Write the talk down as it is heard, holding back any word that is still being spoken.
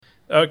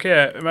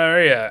Okay,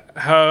 Maria,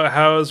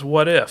 how's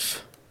What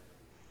If?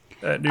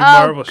 That new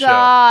Marvel show.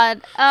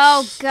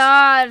 Oh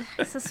God!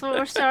 Is this what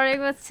we're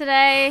starting with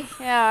today?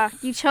 Yeah,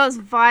 you chose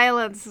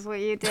violence, is what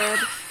you did.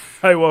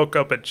 I woke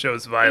up and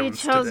chose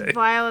violence You chose today.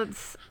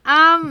 violence.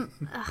 Ugh.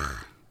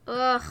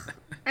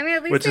 I mean,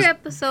 at least Which the is-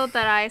 episode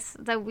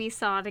that we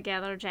saw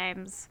together,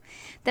 James,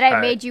 that I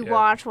made you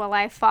watch while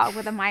I fought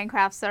with a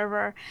Minecraft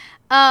server.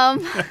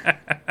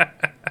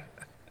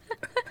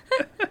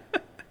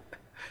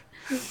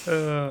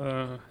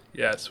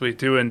 Yes, we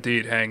do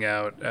indeed hang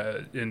out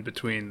in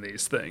between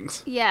these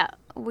things. Yeah,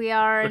 we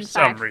are in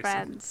some fact reason.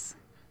 friends.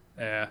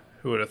 Yeah,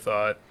 who would have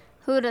thought?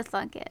 Who'd have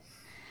thunk it?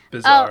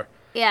 Bizarre.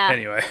 Yeah.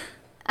 Anyway.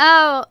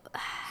 Oh,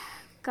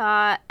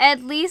 God.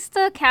 At least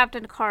the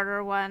Captain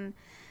Carter one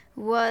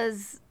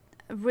was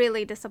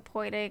really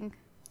disappointing.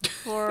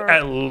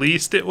 At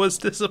least it was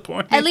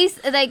disappointing. At least,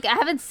 like, I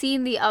haven't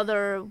seen the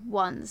other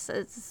ones,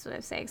 is what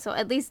I'm saying. So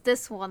at least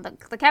this one,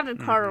 the Captain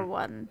Carter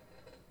one,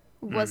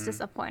 was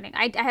disappointing.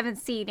 I haven't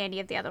seen any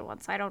of the other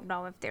ones, so I don't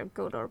know if they're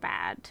good or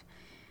bad.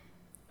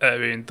 I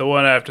mean, the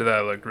one after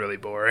that looked really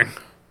boring.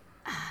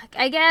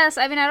 I guess.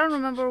 I mean, I don't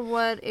remember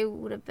what it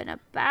would have been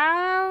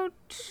about.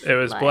 It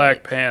was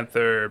Black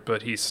Panther,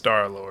 but he's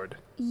Star-Lord.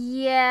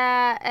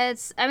 Yeah,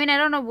 it's. I mean, I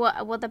don't know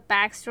what the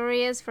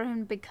backstory is for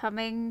him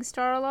becoming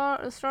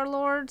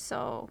Star-Lord.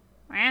 So,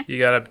 He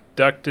got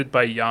abducted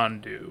by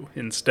Yondu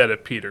instead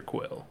of Peter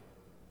Quill.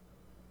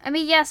 I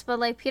mean, yes, but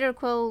like Peter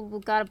Quill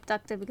got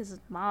abducted because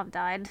his mom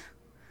died.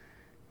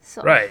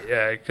 So. Right,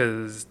 yeah,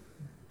 because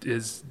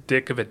his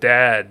dick of a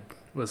dad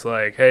was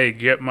like, "Hey,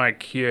 get my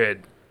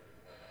kid,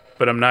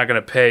 but I'm not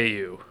gonna pay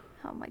you."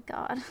 Oh my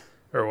God.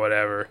 Or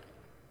whatever.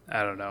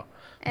 I don't know.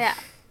 Yeah.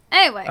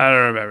 Anyway. I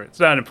don't remember. It's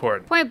not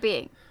important. Point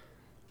being.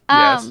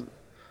 Yes.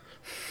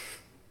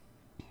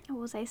 What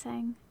was I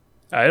saying?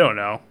 I don't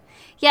know.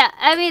 Yeah,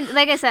 I mean,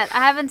 like I said, I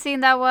haven't seen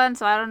that one,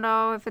 so I don't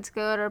know if it's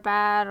good or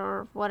bad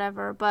or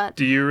whatever, but...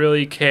 Do you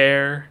really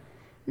care?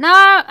 No,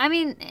 I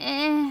mean,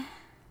 I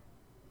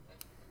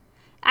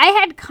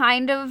had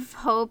kind of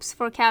hopes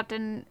for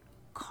Captain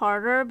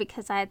Carter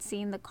because I had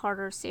seen the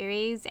Carter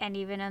series, and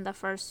even in the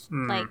first,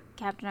 like,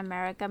 Captain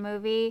America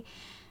movie,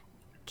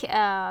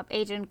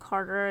 Agent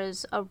Carter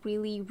is a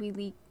really,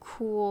 really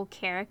cool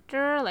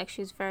character. Like,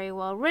 she's very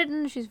well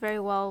written, she's very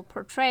well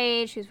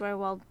portrayed, she's very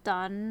well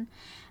done.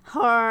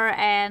 Her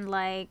and,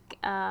 like,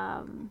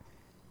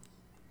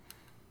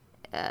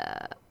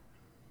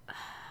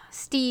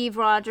 Steve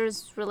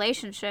Rogers'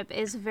 relationship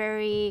is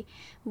very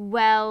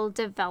well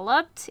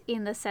developed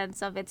in the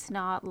sense of it's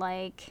not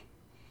like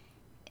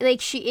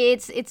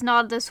it's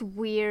not this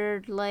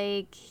weird,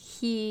 like,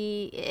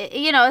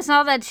 it's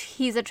not that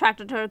he's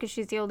attracted to her because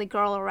she's the only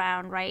girl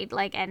around, right?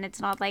 Like, and it's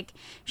not like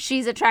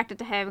she's attracted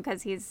to him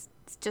because he's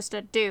just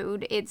a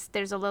dude.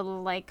 There's a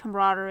little, like,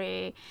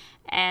 camaraderie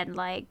and,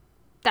 like,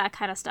 that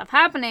kind of stuff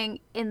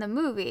happening in the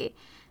movie.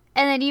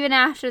 And then even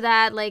after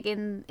that, like,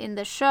 in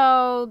the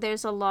show,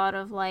 there's a lot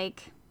of,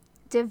 like,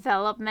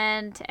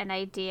 development and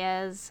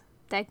ideas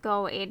that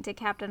go into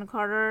Captain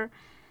Carter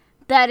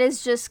that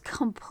is just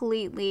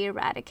completely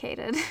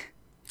eradicated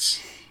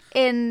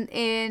in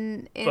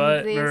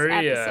But this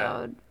Maria,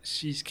 episode.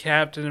 She's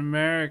Captain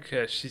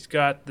America. She's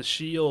got the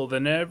shield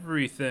and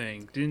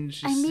everything.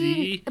 Didn't you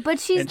see? But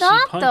she's And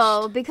not, she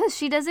though, because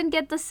she doesn't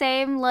get the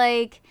same,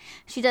 like,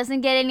 she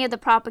doesn't get any of the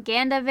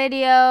propaganda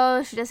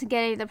videos, she doesn't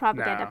get any of the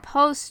propaganda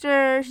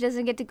posters, she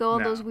doesn't get to go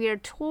on those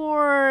weird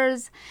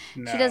tours,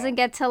 she doesn't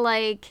get to,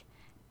 like,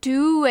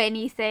 do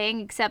anything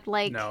except,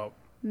 like,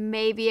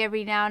 maybe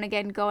every now and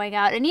again going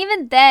out. And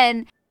even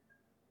then,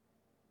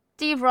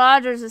 Steve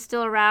Rogers is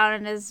still around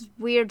in his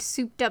weird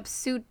souped-up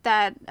suit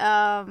that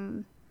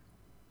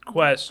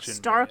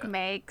Stark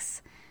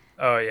makes.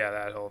 Oh yeah,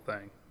 that whole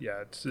thing. Yeah,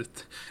 it's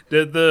just,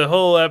 the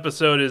whole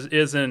episode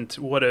isn't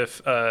what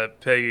if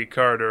Peggy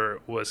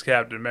Carter was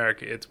Captain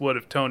America. It's what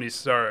if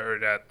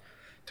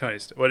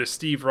what if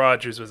Steve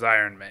Rogers was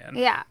Iron Man.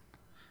 Yeah,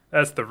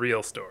 that's the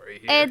real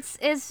story here.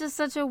 It's just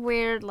such a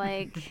weird,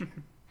 like,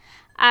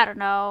 I don't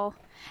know.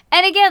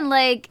 And again,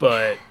 like,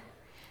 but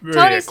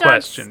Tony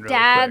Stark's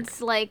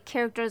dad's, like,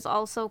 character is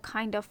also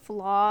kind of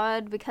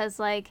flawed because,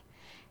 like,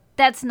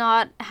 that's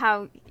not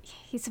how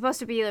he's supposed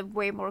to be, like,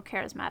 way more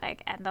charismatic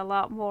and a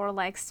lot more,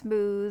 like,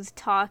 smooth,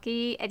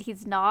 talky, and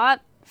he's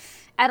not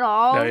at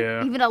all,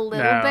 even a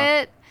little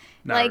bit.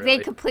 Like, really.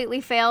 They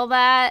completely fail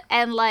that,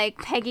 and, like,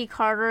 Peggy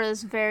Carter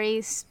is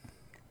very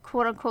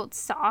quote-unquote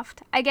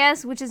soft, I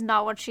guess, which is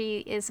not what she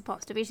is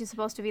supposed to be. She's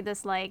supposed to be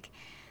this, like,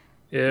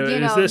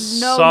 is this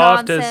no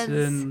soft nonsense,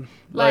 as in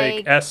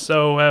like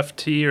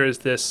SOFT, or is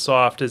this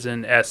soft as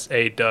in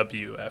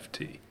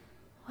SAWFT?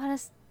 What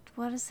is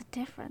the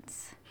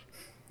difference?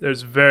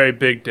 There's a very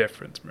big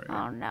difference, Maria.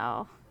 Oh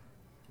no.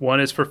 One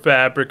is for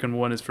fabric and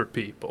one is for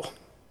people.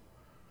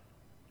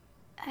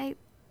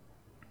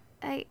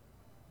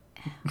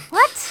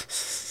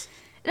 What?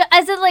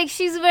 I said, like,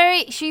 she's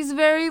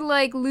very,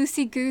 like,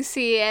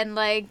 loosey-goosey and,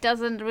 like,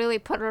 doesn't really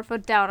put her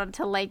foot down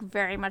until, like,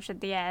 very much at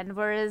the end.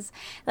 Whereas,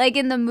 like,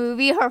 in the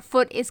movie, her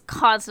foot is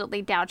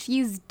constantly down.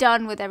 She's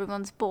done with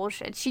everyone's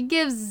bullshit. She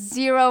gives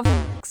zero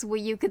fucks what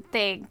you could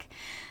think.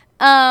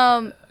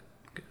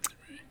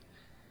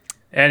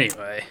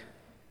 Anyway.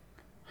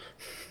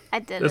 I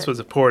did This was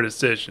a poor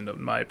decision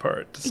on my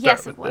part to start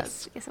Yes, it with was.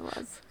 this. Yes, it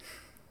was.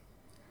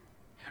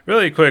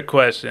 Really quick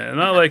question. And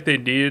not like they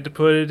needed to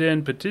put it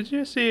in, but did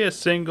you see a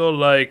single,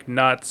 like,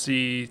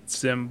 Nazi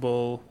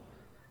symbol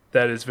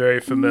that is very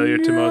familiar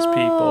to most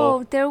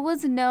people? There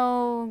was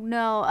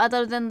no,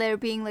 other than there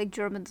being, like,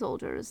 German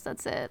soldiers.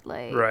 That's it.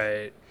 Like,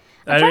 Right.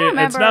 I'm trying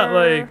to It's not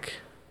remember. like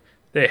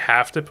they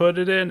have to put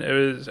it in.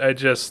 I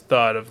just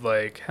thought of,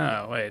 like,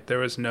 wait, there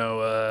was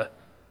no,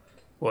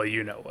 well,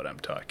 you know what I'm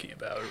talking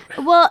about.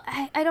 Well,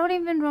 I don't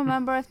even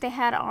remember if they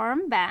had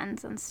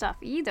armbands and stuff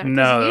either. 'Cause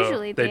No,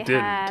 usually they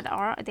didn't.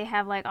 they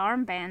have like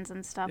armbands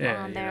and stuff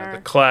Yeah, on you know, there.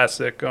 the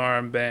classic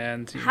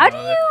armbands. How do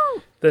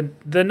you?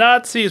 The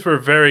Nazis were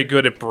very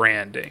good at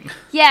branding.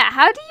 Yeah,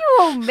 how do you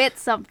omit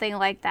something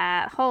like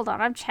that? Hold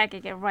on, I'm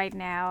checking it right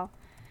now.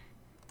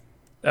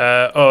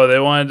 They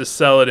wanted to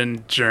sell it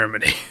in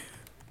Germany,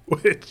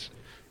 which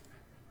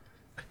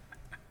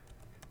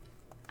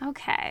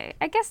Okay,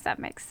 I guess that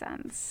makes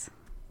sense.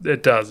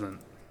 it doesn't.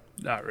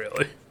 Not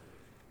really.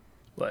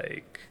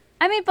 Like,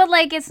 I mean, but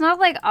like, it's not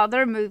like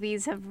other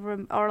movies have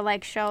or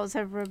like shows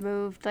have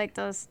removed like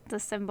the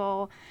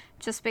symbol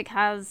just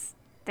because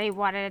they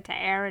wanted it to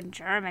air in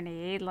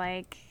Germany.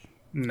 Like,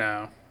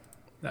 no,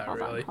 not hold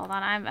really. on, hold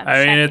on. I'm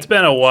I mean, it's checking,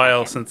 been a I'm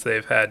while checking. since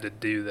they've had to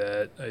do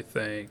that, I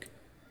think.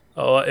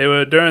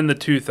 During the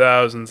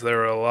 2000s, there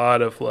were a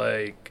lot of,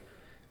 like,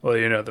 well,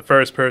 you know, the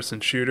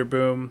first-person shooter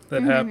boom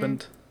that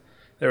happened.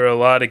 There were a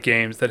lot of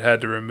games that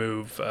had to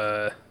remove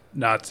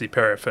Nazi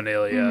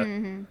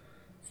paraphernalia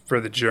for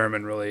the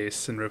German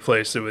release and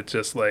replace it with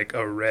just, like,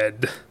 a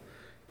red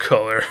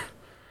color,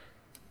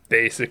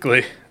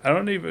 basically. I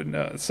don't even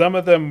know. Some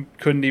of them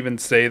couldn't even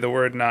say the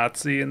word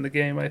Nazi in the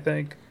game, I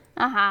think.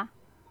 Uh-huh.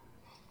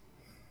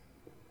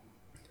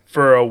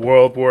 For a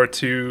World War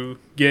II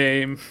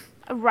game.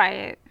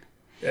 Right.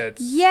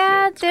 It's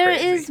There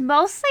crazy. is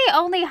mostly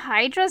only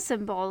Hydra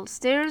symbols.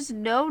 There's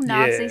no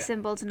Nazi Yeah.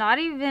 symbols, not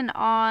even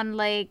on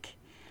like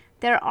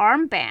their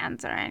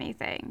armbands or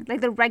anything.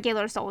 Like the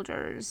regular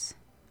soldiers'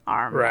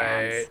 armbands.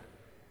 Right.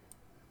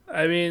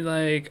 I mean,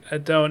 like, I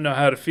don't know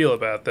how to feel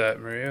about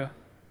that, Maria.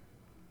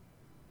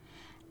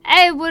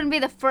 It wouldn't be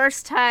the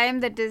first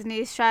time that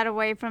Disney shied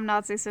away from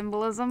Nazi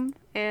symbolism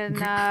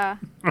in Oh,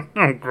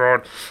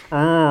 God.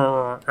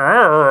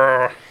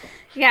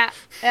 yeah.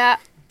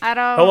 I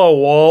don't Hello,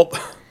 Walt.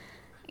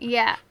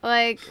 Yeah,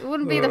 like it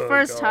wouldn't be the Oh,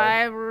 first God.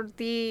 time where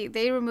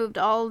they removed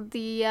all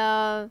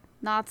the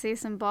Nazi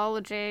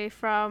symbology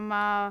from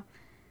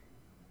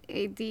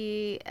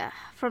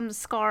from the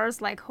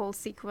Scars like whole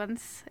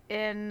sequence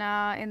in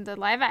the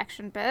live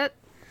action bit.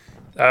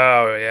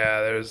 Oh, yeah,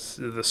 there's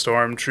the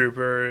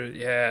Stormtrooper,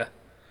 yeah.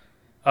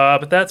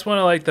 But that's one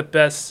of, like, the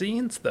best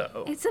scenes,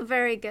 though. It's a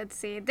very good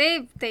scene.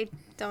 They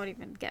don't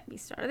even get me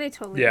started. They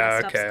totally Yeah,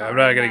 messed okay, up I'm Scar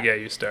not on gonna that. get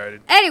you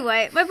started.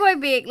 Anyway, my point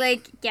being,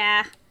 like,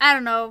 yeah, I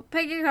don't know.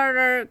 Peggy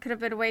Carter could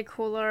have been way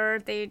cooler.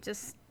 They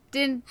just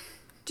didn't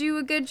do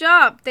a good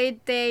job. They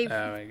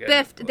Oh, my God.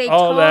 biffed. They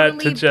All totally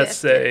that to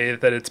just biffed it. say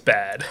that it's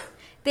bad.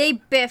 They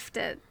biffed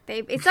it.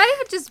 It's not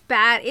even just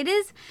bad. It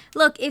is.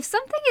 Look, if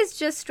something is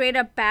just straight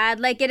up bad,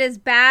 like it is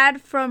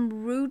bad from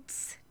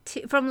roots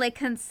from like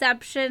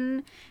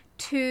conception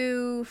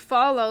to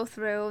follow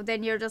through,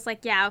 then you're just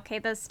like, yeah, okay,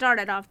 that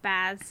started off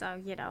bad,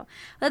 so you know.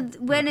 But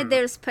when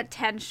there's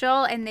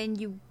potential and then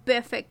you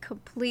biff it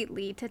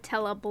completely to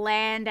tell a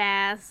bland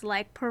ass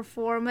like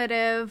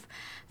performative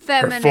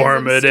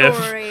feminism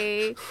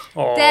story,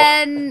 Aw.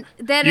 then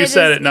You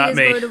said it, not is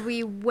me. going to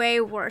be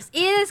way worse.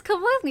 It is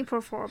completely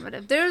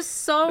performative. There's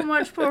so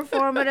much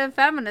performative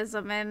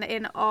feminism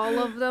in all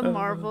of the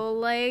Marvel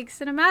like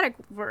cinematic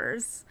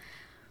verse.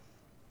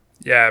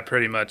 Yeah,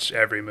 pretty much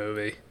every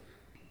movie,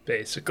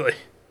 basically.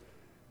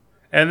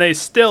 And they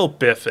still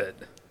biff it.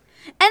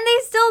 And they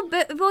still,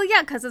 well,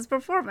 yeah, because it's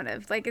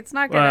performative. Like, it's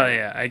not gonna. Well,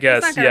 yeah, I it's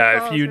guess, not gonna yeah,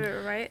 follow if you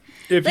through, right?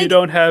 if you Like-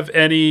 don't have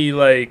any,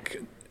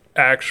 like,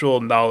 actual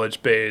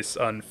knowledge base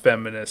on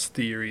feminist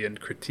theory and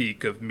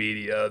critique of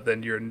media,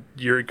 then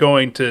you're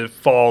going to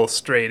fall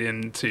straight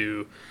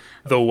into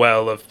the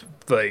well of,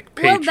 like,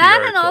 Well, patriarchal.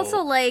 that and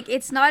also like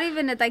it's not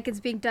even like it's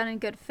being done in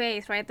good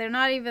faith, right? They're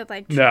not even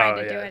like No, trying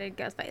to do yeah. it in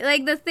good faith.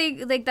 Like the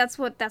thing, like that's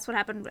what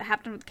happened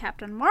with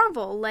Captain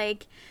Marvel.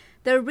 Like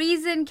the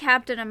reason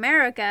Captain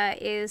America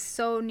is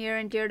so near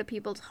and dear to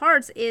people's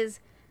hearts is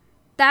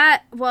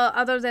that, well,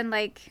 other than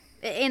like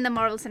in the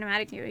Marvel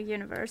Cinematic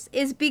Universe,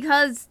 is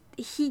because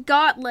he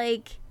got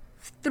like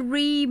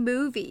 3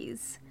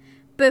 movies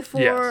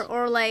before, Yes.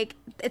 or like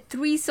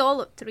 2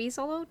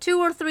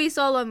 or 3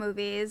 solo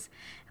movies,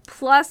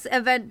 plus He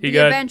the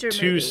got Avenger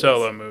 2 movies.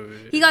 solo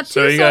movies. He got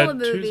So two he solo got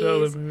 2 solo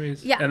movies.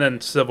 movies. Yeah. And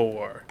then Civil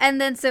War. And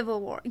then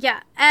Civil War. Yeah.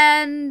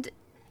 And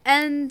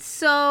And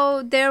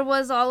so there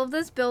was all of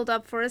this build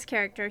up for his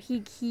character.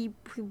 He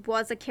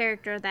was a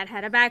character that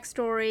had a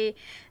backstory,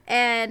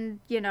 and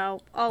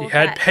all He of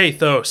had that.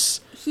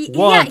 pathos. He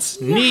Wants,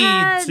 he needs,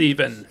 had,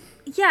 even.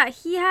 Yeah,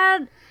 he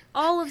had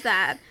all of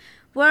that.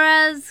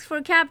 Whereas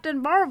for Captain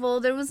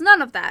Marvel, there was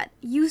none of that.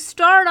 You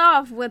start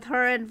off with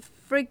her in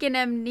freaking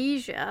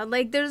amnesia.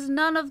 Like, there's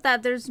none of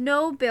that. There's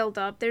no build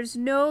up. There's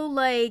no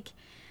like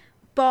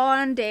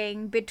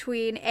bonding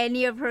between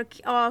any of her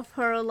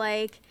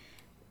like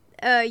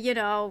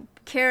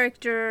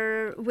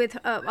character with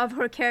of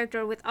her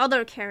character with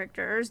other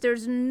characters.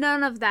 There's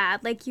none of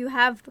that. Like, you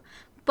have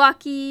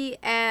Bucky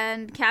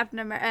and Captain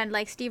America and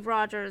like Steve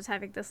Rogers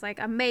having this like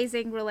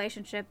amazing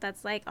relationship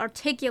that's like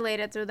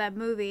articulated through that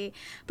movie,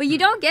 but you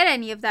don't get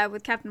any of that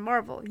with Captain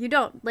Marvel. You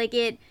don't like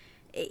it.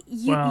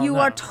 You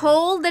are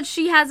told that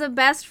she has a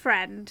best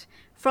friend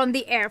from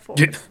the Air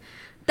Force.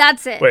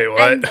 That's it. Wait,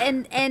 what?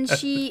 And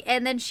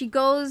then she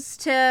goes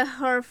to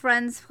her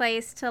friend's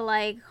place to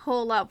like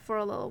hole up for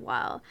a little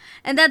while,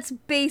 and that's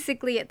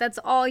basically it. That's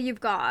all you've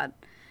got.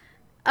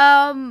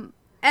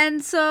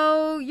 And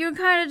so you're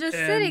kind of just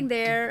sitting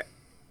there,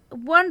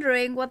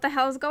 wondering what the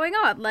hell's going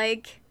on.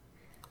 Like,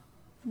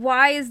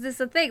 why is this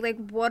a thing? Like,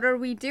 what are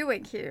we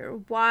doing here?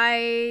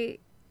 Why?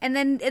 And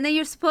then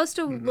you're supposed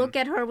to look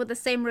at her with the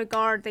same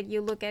regard that you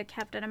look at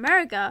Captain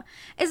America.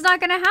 It's not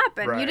gonna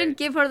happen. Right. You didn't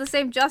give her the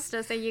same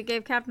justice that you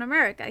gave Captain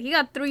America. He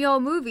got 3 whole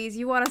movies.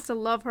 You want us to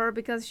love her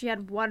because she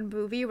had one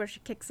movie where she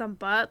kicked some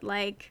butt?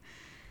 Like,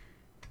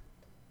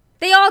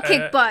 they all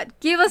kick butt.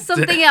 Give us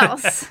something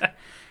else.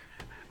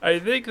 I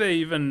think they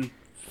even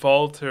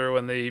falter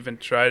when they even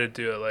try to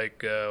do it,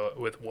 like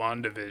with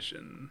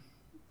WandaVision.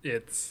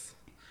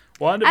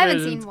 WandaVision. I haven't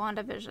seen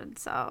WandaVision,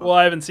 so. Well,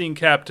 I haven't seen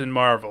Captain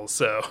Marvel,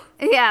 so.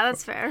 Yeah,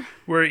 that's fair.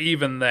 We're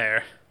even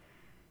there.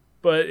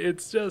 But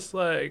it's just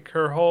like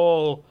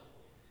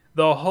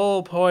the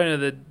whole point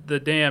of the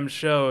damn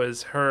show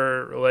is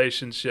her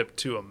relationship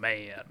to a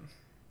man.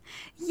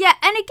 Yeah,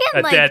 and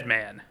again, a dead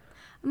man.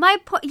 My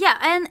point, yeah,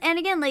 and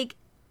again, like,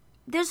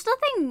 there's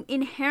nothing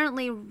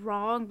inherently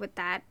wrong with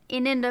that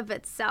in and of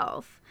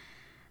itself.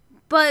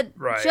 But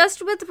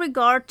just with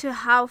regard to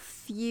how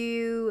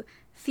few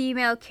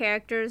female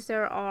characters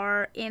there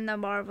are in the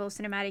Marvel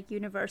Cinematic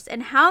Universe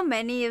and how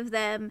many of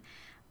them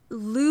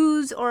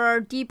lose or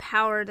are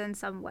depowered in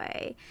some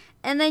way.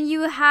 And then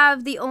you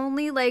have the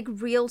only like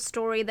real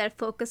story that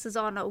focuses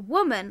on a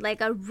woman,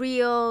 like a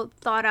real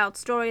thought out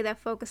story that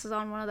focuses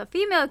on one of the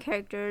female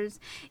characters.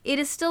 It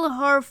is still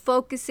her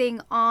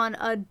focusing on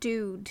a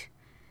dude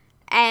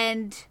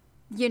and,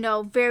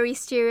 very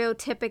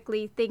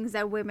stereotypically things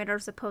that women are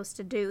supposed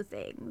to do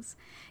things,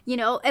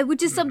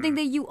 which is something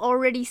that you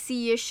already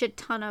see a shit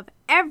ton of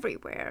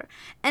everywhere.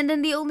 And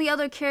then the only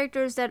other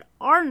characters that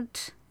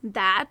aren't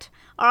that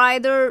are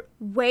either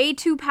way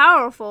too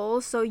powerful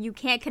so you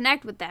can't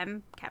connect with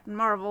them, Captain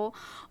Marvel,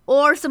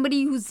 or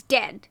somebody who's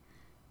dead,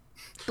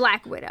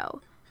 Black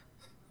Widow.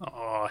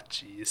 Oh,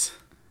 jeez.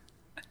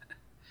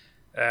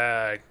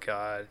 Ah,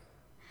 God.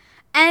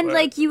 And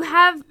like you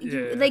have,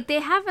 like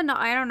they have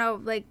I don't know,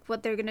 like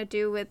what they're gonna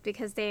do with,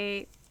 because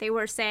they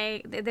were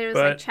saying there's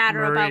like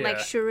chatter about like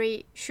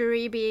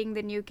Shuri being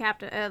the new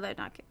captain,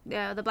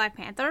 the Black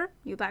Panther,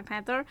 new Black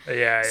Panther.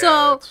 Yeah.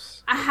 So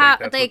I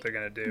think that's what they're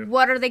gonna do.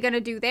 What are they gonna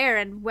do there,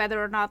 and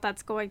whether or not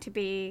that's going to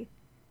be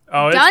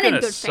done it's gonna in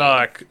good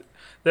suck. faith.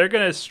 They're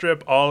gonna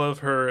strip all of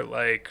her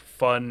like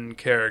fun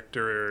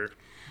character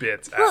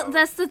bits Well, out.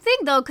 that's the thing,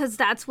 though, because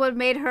that's what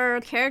made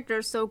her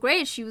character so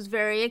great. She was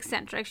very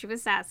eccentric. She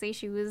was sassy.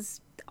 She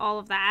was all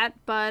of that.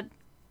 But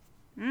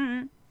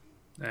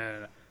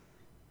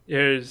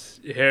here's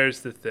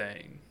the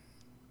thing,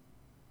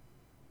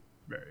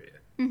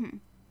 Maria.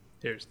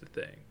 Here's the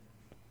thing.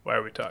 Why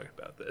are we talking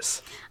about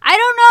this? I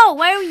don't know.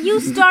 Why you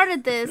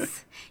started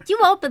this? You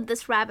opened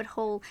this rabbit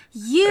hole.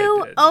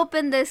 You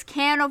opened this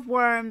can of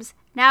worms.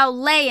 Now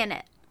lay in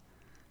it.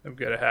 I'm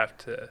gonna have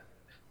to.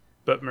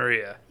 But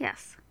Maria.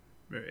 Yes.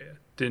 Maria,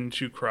 didn't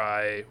you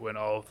cry when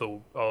all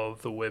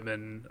of the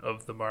women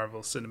of the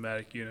Marvel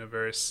Cinematic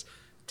Universe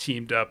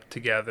teamed up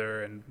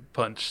together and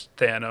punched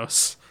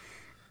Thanos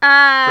for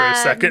a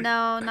second?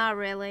 No, not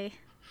really.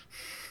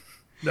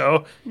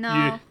 No?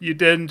 No. You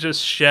didn't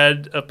just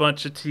shed a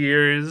bunch of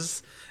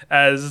tears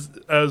as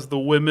the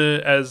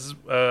women,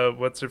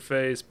 what's her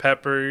face,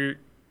 Pepper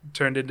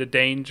turned into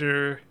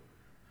Danger.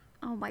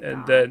 Oh my god.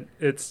 And then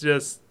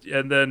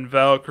then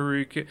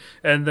Valkyrie,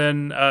 and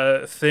then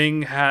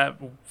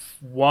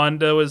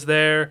Wanda was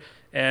there,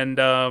 and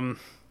then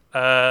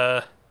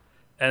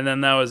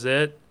that was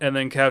it. And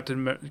then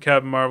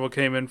Captain Marvel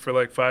came in for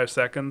like 5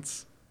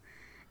 seconds.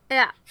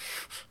 Yeah.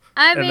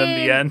 And then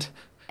the end.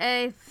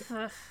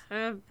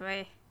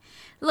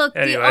 Look,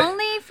 Anyway. the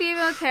only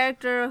female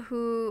character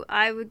who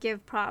I would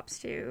give props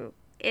to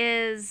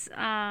is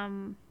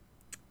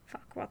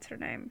what's her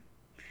name?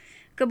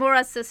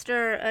 Gamora's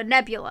sister,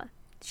 Nebula.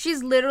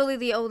 She's literally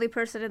the only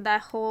person in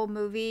that whole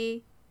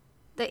movie,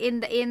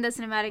 in the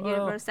cinematic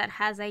universe, that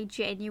has a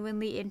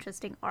genuinely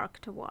interesting arc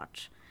to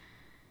watch.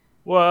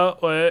 Well,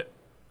 wait.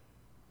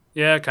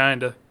 Yeah,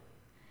 kinda.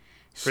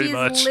 Pretty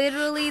much. She's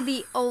literally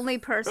the only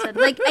person.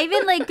 Like,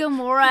 even, like,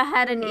 Gamora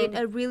had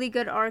a really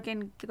good arc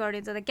in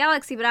Guardians of the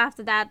Galaxy, but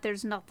after that,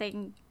 there's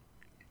nothing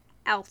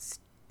else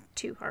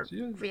to her,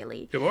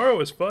 really. Gamora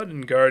was fun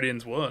in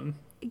Guardians 1.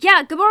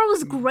 Yeah, Gamora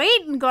was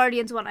great in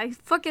Guardians 1. I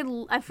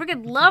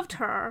freaking loved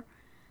her.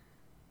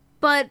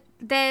 But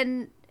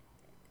then,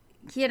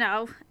 you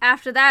know,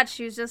 after that,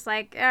 she was just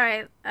like, all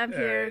right, I'm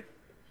here. Right.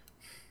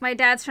 My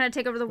dad's trying to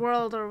take over the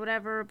world or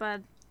whatever,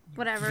 but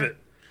whatever.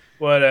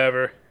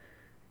 Whatever.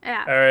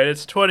 Yeah. All right,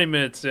 it's 20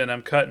 minutes in.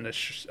 I'm cutting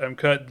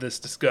this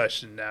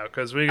discussion now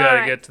because we got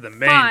to get to the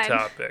main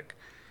topic.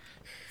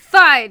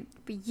 Fine,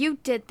 but you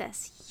did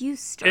this. You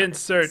started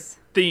Insert this.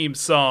 Theme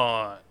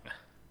song.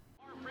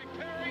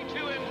 Preparing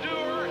to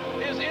endure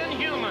is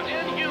inhuman.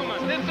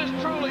 Inhuman. This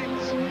is truly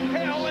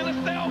hell in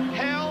a cell.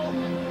 Hell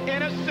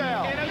in a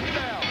cell. In a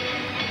cell.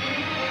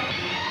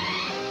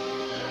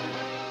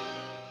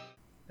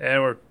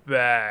 And we're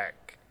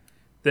back.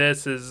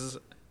 This is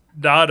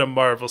not a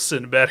Marvel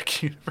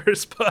Cinematic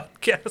Universe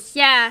podcast.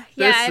 Yeah,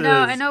 This I know.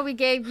 I is- know we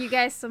gave you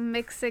guys some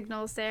mixed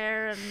signals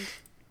there, and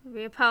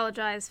we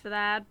apologize for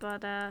that,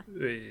 but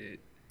Hey,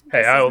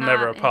 This I is will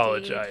never not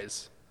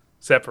apologize.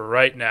 Except for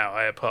right now,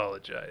 I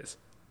apologize.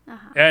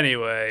 Uh-huh.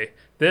 Anyway,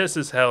 this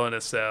is Hell in a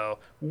Cell.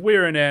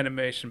 We're an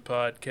animation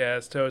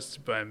podcast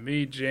hosted by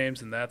me,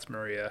 James, and that's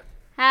Maria.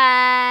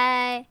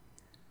 hi.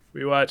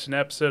 We watch an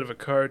episode of a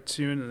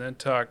cartoon and then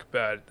talk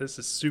about it. This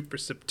is Super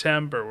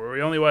September, where we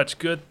only watch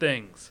good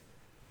things.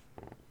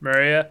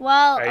 Maria?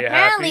 Well, are you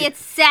apparently happy? it's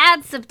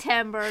sad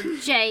September,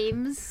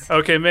 James.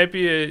 Okay,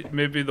 maybe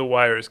the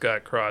wires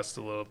got crossed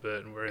a little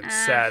bit and we're in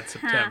sad Uh-huh.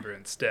 September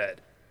instead.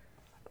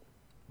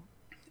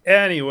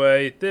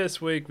 Anyway,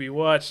 this week we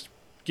watched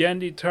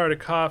Genndy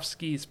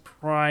Tartakovsky's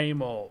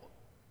Primal.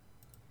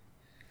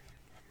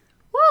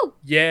 Woo!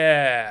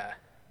 Yeah,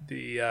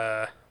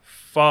 the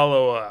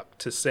follow-up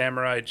to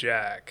Samurai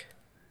Jack.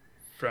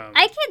 From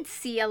I can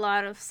see a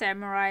lot of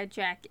Samurai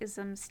Jack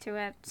isms to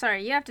it.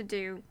 Sorry, you have to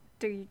do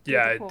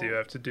yeah, I the whole- do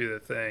have to do the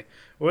thing.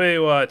 We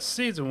watched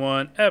Season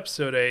 1,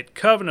 Episode 8,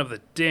 Coven of the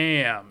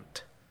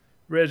Damned.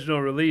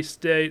 Original release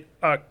date,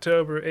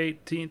 October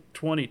 18th,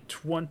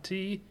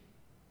 2020.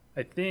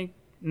 I think.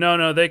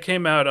 No, they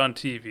came out on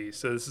TV,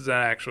 so this is an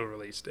actual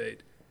release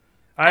date.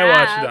 I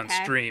watched it on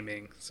okay.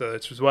 streaming, so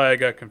that's just why I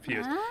got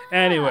confused.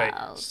 Anyway,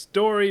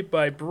 story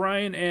by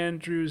Brian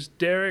Andrews,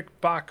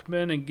 Derek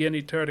Bachman, and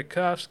Genndy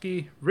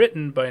Tartakovsky.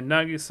 Written by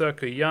Nagisa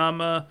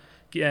Koyama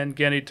and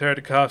Genndy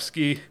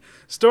Tartakovsky.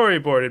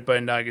 Storyboarded by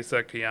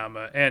Nagisa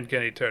Koyama and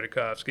Genndy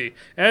Tartakovsky.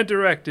 And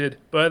directed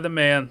by the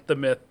man, the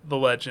myth, the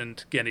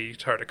legend, Genndy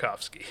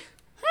Tartakovsky.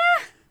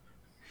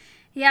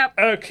 Yep.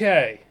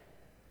 Okay.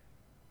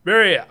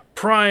 Maria,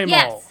 Primal.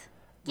 Yes.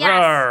 Yes.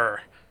 Rawr.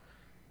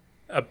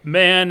 A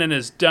man and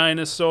his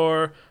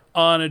dinosaur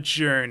on a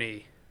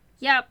journey.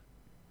 Yep.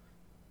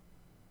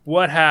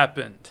 What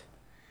happened?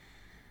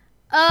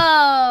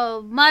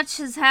 Oh, much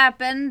has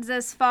happened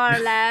this far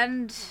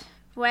land.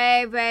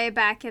 Way, way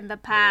back in the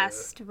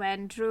past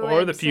when druids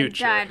or the and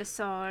future.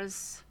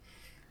 dinosaurs.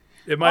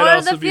 It might Or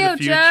also the be the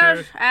future,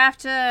 future.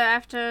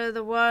 after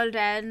the world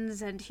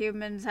ends and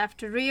humans have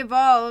to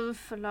re-evolve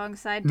Hmm.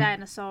 alongside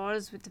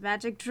dinosaurs with the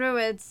magic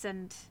druids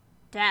and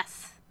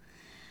death.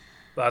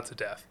 Lots of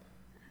death.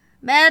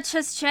 Much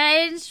has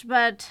changed,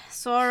 but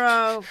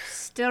sorrow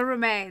still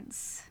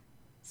remains.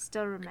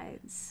 Still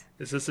remains.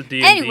 Is this a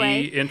D&D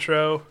Anyway.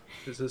 intro?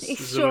 Is this what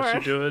Sure. you're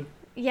doing?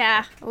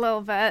 Yeah, a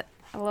little bit.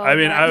 I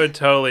mean, I would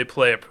totally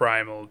play a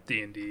Primal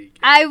D&D.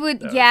 I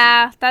would,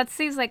 yeah. That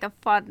seems like a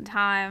fun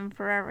time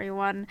for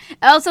everyone. It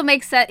also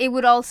makes sense. It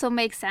would also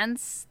make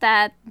sense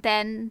that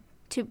then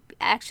to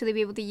actually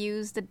be able to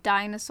use the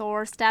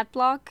dinosaur stat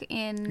block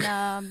in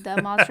the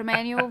monster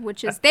manual,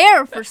 which is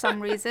there for some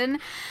reason.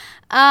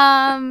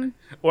 Well,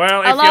 if you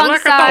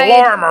look at the alongside-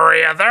 lore,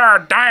 Maria, there are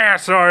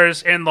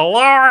dinosaurs in the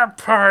lower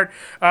part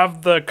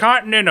of the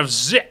continent of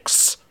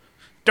Zyx.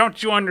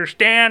 Don't you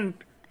understand?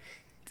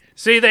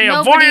 See, they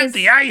Nobody's- avoided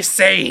the Ice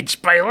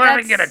Age by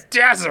living in a That's-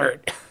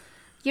 desert.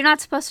 You're not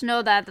supposed to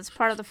know that. That's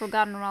part of the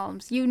Forgotten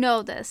Realms. You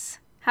know this.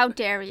 How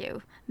dare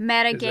you?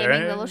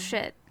 Metagaming little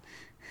shit.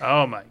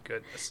 Oh my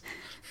goodness.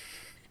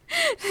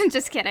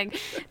 Just kidding.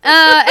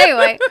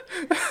 Anyway.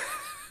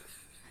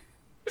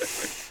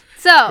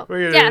 So,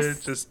 We're gonna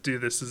yes. just do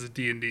this as a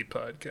D&D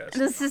podcast.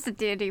 This is a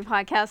D&D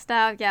podcast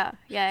now.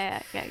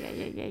 Yeah.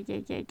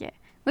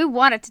 We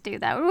wanted to do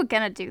that. We were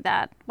gonna do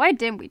that. Why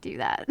didn't we do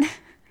that?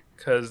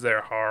 Because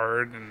they're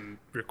hard and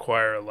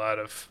require a lot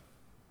of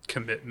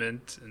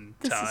commitment and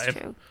This time. is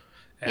true.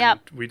 And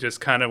Yep. we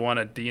just kind of want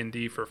a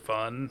D&D for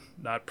fun,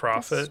 not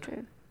This is profit.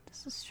 true.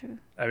 This is true.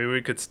 I mean,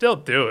 we could still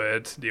do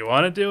it. Do you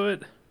want to do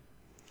it?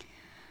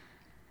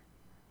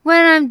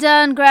 When I'm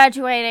done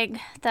graduating,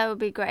 that would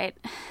be great.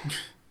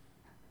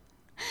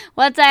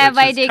 Once I have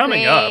Which my is coming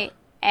degree up.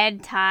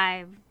 and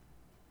time.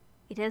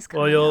 It is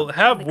coming Well, you'll up.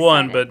 have I'm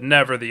one, excited. but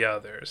never the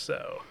other,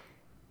 so.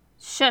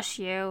 Shush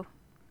you.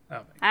 Oh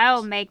my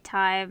I'll goodness. make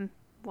time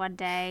one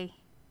day.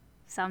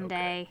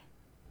 Someday.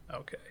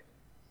 Okay.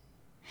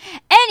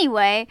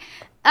 Anyway,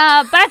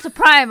 back to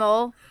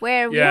Primal,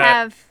 where we Yeah.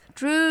 have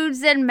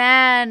druids and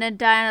man and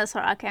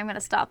dinosaur. Okay, I'm gonna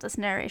stop this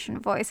narration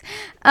voice.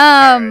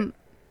 Long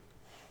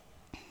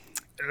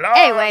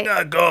Anyway.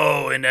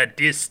 ago in a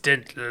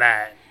distant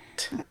land,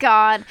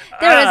 God,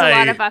 there is a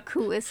lot I- of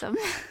Akuism.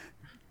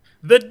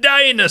 the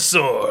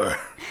dinosaur.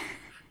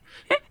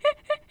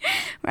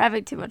 We're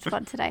having too much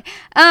fun today.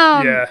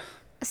 Yeah.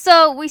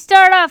 So we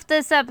start off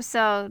this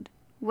episode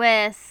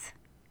with,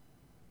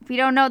 we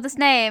don't know this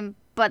name,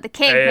 but the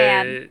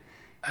caveman.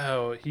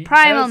 He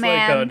Primal has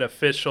Man. like an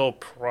official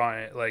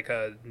like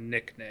a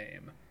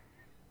nickname.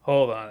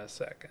 Hold on a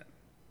second.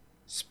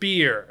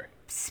 Spear.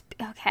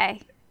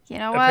 Okay, you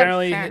know what?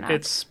 Apparently, Fair enough.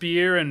 it's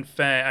Spear and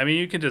Fang. I mean,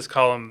 you can just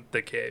call him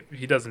the Cave.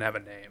 He doesn't have a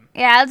name.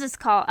 Yeah,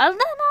 I'll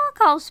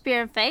call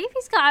Spear and Fang. If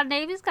he's got a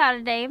name, he's got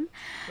a name.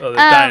 Oh, the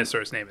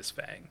dinosaur's name is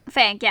Fang.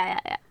 Fang, yeah.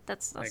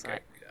 That's Okay.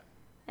 right. Yeah.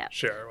 Yeah.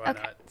 Sure. Why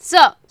Okay. not?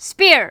 So,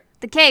 Spear,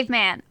 the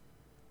caveman.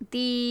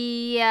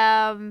 The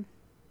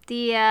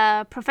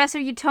Professor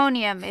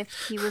Utonium,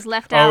 if he was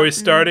left out. Are we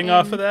starting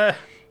off of that?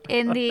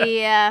 In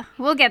the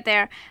we'll get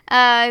there.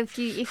 If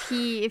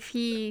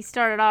he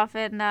started off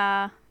in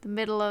the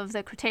middle of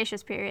the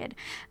Cretaceous period,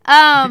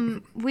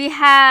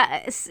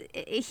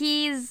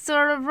 he's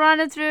sort of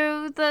running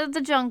through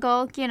the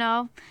jungle, you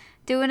know,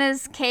 doing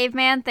his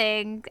caveman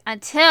thing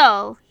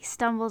until he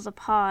stumbles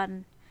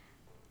upon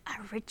a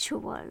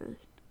ritual.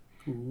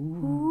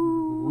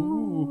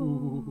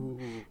 Ooh.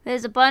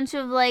 There's a bunch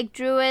of like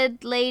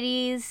druid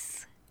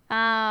ladies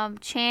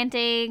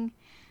chanting.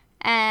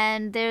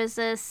 And there's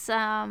this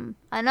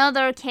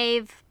another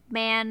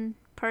caveman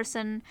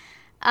person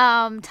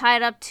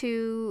tied up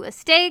to a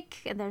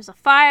stake, and there's a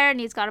fire, and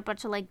he's got a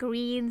bunch of like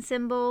green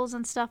symbols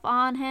and stuff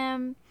on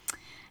him.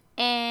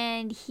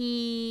 And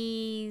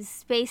they're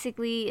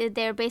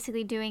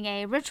basically doing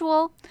a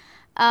ritual,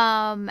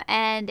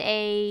 and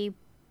a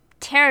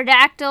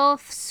pterodactyl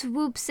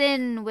swoops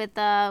in with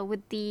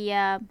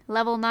the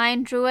level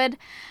 9 druid.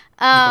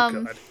 Oh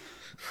God.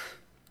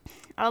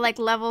 Or like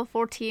level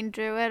 14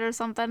 druid or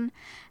something.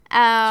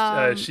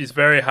 She's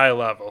very high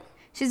level.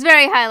 She's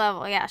very high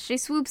level, yeah. She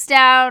swoops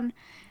down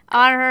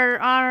on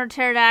her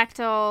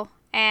pterodactyl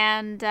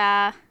and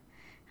her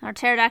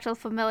pterodactyl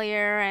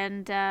familiar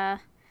and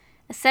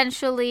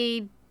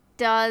essentially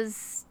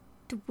does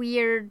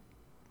weird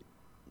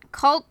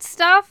cult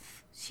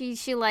stuff. She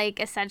like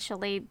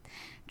essentially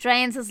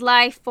drains his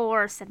life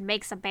force and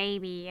makes a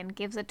baby and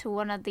gives it to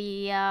one of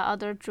the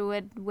other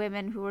druid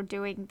women who are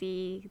doing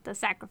the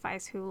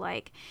sacrifice, who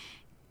like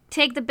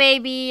take the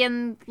baby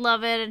and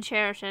love it and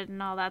cherish it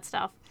and all that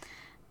stuff.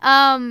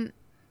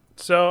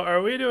 So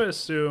are we to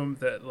assume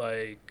that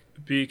like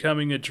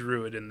becoming a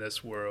druid in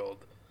this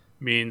world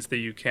means that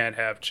you can't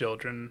have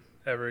children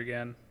ever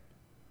again?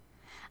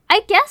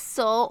 I guess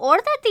so. Or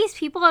that these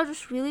people are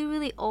just really,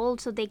 really old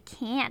so they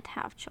can't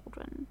have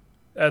children.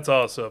 That's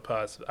also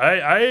possible.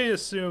 I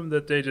assume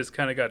that they just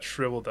kind of got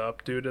shriveled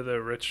up due to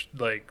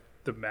the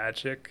the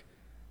magic.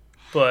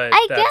 But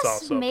I that's guess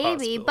also a maybe,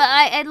 possibility. but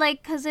I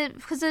like because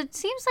it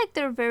seems like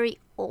they're very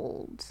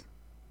old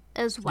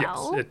as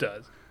well. Yes, it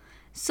does.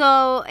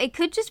 So it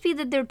could just be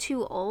that they're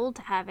too old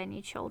to have any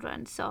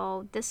children.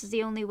 So this is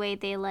the only way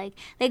they like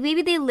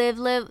maybe they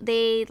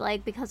they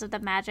like because of the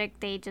magic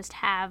they just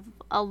have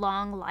a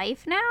long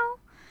life now.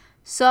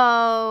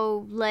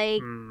 So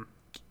like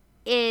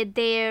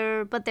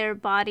their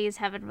bodies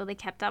haven't really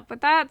kept up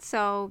with that,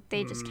 so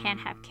they just can't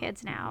have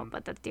kids now.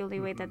 But that's the only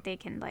way that they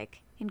can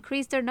like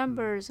increase their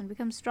numbers and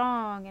become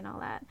strong and all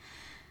that.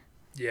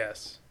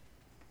 Yes.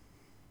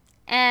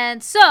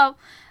 And so,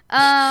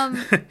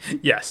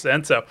 Yes,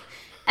 and so.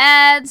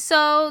 And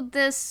so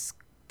this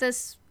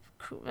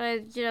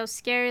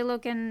scary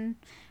looking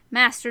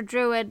master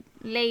druid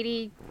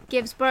lady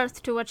gives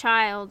birth to a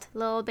child,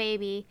 little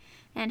baby,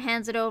 and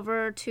hands it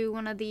over to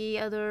one of the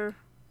other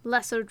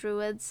lesser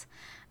druids.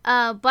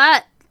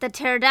 But the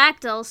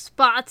pterodactyl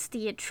spots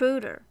the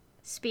intruder,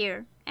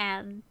 Spear,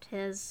 and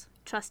his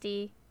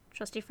trusty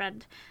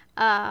friend,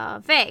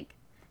 Vague,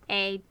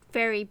 a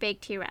very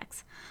big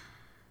T-Rex.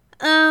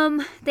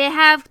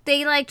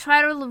 They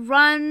try to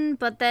run,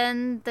 but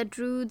then the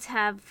druids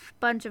have a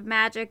bunch of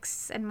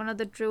magics, and one of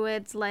the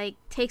druids like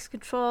takes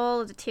control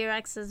of the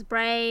T-Rex's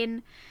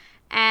brain,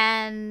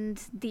 and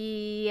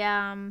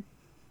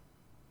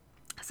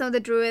some of the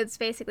druids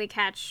basically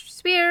catch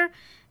Spear,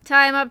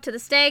 tie him up to the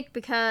stake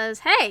because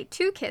hey,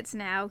 2 kids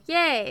now,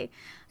 yay.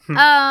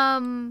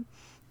 And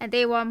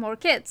they want more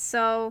kids,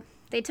 so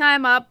they tie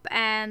him up,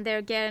 and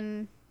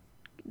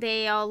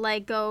they all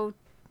like go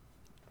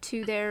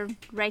to their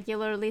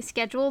regularly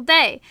scheduled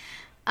day.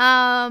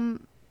 When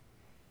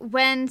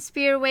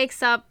Spear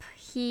wakes up,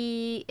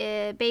 he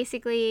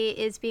basically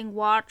is being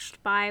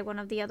watched by one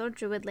of the other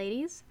druid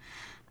ladies,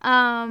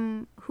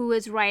 who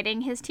is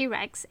riding his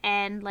T-Rex,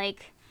 and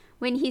like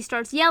when he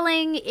starts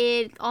yelling,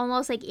 it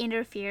almost like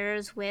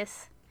interferes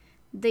with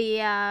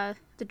the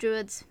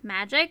druid's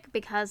magic,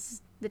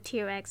 because the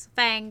T-Rex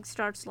Fang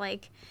starts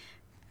like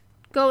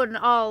going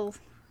all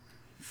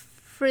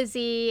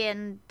frizzy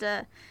and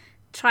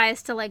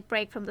tries to like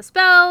break from the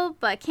spell,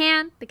 but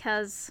can't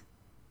because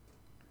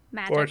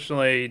magic.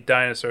 Fortunately,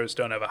 dinosaurs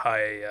don't have a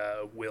high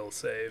will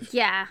save.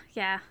 Yeah.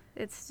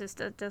 It's just,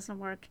 it doesn't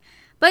work.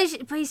 But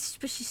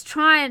she's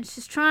trying.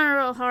 She's trying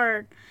real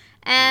hard.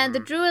 And the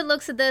druid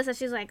looks at this and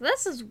she's like,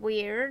 this is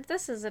weird.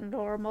 This isn't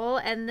normal.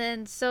 And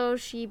then so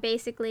she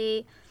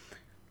basically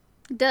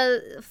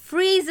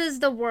freezes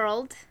the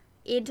world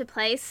into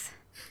place.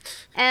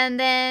 And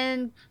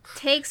then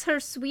takes her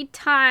sweet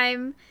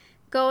time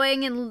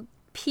going and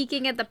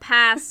peeking at the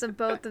past of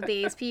both of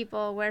these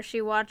people, where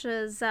she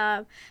watches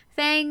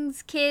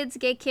Fang's kids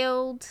get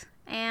killed,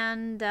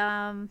 and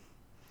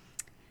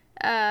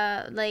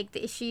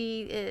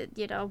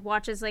she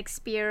watches like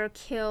Spear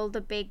kill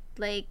the big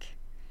like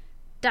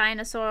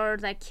dinosaur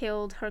that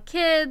killed her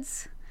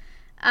kids,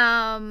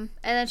 and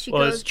then she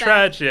goes it's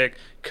tragic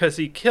because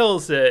he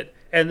kills it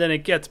and then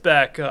it gets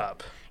back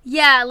up.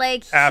 Yeah,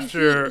 like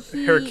after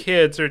her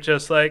kids are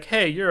just like,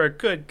 hey, you're a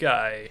good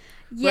guy.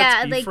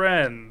 Yeah, let's be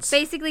friends.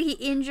 Basically, he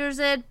injures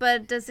it,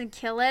 but doesn't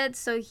kill it.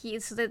 So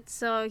he's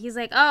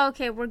like, oh,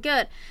 okay, we're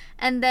good.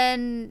 And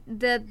then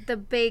the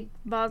big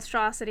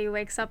monstrosity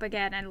wakes up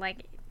again and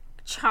like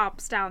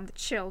chops down the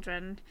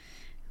children,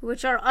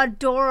 which are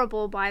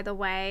adorable, by the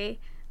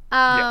way.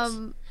 Yes.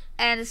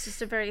 And it's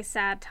just a very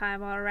sad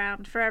time all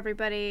around for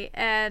everybody.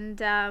 And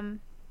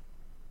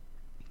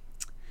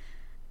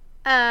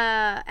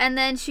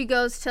then she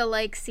goes to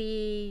like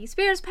see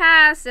Spear's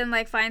past and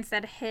like finds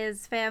that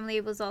his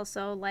family was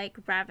also like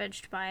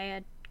ravaged by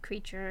a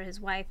creature. His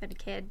wife and a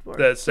kid were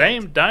the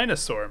same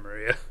dinosaur,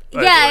 Maria.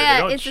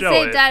 Yeah, it's the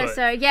same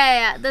dinosaur.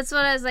 Yeah, that's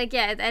what I was like.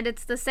 Yeah, and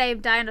it's the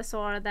same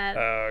dinosaur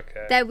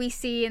that we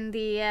see in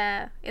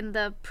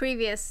the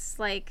previous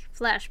like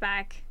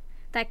flashback.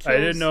 That kills I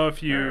didn't know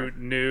if you her.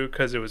 knew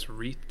because it was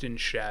wreathed in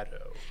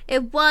shadow.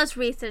 It was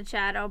wreathed in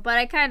shadow, but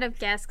I kind of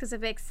guessed because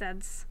it makes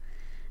sense.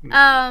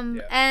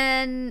 Yeah.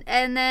 And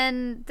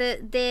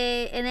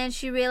then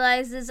she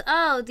realizes,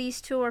 oh, these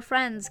two are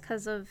friends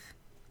because of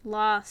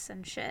loss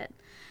and shit.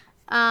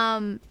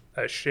 A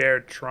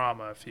shared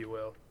trauma, if you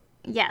will.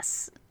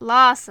 Yes,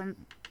 loss and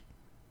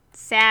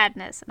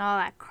sadness and all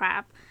that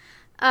crap.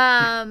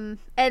 And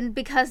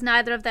because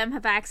neither of them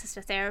have access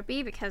to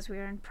therapy because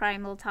we're in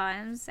primal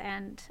times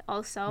and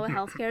also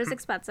healthcare is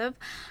expensive.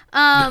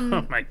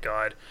 Oh my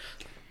god.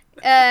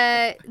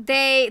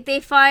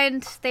 They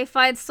find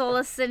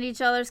solace in each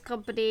other's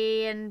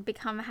company and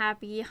become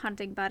happy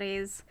hunting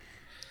buddies.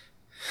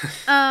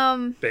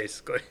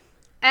 Basically.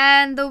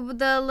 And the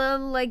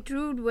little like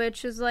druid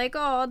witch is like,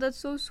 oh, that's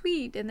so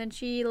sweet, and then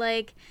she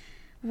like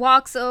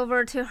walks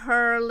over to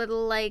her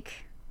little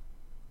like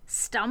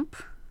stump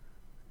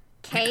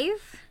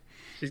cave.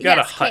 She's got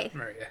a hut, cave.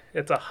 Maria.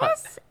 It's a hut.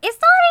 It's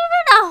not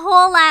even a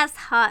whole ass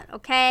hut,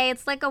 okay?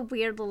 It's like a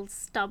weird little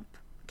stump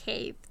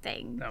cave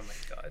thing. Oh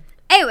my god.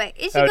 Anyway,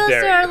 she How goes to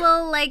dare her you.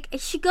 little like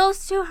she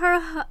goes to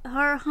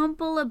her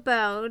humble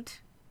abode,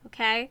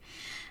 okay,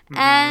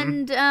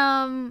 and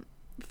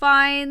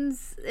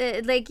finds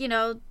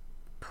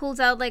pulls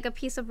out like a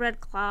piece of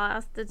red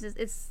cloth.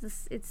 It's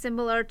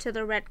similar to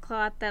the red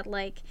cloth that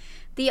like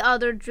the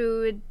other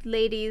druid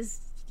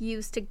ladies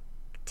used to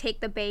wrap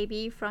the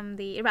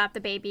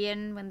baby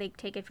in when they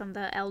take it from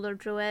the elder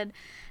druid,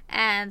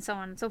 and so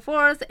on and so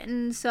forth.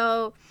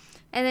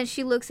 And then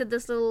she looks at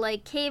this little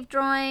like cave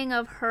drawing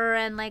of her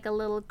and like a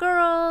little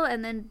girl,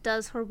 and then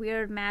does her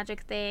weird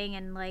magic thing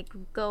and like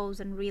goes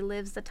and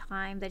relives the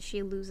time that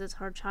she loses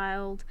her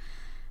child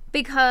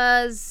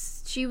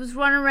because she was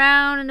running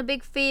around in a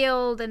big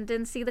field and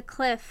didn't see the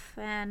cliff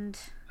and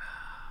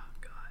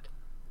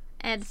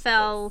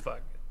fell.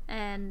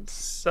 And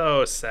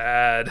so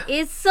sad.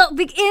 It's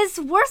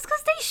worse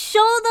because they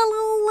show the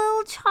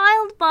little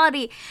child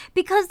body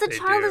because the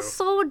child is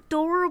so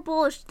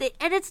adorable, and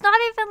it's not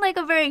even like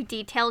a very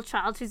detailed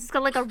child. She's just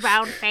got like a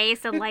round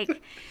face and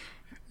like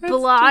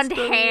blonde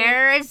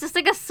hair. It's just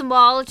like a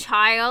small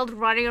child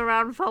running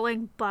around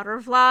following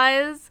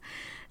butterflies,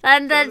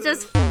 and then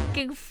just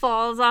fucking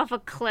falls off a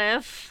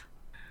cliff.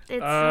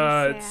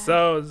 It's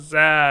so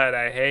sad.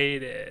 I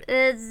hate it.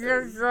 It's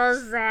just so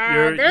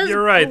sad.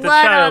 You're right. The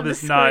child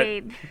is not.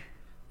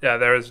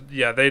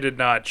 Yeah, they did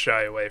not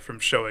shy away from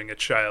showing a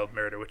child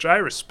murder, which I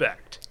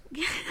respect.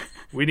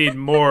 We need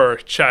more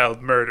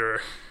child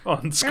murder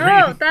on screen.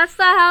 No, that's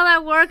not how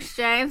that works,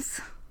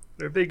 James.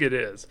 I think it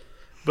is.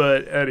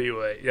 But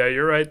anyway, yeah,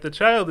 you're right. The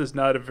child is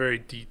not a very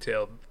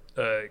detailed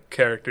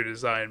character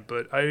design,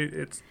 but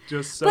it's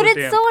just so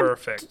damn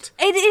perfect.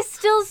 It is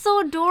still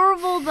so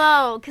adorable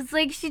though, because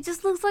like she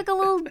just looks like a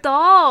little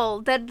doll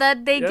that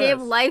they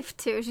gave life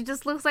to. She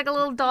just looks like a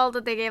little doll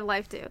that they gave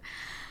life to.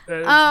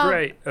 It's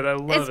great, and I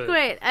love it. It's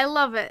great. I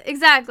love it.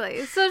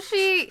 Exactly. So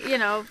she,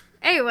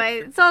 anyway,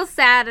 it's all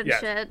sad and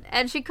shit.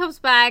 And she comes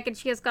back and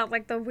she has got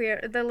like the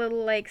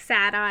little like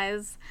sad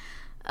eyes.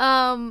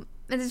 And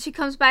then she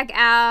comes back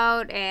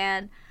out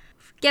and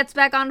gets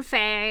back on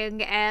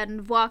Fang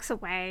and walks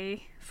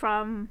away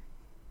from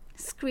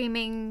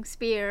Screaming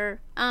Spear.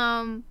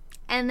 And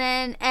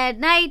then at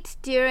night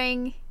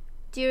during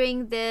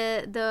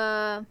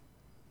the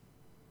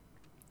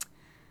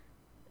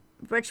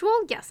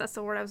ritual. Yes, that's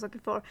the word I was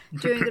looking for.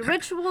 During the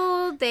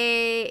ritual,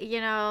 they,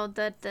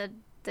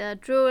 the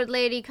druid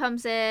lady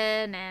comes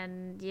in,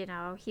 and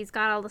he's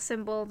got all the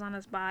symbols on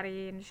his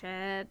body and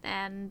shit,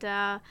 and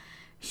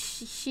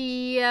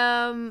she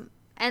and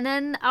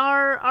then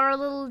our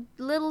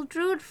little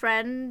druid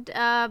friend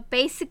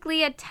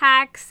basically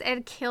attacks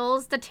and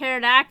kills the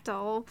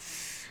pterodactyl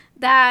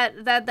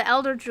that the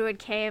elder druid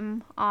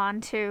came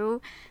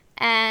onto,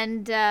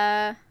 and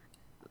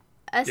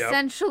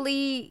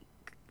essentially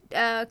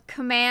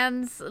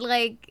commands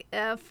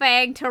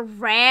Fang to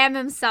ram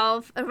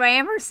herself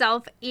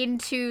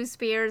into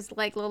Spear's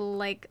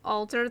little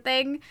altar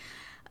thing,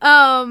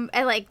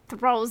 and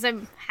throws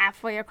him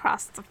halfway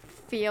across the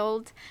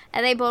field,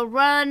 and they both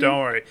run. Don't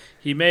worry,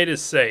 he made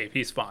his save.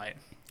 He's fine.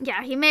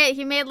 Yeah, he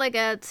made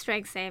a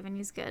strength save, and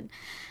he's good.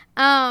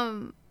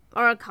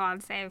 Or a con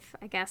save,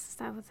 I guess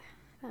that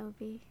would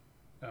be.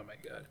 Oh my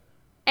god.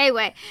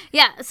 Anyway,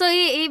 yeah, so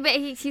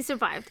he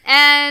survived.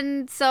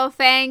 And so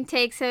Fang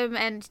takes him,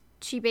 and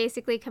she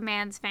basically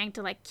commands Fang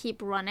to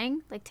keep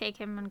running, take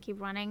him and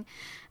keep running,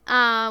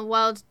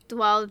 while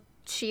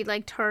she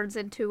turns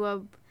into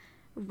a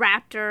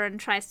raptor and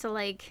tries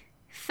to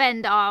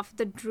fend off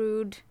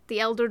the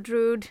elder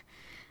druid.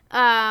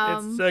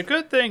 It's a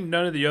good thing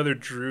none of the other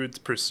druids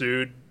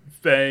pursued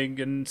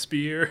Fang and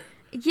Spear.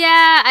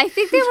 Yeah, I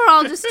think they were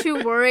all just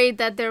too worried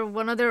that they're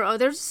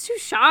just too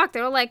shocked.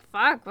 They were like,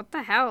 fuck, what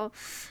the hell?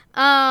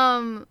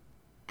 And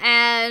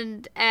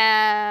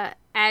yeah,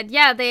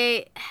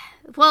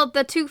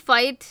 the two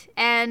fight,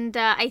 and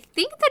I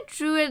think the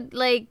druid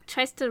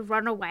tries to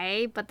run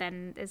away, but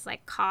then is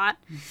caught.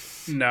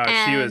 No,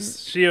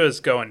 she was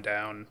going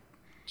down.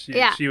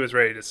 She was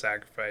ready to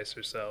sacrifice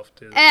herself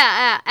to.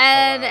 Yeah,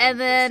 and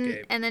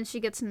then she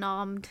gets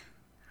nommed.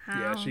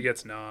 Yeah, she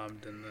gets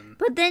nommed, and then.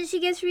 But then she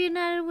gets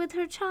reunited with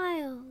her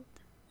child.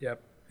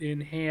 Yep,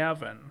 in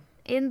heaven.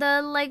 In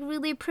the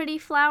really pretty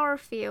flower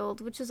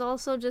field, which is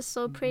also just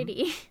so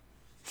pretty.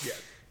 Yeah,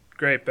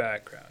 great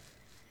background.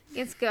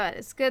 It's good.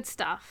 It's good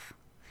stuff.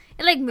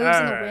 It moves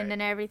in the wind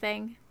and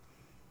everything.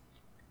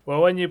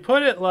 Well, when you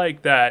put it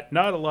like that,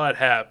 not a lot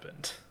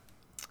happened.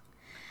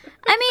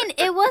 I mean,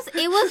 it was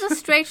a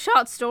straight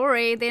shot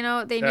story. They knew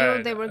what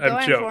they were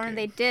going for, and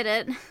they did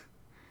it.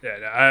 Yeah,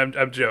 no,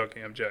 I'm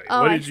joking.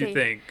 Oh, What did you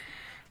think?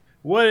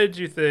 What did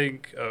you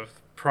think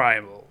of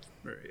Primal,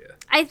 Maria?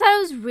 I thought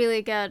it was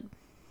really good.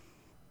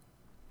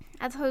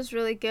 It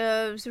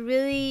was a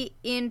really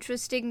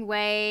interesting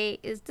way.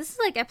 This is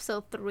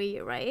episode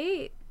 3,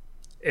 right?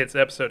 It's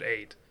episode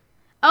 8.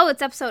 Oh,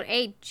 it's episode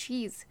 8.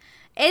 Jeez.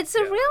 It's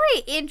a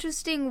really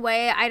interesting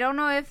way. I don't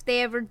know if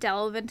they ever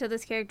delve into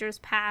this character's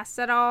past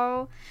at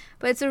all,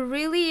 but it's a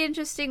really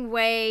interesting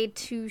way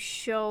to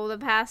show the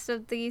past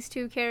of these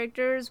two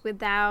characters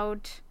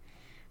without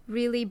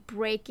really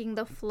breaking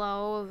the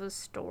flow of a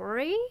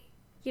story.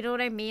 You know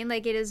what I mean?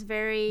 It is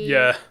very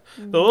the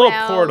little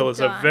portal is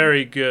a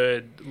very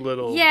good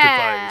little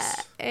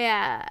device.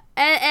 Yeah,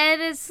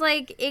 and it's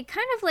it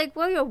kind of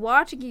while you're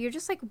watching it, you're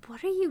just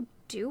what are you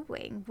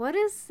doing? What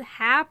is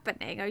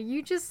happening? Are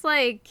you just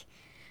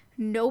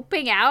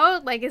noping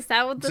out? Is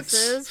that what this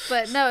is?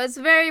 But no, it's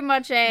very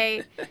much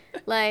a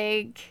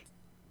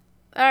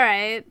all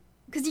right,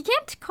 because you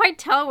can't quite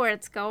tell where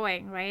it's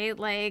going, right?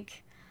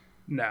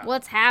 No.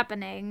 What's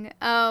happening?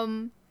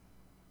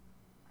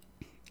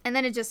 And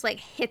then it just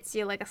hits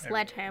you like a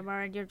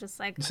sledgehammer, and you're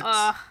just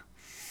oh.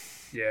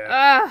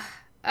 Yeah.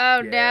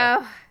 Oh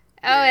no.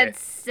 Oh,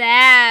 it's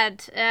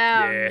sad. Oh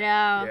no.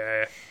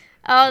 Yeah.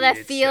 Oh, that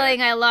feeling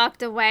sad. I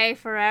locked away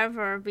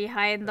forever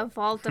behind the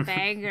vault of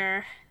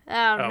anger.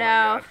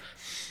 Oh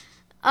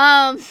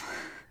no.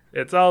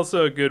 It's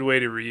also a good way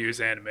to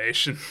reuse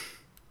animation.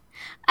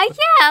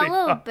 Yeah, a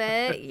little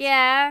bit.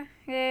 Yeah.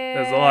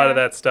 There's a lot of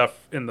that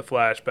stuff in the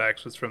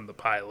flashbacks was from the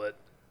pilot.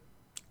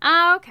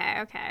 Oh,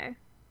 okay.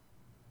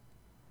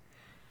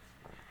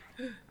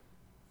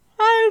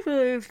 I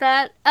believe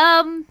that.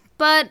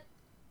 But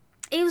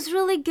it was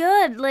really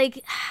good.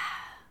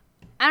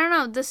 I don't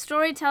know, the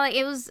storytelling,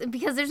 it was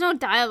because there's no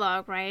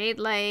dialogue, right?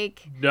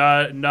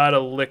 Not a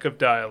lick of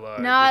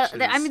dialogue.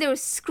 I mean, there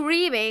was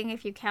screaming,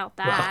 if you count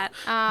that.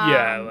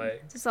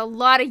 There's a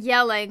lot of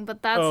yelling,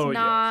 but that's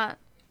not. Yes.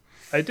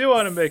 I do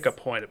want to make a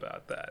point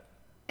about that.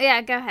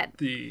 Yeah, go ahead.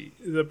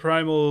 The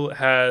Primal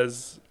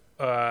has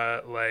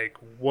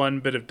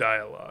one bit of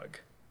dialogue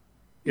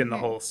in the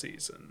whole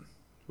season,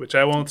 which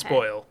I won't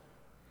spoil.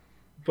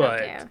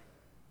 But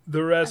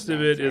the rest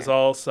of it is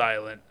all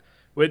silent,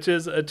 which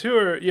is a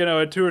tour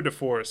de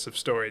force of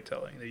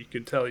storytelling, that you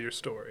can tell your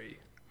story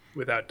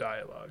without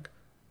dialogue.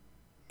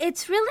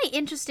 It's really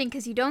interesting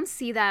because you don't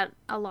see that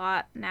a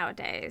lot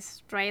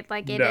nowadays, right?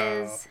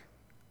 Is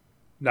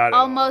not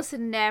almost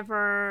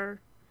never.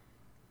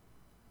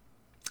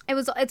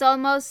 It's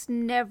almost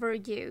never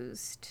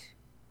used,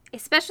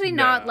 especially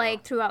not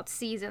throughout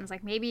seasons.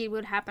 Maybe it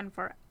would happen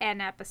for an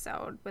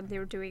episode when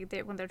they're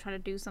trying to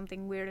do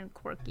something weird and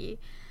quirky.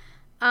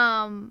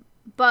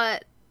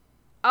 But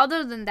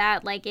other than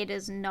that, it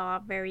is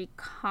not very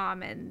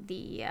common,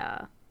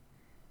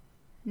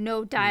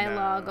 no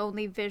dialogue, No.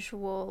 only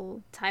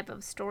visual type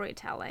of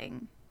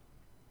storytelling.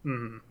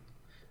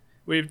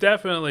 We've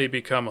definitely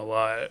become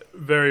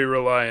very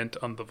reliant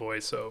on the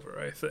voiceover,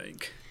 I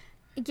think.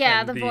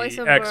 Yeah, And the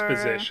voiceover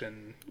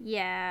exposition.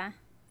 Yeah.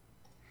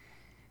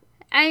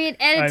 I mean,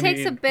 and it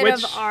takes a bit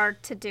of which-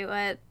 art to do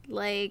it.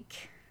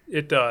 Like,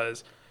 It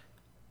does.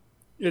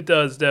 It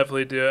does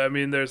definitely do. I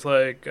mean, there's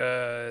like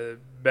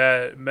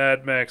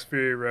Mad Max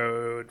Fury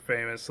Road.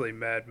 Famously,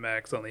 Mad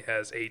Max only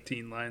has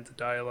 18 lines of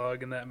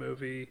dialogue in that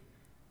movie.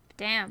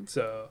 damn.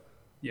 So,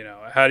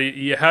 how do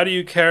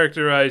you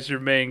characterize your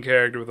main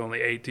character with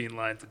only 18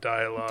 lines of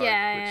dialogue,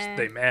 Yeah. which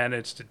they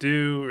managed to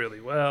do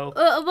really well.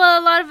 Well,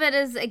 a lot of it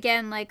is,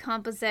 again, like,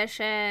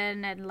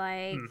 composition and,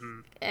 like,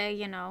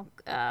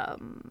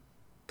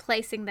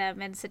 placing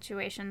them in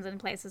situations and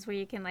places where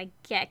you can, like,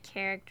 get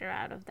character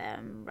out of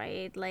them,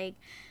 right? Like,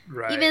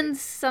 Right. even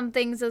some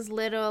things as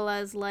little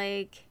as,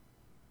 like,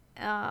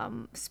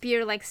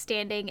 Spear, like,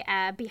 standing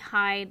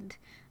behind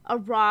a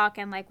rock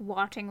and, like,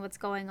 watching what's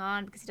going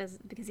on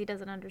because he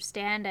doesn't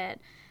understand it,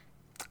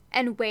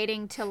 and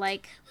waiting to,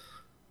 like,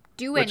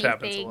 do Which anything.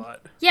 happens a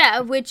lot. Yeah,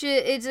 which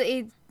is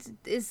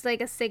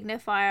like a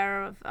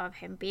signifier of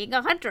him being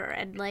a hunter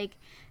and, like,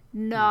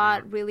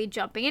 not really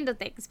jumping into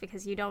things,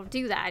 because you don't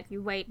do that.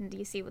 You wait and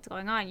you see what's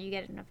going on. You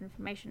get enough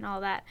information, all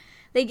that.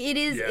 Like, it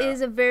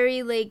is a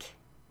very, like,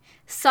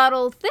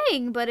 subtle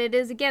thing, but it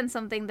is, again,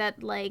 something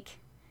that, like,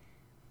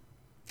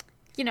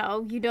 you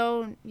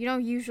don't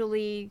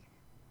usually.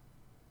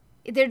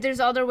 There's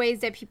other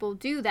ways that people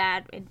do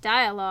that in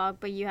dialogue,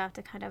 but you have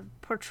to kind of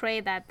portray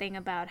that thing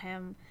about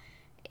him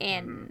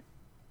in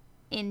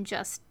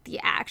just the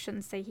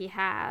actions that he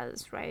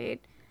has, right?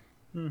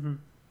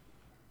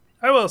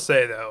 I will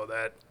say though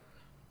that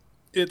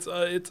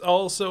it's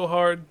also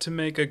hard to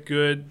make a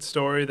good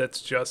story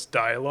that's just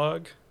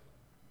dialogue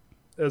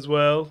as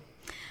well.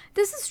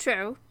 This is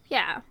true.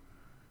 Yeah.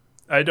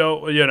 I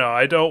don't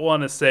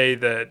want to say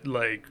that,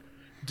 like,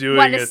 doing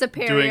One is it-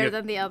 superior doing it-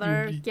 than the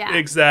other. Yeah.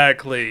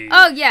 Exactly.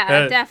 Oh,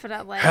 yeah, Ha-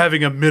 definitely.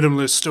 Having a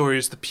minimalist story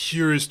is the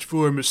purest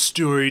form of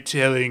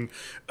storytelling.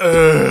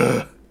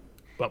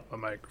 Bump my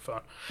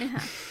microphone.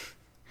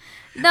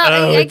 No,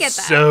 I get It's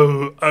that.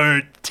 so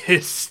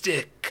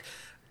artistic.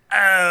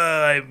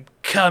 I'm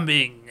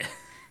coming.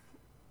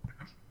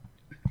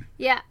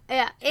 Yeah.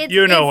 It's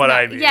what not-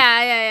 I mean.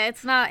 Yeah.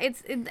 It's not.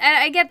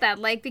 I get that.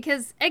 Like,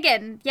 because,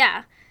 again,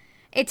 yeah,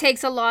 it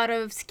takes a lot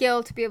of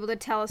skill to be able to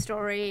tell a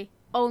story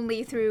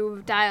only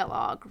through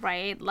dialogue,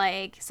 right?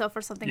 Like, so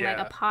for something like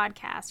Yeah. a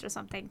podcast or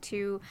something,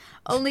 to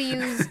only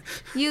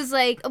use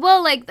like,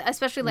 well, like,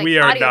 especially like We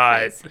are audio not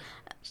plays.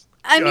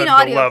 I mean on the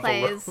audio level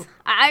plays. of-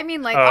 I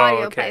mean, like, Oh,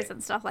 audio okay. plays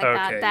and stuff like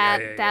Okay,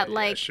 that. yeah,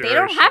 Like, sure, they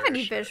don't have sure,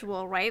 any sure.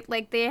 visual, right?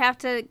 Like, they have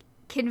to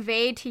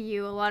convey to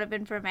you a lot of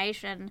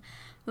information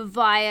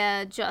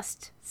via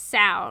just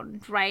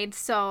sound, right?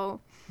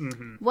 So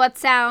what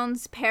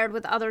sounds paired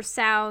with other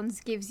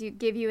sounds give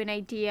you an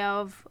idea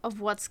of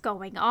what's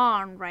going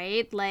on,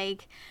 right?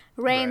 Like,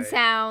 rain Right.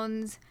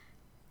 sounds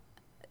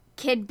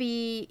can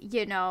be,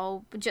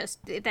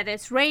 just that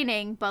it's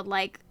raining, but,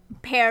 like,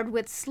 paired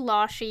with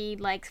sloshy,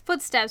 like,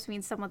 footsteps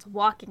means someone's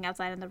walking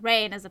outside in the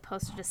rain, as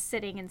opposed to just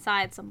sitting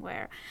inside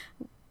somewhere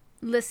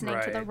listening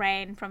to the Right.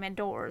 rain from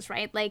indoors,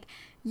 right? Like,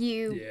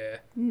 you Yeah.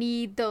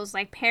 need those,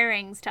 like,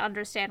 pairings to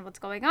understand what's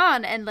going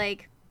on, and,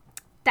 like,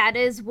 that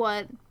is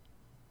what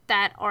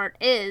that art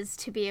is,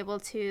 to be able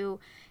to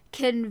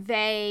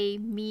convey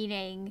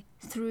meaning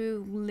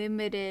through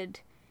limited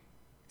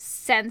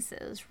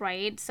senses,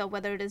 right? So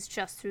whether it is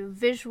just through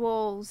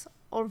visuals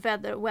or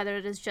whether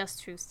it is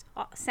just through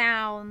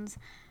sounds,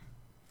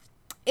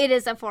 it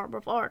is a form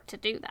of art to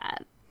do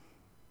that.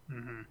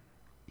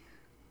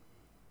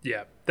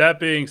 Yeah. That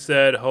being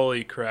said,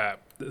 holy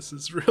crap, this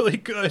is really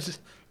good.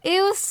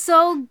 It was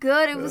so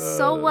good. It was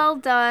so well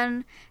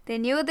done. They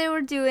knew what they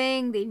were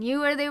doing. They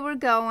knew where they were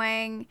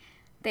going.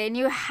 They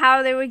knew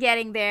how they were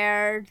getting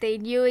there. They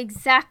knew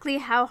exactly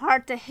how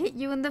hard to hit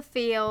you in the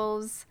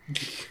feels.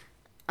 It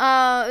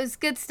was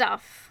good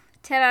stuff.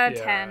 10 out of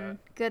Yeah. 10.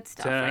 Good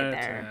stuff right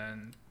there.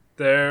 10.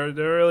 There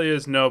really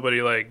is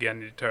nobody like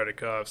Genndy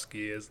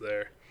Tartakovsky, is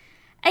there?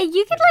 And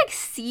you could, like,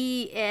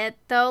 see it,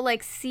 though.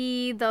 Like,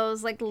 see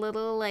those, like,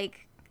 little,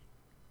 like,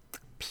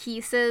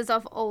 pieces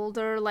of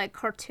older, like,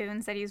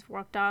 cartoons that he's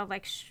worked on,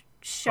 like,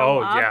 show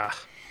up. Yeah.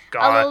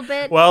 God. little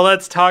bit. Well,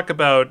 let's talk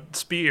about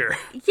Spear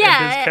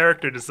Yeah. and his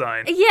character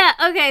design. Yeah,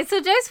 okay,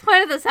 so James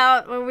pointed this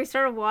out when we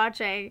started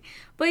watching,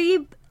 but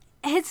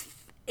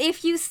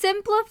if you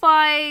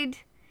simplified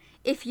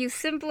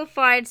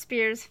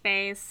Spear's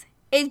face,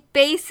 it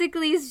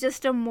basically is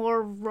just a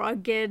more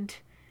rugged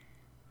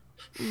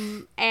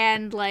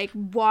and, like,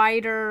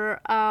 wider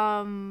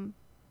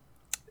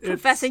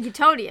Professor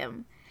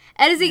Utonium.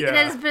 That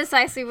is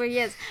precisely what he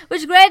is.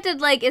 Which, granted,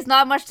 like, is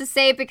not much to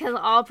say, because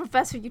all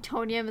Professor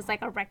Utonium is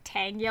like a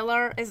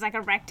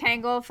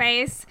rectangle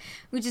face,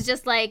 which is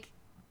just, like,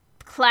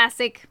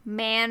 classic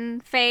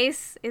man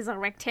face is a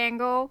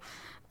rectangle.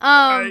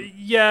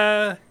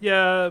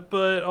 Yeah,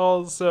 but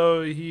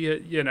also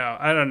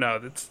I don't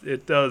know.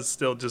 It does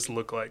still just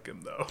look like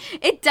him though.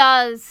 It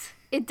does.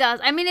 It does.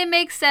 I mean, it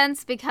makes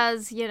sense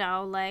because,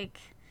 like...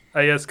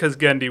 I guess because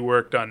Gendy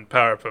worked on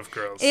Powerpuff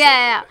Girls.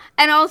 Yeah.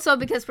 And also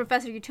because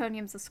Professor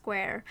Utonium's a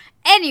square.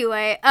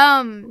 Anyway,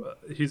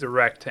 he's a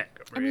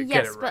rectangle. I mean,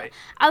 Get yes, it but right.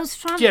 I was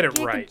trying Get to it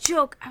make right. a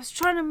joke. I was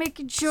trying to make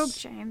a joke,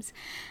 James.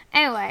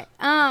 Anyway,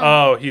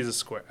 Oh, he's a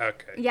square.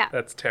 Okay. Yeah.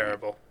 That's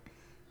terrible.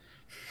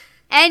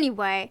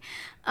 Anyway,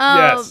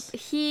 Yes.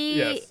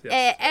 Yes.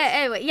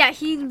 Anyway, yeah,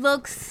 he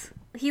looks,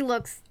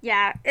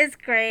 yeah, it's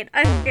great.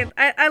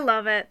 I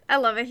love it. I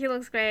love it. He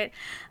looks great.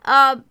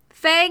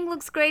 Fang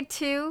looks great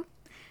too.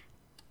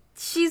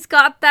 She's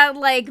got that,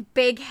 like,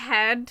 big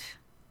head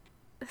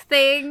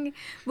thing,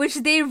 which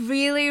they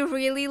really,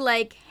 really,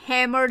 like,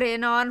 hammered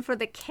in on for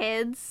the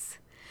kids.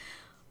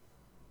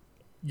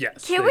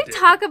 Yes. Can they we did.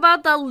 talk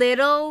about the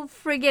little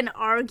friggin'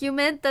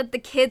 argument that the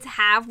kids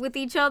have with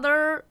each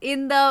other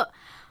in the,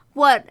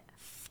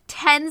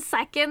 10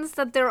 seconds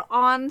that they're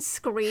on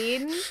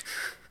screen?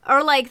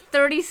 Or, like,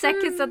 30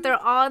 seconds that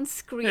they're on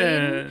screen.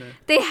 Yeah.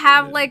 They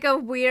have, like, a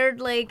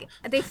weird, like,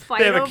 they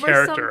fight have a over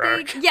character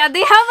something. arc. Yeah, they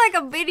have,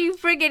 like, a mini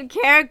friggin'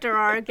 character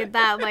arc in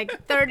that,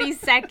 like, 30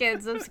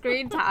 seconds of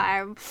screen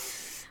time.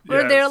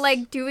 Where they're, Yes.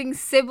 like, doing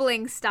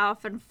sibling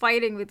stuff and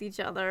fighting with each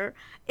other.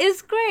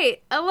 It's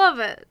great. I love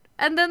it.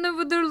 And then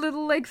with their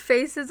little, like,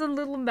 faces and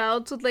little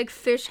mouths with, like,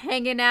 fish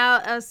hanging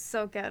out. That's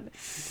so good.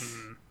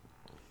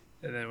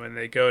 And then when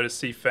they go to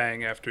see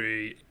Fang after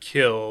he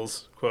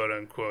kills, quote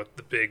unquote,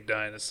 the big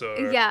dinosaur.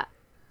 Yeah.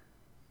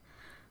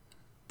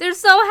 They're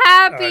so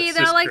happy. it's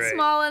They're just like great.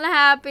 small and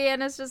happy,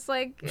 and it's just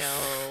like,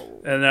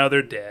 no. And now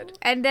they're dead.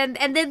 And then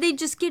they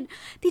just get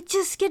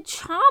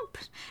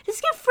chomped.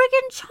 Just get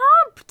friggin'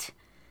 chomped.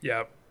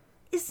 Yep.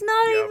 It's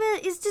not Yep.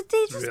 even. It's just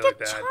they just really get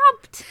bad.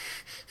 chomped.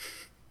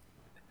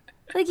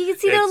 Like you can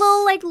see their It's-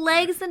 little like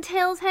legs and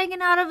tails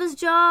hanging out of his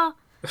jaw.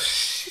 They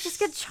just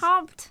get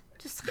chomped.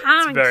 Just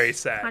crunch. very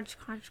sad.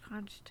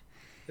 Crunch.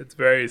 It's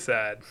very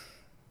sad.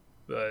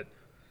 But,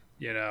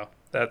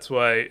 that's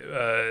why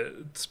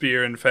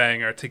Spear and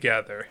Fang are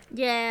together.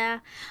 Yeah,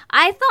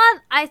 I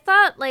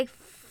thought like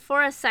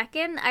for a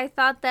second I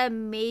thought that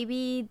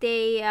maybe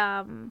they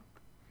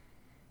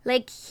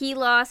like he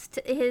lost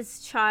his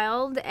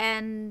child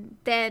and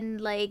then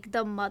like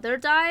the mother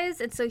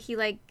dies and so he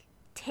like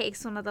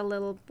takes one of the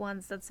little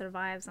ones that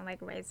survives and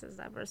like raises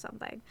them or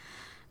something.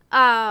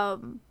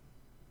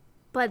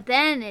 But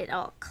then it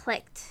all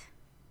clicked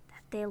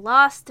that they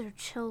lost their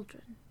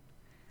children.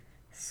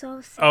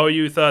 So sad. Oh,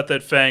 you thought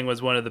that Fang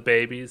was one of the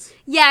babies?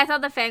 Yeah, I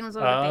thought the Fang was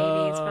one of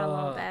the babies for a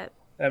little bit.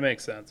 That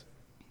makes sense.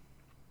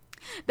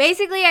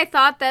 Basically, I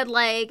thought that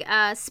like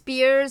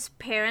Spear's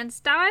parents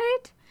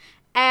died,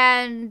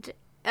 and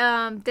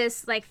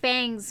this like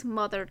Fang's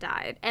mother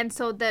died, and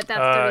so that's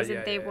the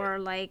reason they were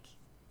like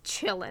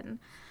chilling.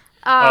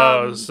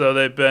 So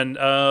they've been.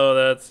 Oh,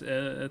 that's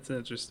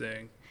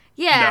interesting.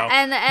 Yeah,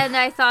 No. and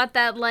I thought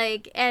that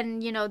like,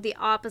 and the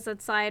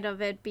opposite side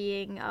of it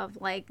being of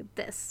like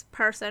this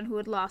person who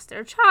had lost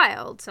their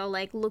child. So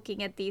like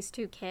looking at these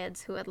two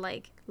kids who had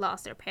like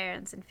lost their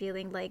parents and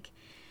feeling like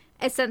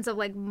a sense of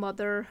like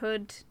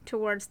motherhood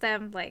towards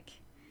them, like.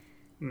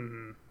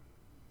 Mm-hmm.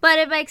 But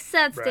it makes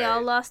sense. They all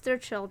Right. lost their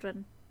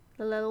children,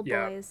 the little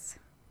Yeah. boys.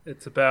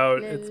 It's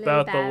about Little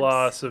the babs.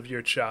 loss of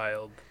your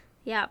child.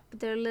 Yeah,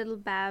 they're little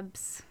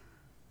babs.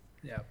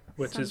 Yeah,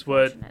 which It's is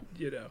what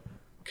unfortunate.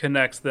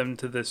 connects them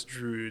to this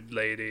druid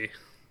lady.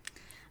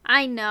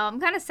 I know. I'm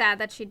kind of sad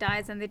that she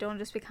dies and they don't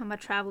just become a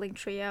traveling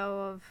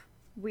trio of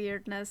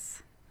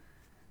weirdness.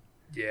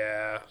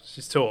 Yeah,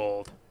 she's too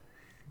old.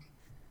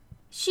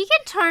 She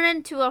can turn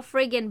into a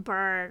friggin'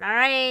 bird,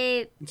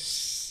 alright?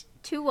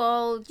 Too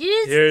old.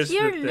 Here's the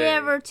You're thing.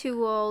 never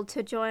too old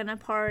to join a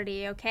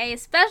party, okay?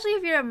 Especially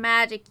if you're a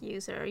magic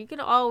user. You can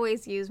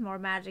always use more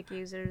magic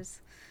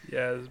users.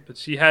 Yeah, but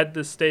she had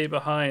to stay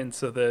behind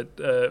so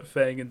that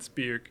Fang and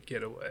Spear could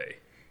get away.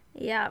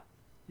 Yep.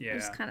 Yeah.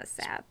 It's kind of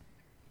sad.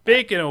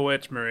 Speaking of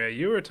which, Maria,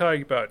 you were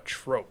talking about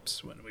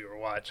tropes when we were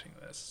watching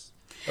this.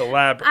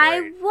 Elaborate.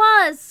 I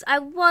was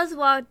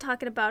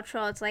talking about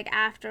trolls like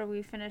after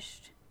we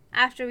finished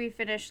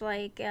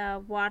like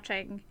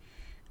watching.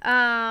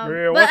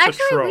 Maria, But what's a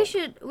actually,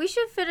 trope? we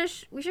should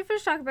finish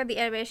talking about the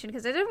animation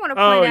because I didn't want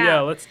to Oh point out. yeah,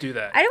 let's do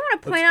that. I didn't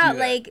want to point Let's do out that.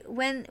 like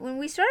when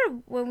we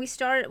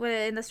started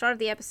in the start of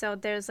the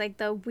episode. There's like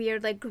the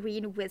weird like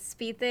green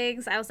wispy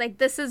things. I was like,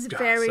 this is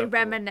very so cool.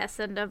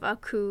 reminiscent of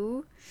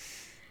Aku.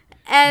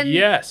 And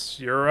Yes,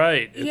 you're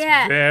right. It's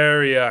Yeah.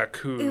 very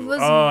cool. it was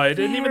I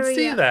didn't even very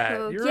see that.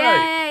 Aku. You're yeah,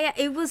 right.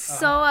 yeah. It was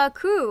so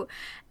Aku.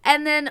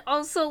 And then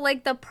also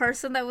like the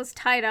person that was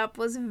tied up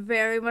was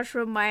very much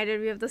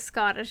reminded me of the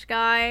Scottish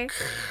guy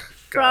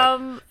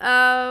from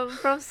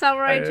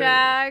Samurai I-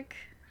 Jack.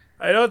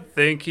 I don't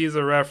think he's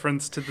a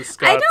reference to the I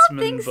Scotsman. don't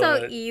think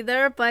so but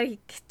either, but he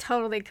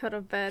totally could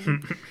have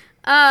been.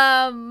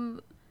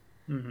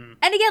 Mhm.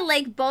 And again,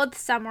 like both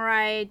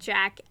Samurai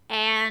Jack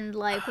and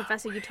like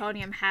Professor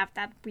Utonium have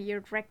that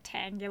weird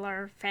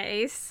rectangular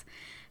face.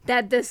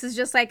 that this is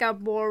just like a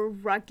more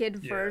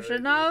rugged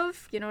version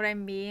of, you know what I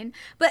mean?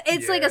 But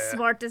it's like a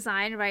smart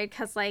design, right?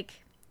 Because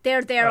like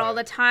they're there all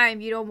the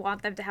time. You don't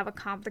want them to have a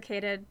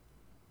complicated,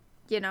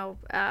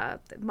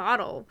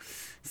 model.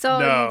 So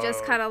you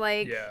just kind of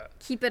like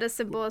keep it as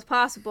simple as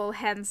possible.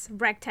 Hence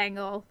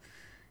rectangle,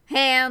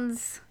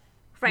 hands,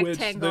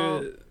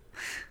 rectangle,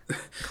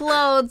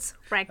 clothes,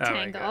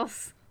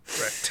 rectangles.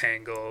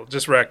 Rectangle,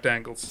 just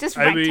rectangles. Just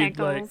rectangles.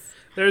 I mean, like,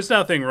 there's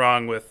nothing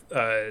wrong with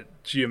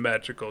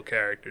geometrical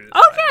characters.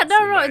 Oh yeah,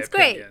 no, it's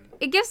great.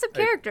 It gives them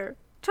character.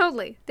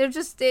 Totally. They're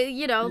just,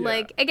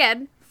 like,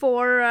 again,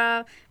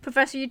 for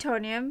Professor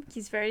Utonium,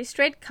 he's very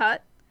straight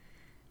cut.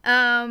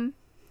 You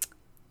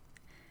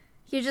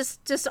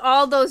just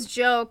all those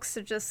jokes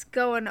are just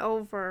going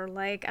over.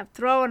 Like, I'm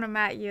throwing them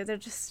at you. They're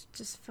just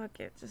fuck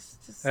it.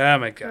 Just oh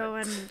my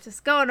God.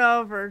 Going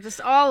over.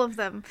 Just all of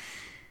them.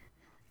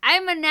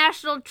 I'm a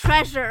national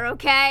treasure,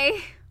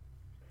 okay?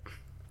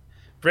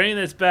 Bringing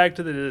this back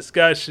to the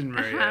discussion,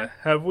 Maria,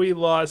 have we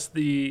lost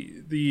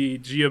the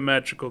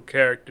geometrical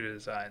character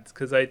designs?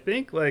 Because I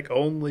think like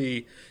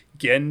only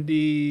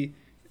Gendy,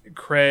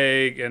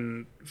 Craig,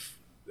 and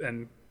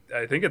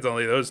I think it's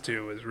only those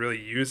two was really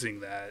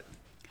using that.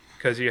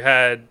 Because you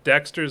had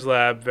Dexter's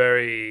Lab,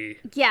 very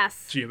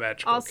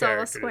geometrical also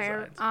character a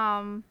square.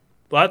 designs.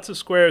 Lots of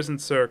squares and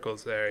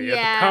circles there. You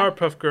had the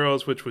Powerpuff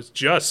Girls, which was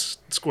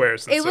just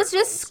squares and circles. It was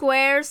just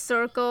squares,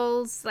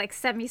 circles, like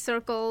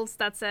semicircles.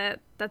 That's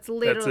it. That's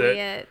literally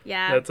it.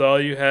 Yeah. That's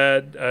all you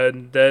had.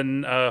 And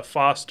then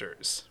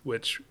Foster's,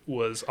 which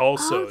was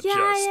also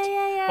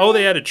Oh,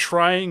 they added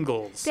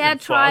triangles. They had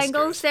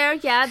triangles there.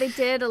 Yeah, they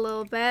did a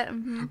little bit.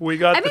 Mm-hmm. We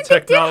got the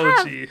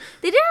technology.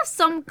 They did have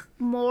some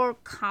more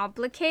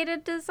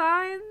complicated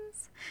designs.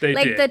 They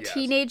like did, the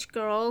teenage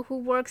girl who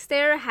works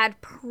there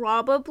had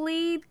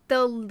probably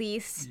the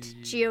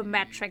least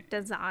geometric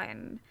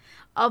design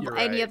of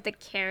any of the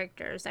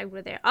characters that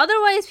were there.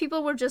 Otherwise,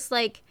 people were just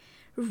like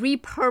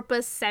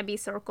repurposed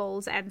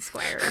semicircles and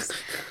squares.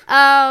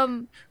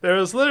 There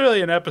was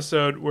literally an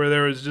episode where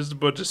there was just a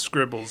bunch of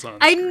scribbles on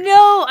I screen.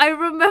 know, I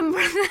remember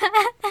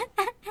that.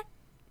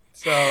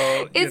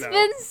 So it's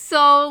been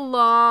so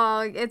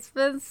long. It's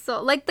been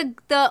so like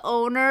the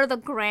owner, the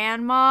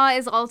grandma,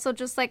 is also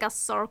just like a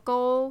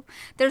circle.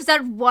 There's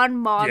that one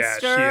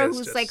monster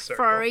who's like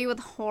furry with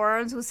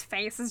horns, whose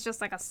face is just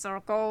like a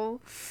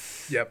circle.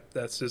 Yep,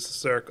 that's just a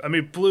circle. I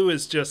mean, Blue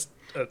is just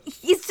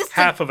he's just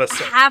half like of a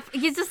circle.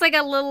 He's just like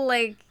a little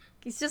like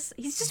he's just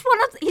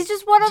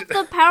one of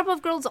the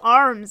Powerpuff Girls'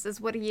 arms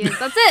is what he is.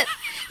 That's it.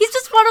 He's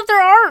just one of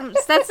their arms.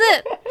 That's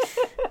it.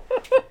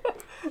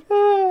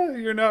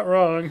 You're not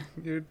wrong.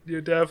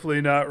 You're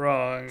definitely not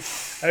wrong.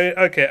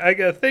 I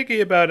guess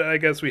thinking about it, I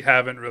guess we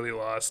haven't really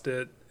lost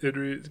it.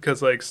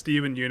 Because like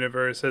Steven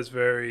Universe has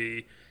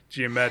very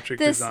geometric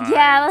designs.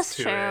 Yeah, that's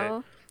to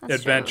true. It.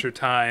 Adventure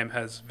Time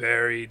has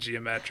very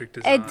geometric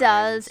designs. It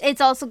does.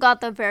 It's also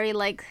got the very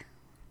like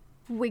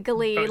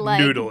wiggly,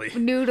 like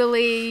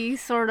noodly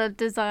sort of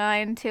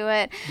design to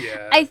it.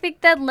 Yeah. I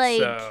think that like.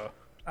 So,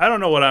 I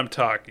don't know what I'm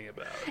talking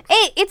about.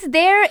 It's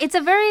there. It's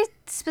a very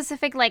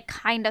specific like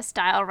kind of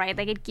style, right?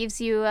 Like it gives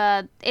you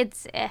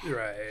it's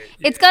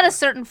got a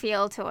certain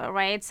feel to it,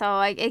 right? So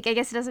I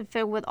guess it doesn't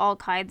fit with all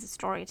kinds of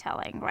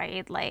storytelling,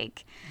 right?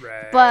 Like,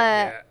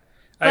 but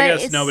I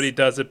guess nobody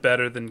does it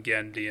better than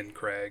Gendy and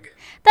Craig.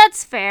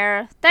 That's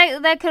fair.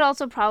 That could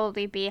also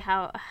probably be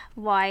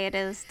why it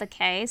is the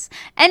case.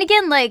 And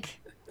again,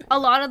 like a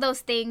lot of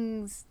those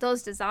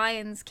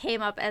designs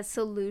came up as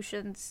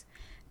solutions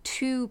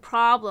to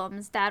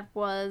problems that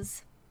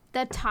was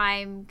the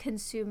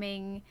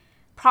time-consuming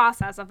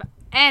process of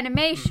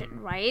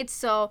animation, right?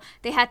 So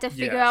they had to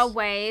figure out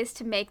ways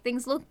to make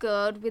things look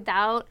good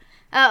without,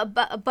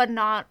 but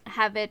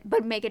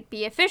make it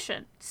be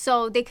efficient.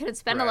 So they couldn't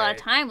spend a lot of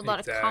time with a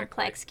lot of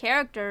complex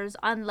characters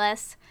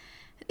unless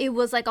it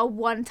was like a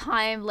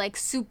one-time, like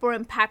super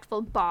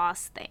impactful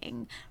boss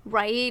thing,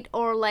 right?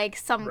 Or like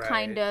some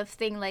kind of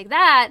thing like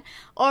that,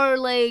 or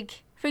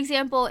like. For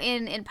example,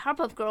 in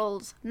Powerpuff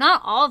Girls,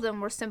 not all of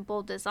them were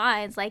simple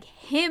designs. Like,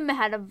 him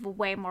had a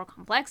way more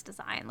complex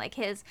design. Like,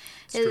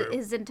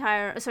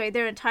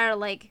 their entire,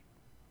 like,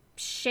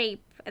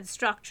 shape and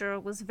structure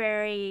was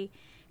very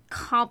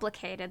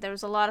complicated. There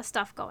was a lot of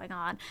stuff going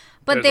on.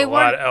 But There's a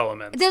lot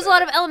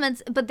of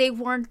elements, but they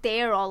weren't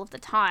there all of the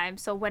time.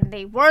 So when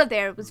they were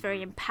there, it was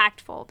very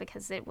impactful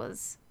because it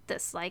was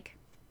this, like,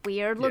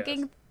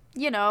 weird-looking,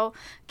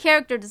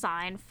 character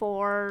design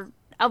for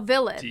a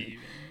villain.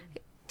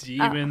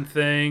 Demon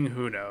thing,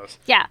 who knows?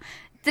 Yeah,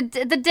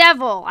 the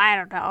devil. I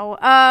don't know.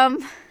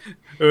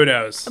 Who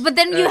knows? But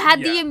then you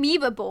had the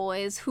Amoeba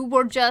Boys, who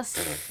were just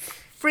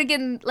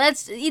friggin'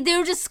 they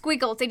were just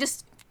squiggles. They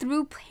just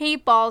threw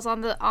paintballs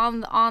on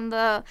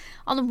the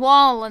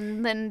wall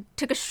and then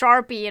took a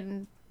Sharpie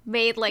and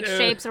made like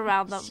shapes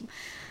around them.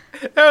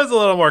 It was a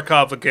little more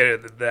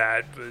complicated than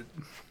that, but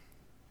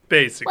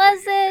basically, was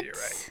it? You're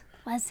right.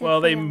 Was it? Well,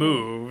 they really?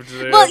 moved.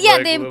 Well, yeah,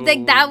 like, they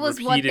little that was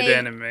what repeated they.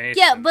 animation.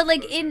 Yeah, but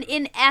like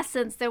in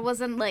essence, there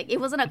wasn't like it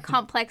wasn't a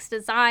complex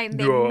design.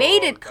 They No,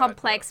 made it God,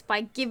 complex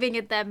by giving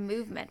it that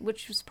movement,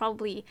 which was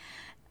probably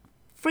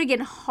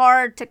friggin'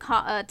 hard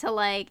to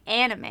like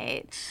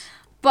animate.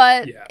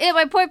 But Yeah.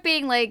 my point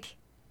being like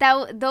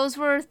those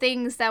were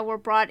things that were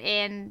brought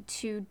in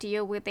to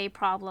deal with a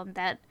problem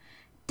that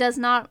does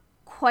not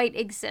quite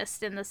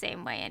exist in the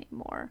same way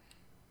anymore.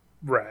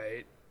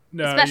 Right.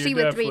 No, Especially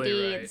you're with 3D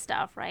definitely right. and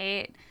stuff,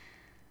 right?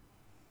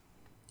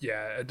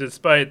 Yeah,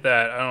 despite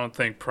that, I don't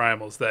think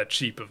Primal's that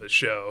cheap of a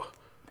show.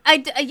 I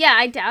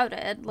doubt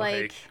it.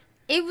 Like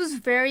it was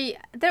very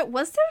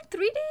was there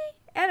 3D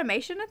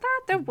animation at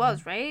that? There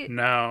was, right?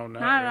 No,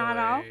 Not at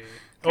all? really.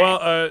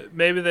 Well,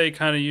 maybe they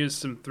kind of used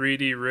some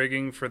 3D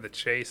rigging for the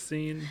chase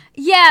scene.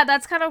 Yeah,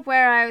 that's kind of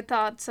where I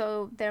thought.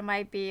 So there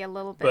might be a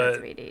little bit of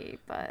But 3D,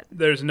 but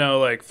There's no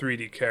like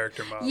 3D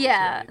character models. or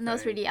yeah, no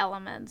anything. 3D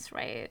elements,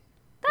 right?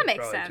 That They makes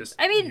probably sense. just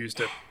I mean,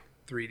 used a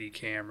 3D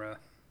camera,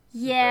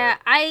 yeah,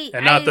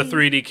 and not the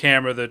 3D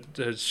camera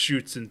that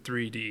shoots in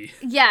 3D.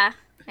 Yeah,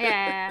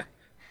 yeah.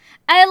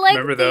 I like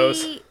Remember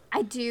those?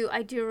 I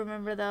do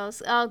remember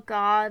those. Oh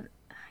God,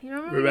 you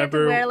remember you had to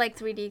Remember- wear like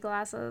 3D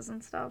glasses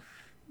and stuff.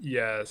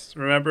 Yes.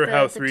 Remember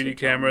how The 3D two-tone.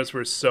 cameras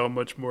were so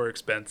much more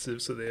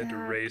expensive, so they had to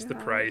Oh, raise the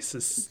God.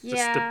 prices.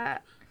 Yeah.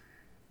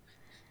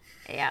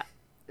 Yeah.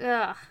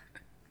 Ugh.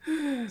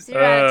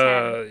 0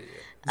 out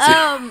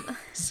of 10.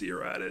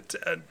 0 out of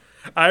 10.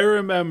 I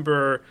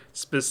remember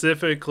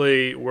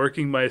specifically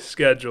working my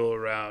schedule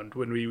around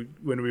when we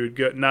would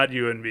go, not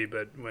you and me,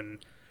 but when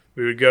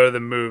we would go to the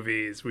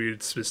movies, we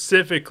would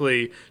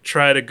specifically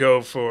try to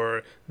go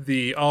for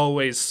the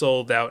always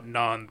sold out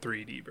non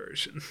 3D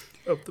version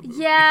of the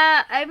movie.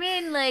 Yeah, I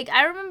mean, like,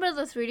 I remember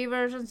the 3D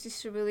versions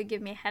used to really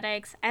give me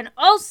headaches. And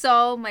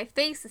also, my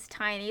face is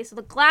tiny, so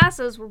the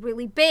glasses were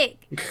really big.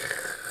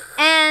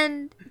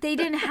 And they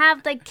didn't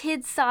have, like,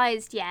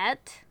 kid-sized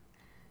yet.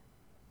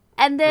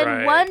 And then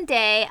Right. one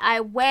day,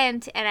 I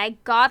went and I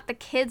got the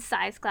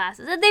kid-sized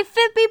glasses, and they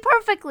fit me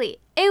perfectly.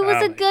 It was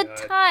Oh a my good God.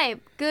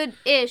 time.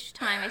 Good-ish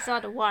time. I still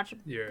had to watch it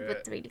You're with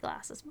right. 3D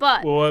glasses.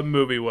 But Well, what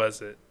movie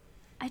was it?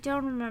 I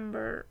don't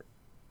remember.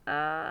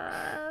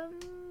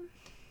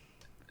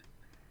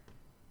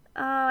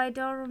 Oh, I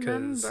don't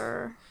 'Cause-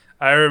 remember.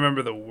 I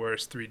remember the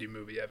worst 3D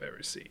movie I've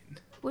ever seen.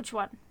 Which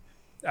one?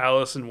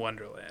 Alice in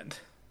Wonderland.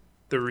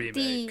 The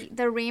remake.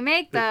 The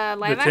remake, the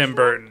live the action. Tim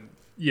Burton.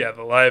 Yeah,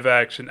 the live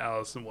action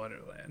Alice in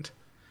Wonderland.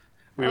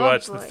 We Oh,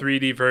 watched boy. the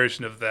 3D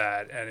version of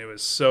that, and it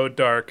was so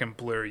dark and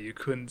blurry you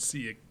couldn't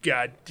see a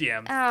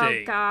goddamn Oh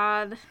thing.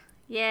 God,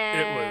 yeah.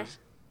 It was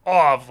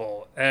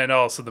awful, and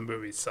also the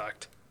movie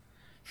sucked.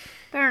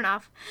 Fair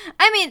enough.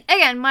 I mean,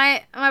 again,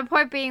 my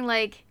point being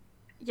like,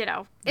 you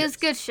know, it was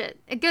good shit,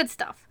 good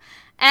stuff,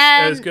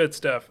 and It was good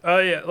stuff. Oh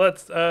yeah,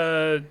 let's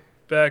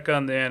back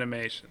on the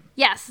animation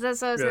yes,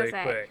 that's what I was really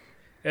gonna say. quick.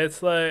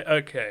 It's like,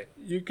 okay,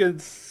 you could.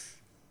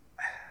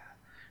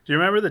 Do you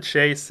remember the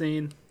chase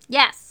scene?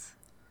 Yes,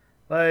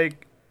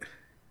 Like,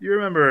 you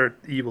remember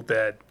Evil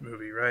Dead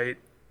movie, right?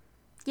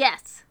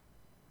 yes,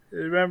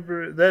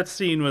 Remember that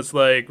scene was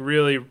like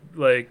really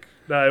like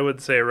I would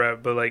say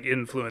but like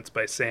influenced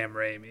by Sam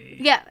Raimi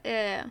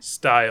yeah.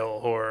 style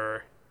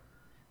horror,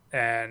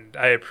 and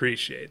I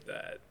appreciate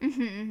that.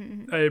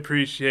 I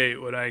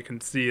appreciate when I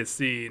can see a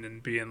scene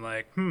and being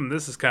like,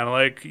 this is kind of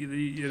like the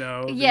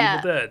Evil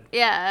Dead.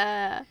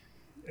 Yeah.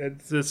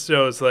 It just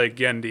shows like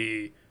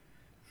Gendy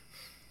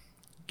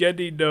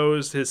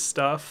knows his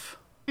stuff,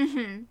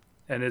 and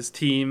his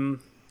team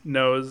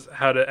knows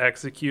how to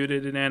execute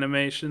it in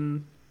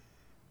animation,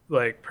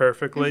 like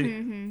perfectly.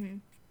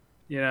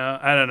 You know,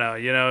 I don't know.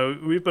 You know,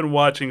 we've been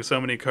watching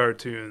so many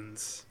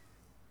cartoons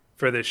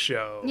for this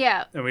show.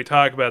 Yeah. And we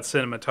talk about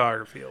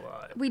cinematography a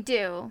lot, We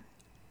do.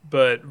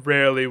 but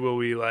rarely will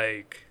we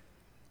like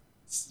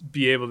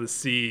be able to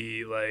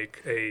see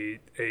like a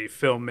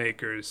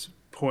filmmaker's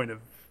point of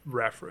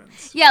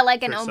reference. Yeah,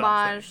 like an for something.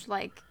 homage,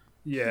 like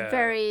Yeah,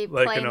 very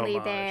like an plainly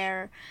homage.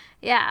 there.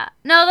 Yeah.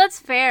 No, that's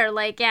fair.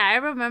 Like, yeah, I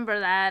remember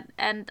that.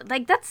 And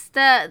like that's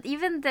the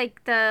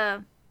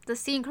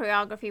scene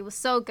choreography was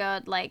so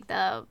good, like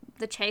the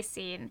chase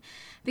scene.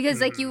 Because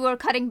like you were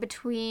cutting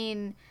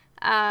between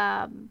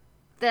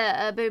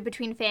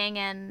between Fang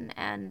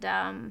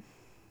and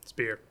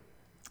Spear.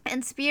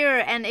 Spear,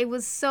 and it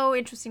was so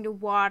interesting to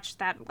watch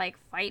that like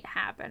fight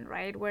happen,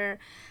 right?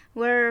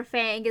 Where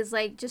Fang is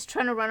like just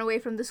trying to run away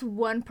from this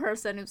one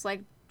person who's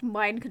like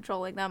mind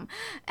controlling them,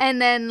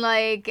 and then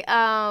like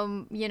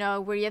you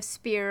know, where you have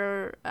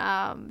Spear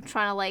trying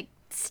to like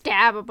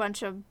stab a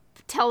bunch of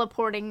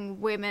teleporting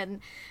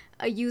women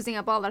using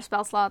up all their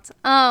spell slots.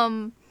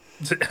 Oh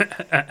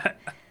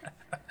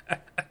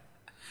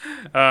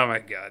my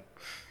god.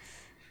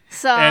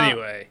 So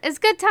Anyway. it's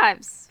good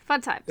times, fun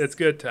times. It's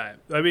good time.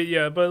 I mean,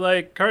 yeah, but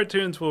like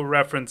cartoons will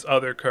reference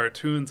other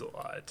cartoons a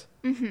lot.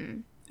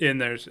 In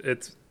there's,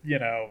 it's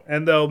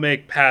and they'll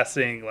make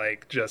passing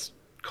like just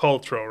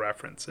cultural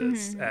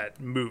references at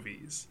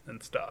movies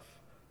and stuff.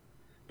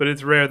 But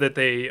it's rare that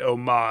they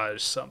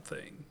homage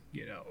something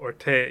or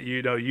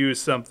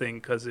use something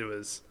because it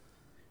was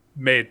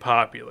made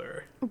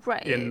popular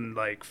Right. in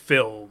like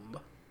film.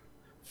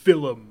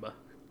 Film.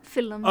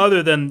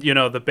 Other than,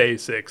 the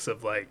basics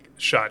of like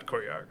shot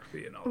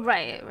choreography and all that.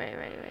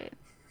 Right.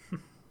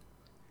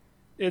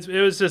 It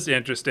was just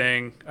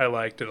interesting. I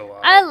liked it a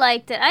lot. I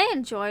liked it. I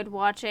enjoyed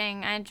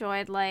watching. I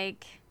enjoyed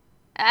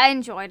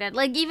it.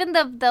 Like even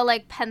the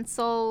like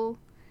pencil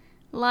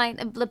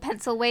line, the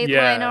pencil weight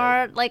line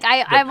art. Like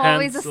I'm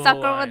always a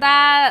sucker with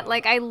that.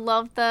 Like I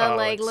love the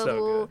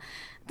little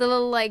the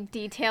little like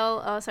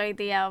detail. Oh, sorry,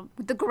 the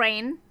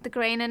grain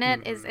in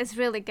it is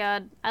really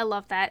good. I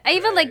love that. I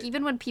even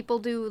even when people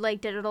do like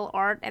digital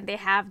art and they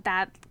have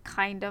that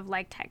kind of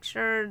like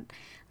textured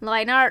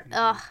line art.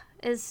 I'm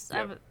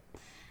a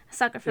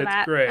sucker for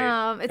that. It's great.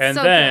 It's and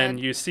so then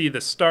good. you see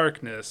the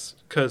starkness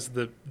because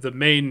the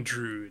main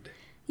Druid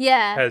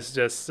has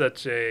just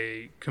such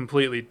a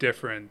completely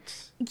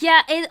different.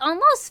 Yeah, it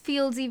almost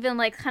feels even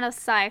like kind of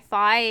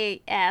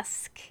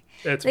sci-fi-esque.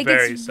 It's like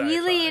very it's sci-fi.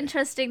 really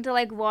interesting to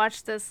like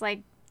watch this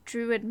like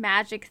druid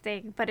magic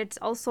thing, but it's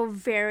also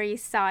very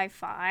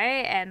sci-fi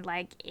and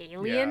like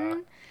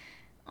alien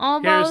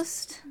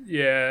almost.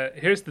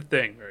 Here's the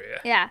thing, Maria.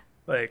 Yeah.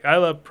 Like, I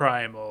love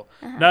Primal,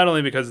 not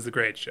only because it's a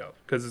great show,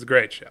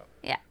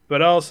 Yeah.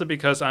 but also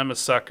because I'm a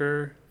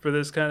sucker for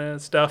this kind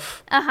of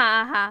stuff.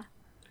 Uh-huh.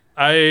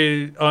 I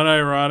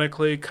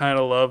unironically kind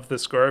of love the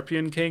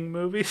Scorpion King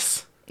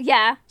movies.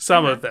 Yeah.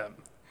 Some of them.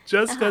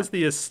 Just because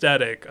the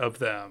aesthetic of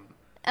them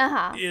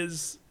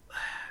is,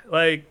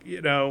 like,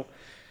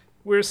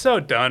 we're so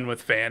done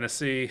with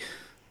fantasy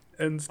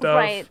and stuff.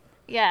 Right.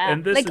 Yeah.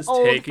 And this like is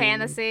old taking,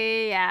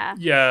 fantasy, yeah.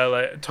 Yeah,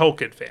 like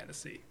Tolkien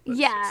fantasy.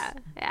 Yeah.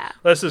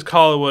 Let's just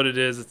call it what it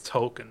is. It's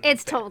Tolkien.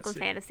 It's Tolkien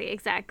fantasy,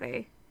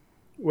 exactly.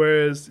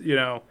 Whereas,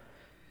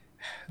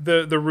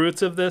 the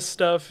roots of this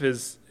stuff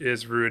is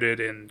rooted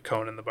in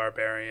Conan the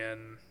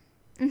Barbarian,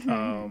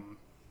 John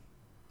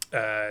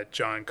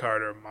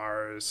Carter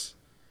Mars,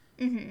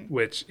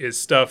 which is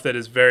stuff that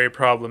is very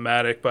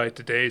problematic by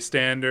today's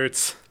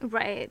standards.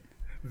 Right.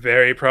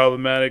 Very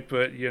problematic,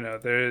 but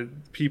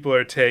people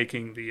are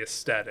taking the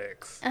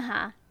aesthetics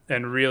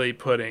and really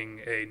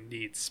putting a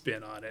neat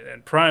spin on it.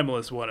 And Primal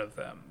is one of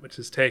them, which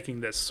is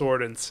taking this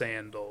sword and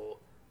sandal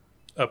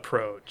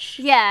approach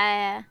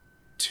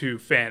to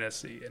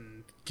fantasy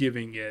and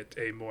giving it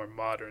a more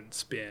modern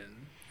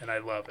spin. And I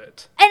love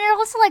it. And it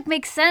also like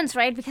makes sense,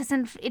 right? Because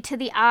to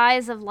the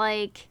eyes of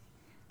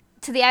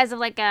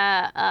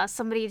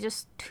somebody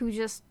who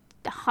just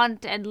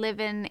hunt and live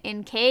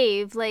in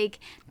cave, like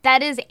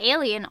that is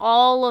alien.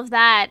 All of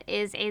that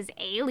is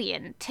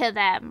alien to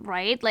them,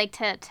 right? Like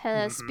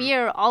to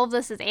Spear, all of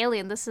this is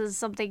alien. This is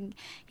something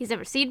he's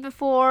never seen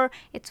before.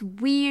 It's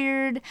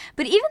weird,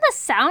 but even the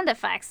sound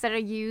effects that are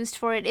used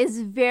for it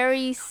is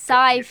very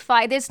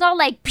sci-fi. It's not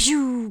like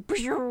pew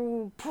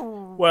pew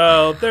pew.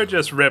 Well, they're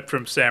just ripped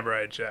from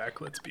Samurai Jack.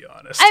 Let's be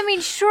honest. I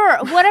mean, sure,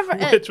 whatever.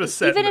 Which was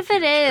set even in the if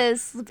it future.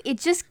 is, it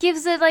just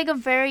gives it like a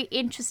very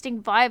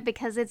interesting vibe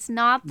because it's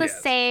not the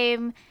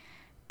same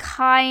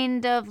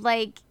kind of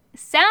like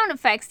sound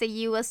effects that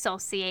you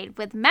associate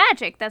with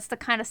magic. That's the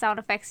kind of sound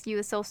effects you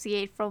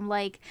associate from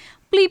like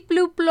bleep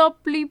bloop blop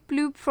bleep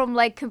bloop from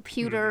like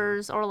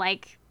computers or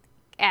like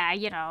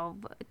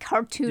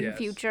cartoon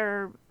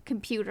future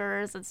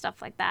computers and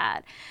stuff like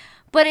that.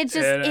 But it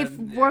just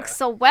works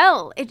so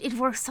well. It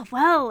works so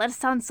well. It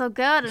sounds so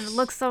good and it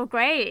looks so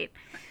great.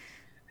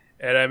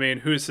 And I mean,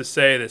 who's to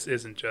say this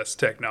isn't just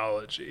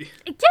technology?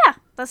 Yeah,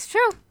 that's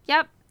true.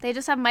 Yep. They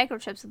just have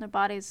microchips in their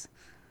bodies.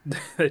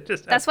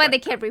 That's why they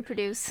can't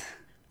reproduce.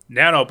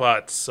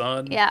 Nanobots,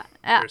 son. Yeah.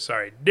 Or,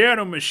 sorry,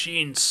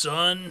 nanomachines,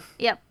 son.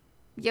 Yep.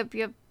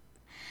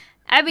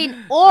 I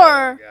mean,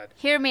 or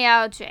hear me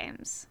out,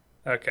 James.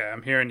 Okay,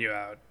 I'm hearing you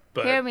out.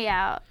 But hear me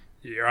out.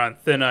 You're on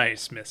thin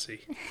ice,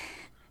 Missy.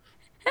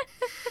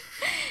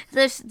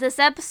 This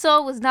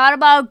episode was not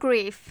about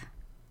grief.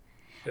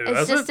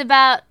 It's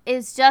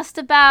just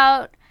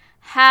about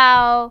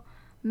how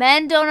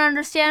men don't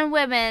understand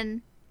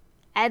women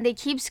and they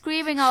keep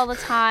screaming all the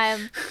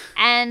time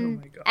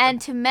and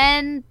to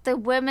men the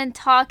women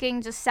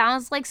talking just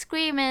sounds like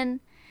screaming.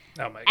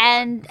 Oh my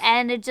God.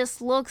 And it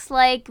just looks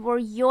like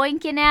we're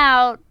yoinking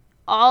out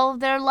all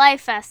of their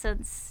life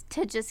essence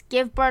to just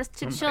give birth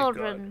to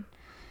children.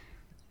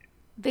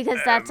 Because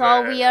that's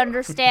all we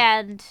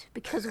understand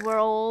because we're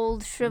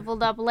old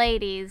shriveled up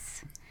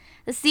ladies.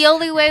 It's the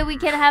only way we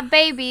can have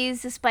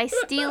babies is by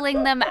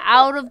stealing them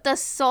out of the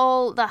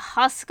soul, the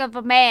husk of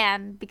a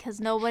man, because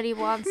nobody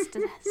wants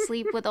to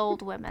sleep with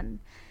old women.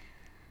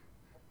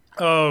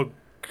 Oh,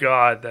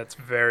 God, that's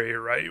very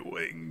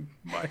right-wing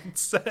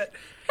mindset.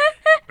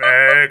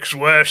 My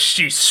ex-wife,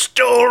 she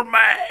stole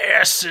my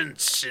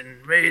essence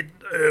and made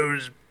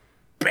those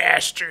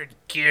bastard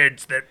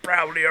kids that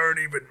probably aren't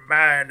even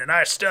mine, and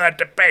I still have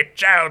to pay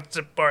child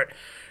support.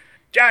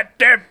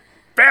 Goddamn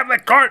family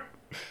court!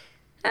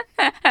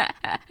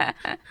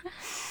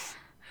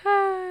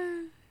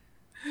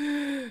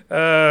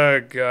 Oh,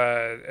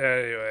 God.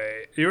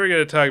 Anyway, you were going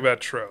to talk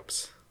about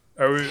tropes.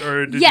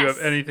 Or did Yes. you have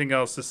anything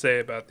else to say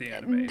about the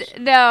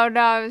animation? No,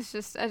 I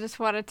just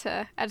wanted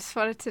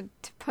to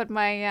put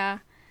my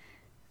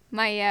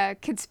my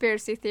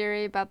conspiracy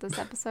theory about this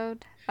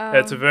episode.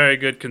 That's a very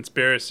good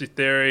conspiracy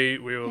theory.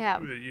 We will,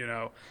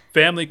 Yeah.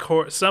 Family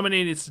Court.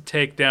 Somebody needs to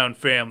take down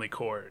Family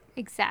Court.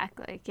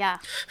 Exactly. Yeah.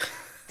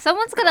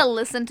 Someone's gonna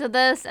listen to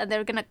this and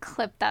they're gonna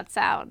clip that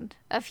sound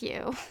of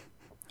you.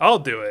 I'll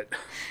do it.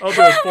 I'll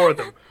do it for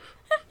them.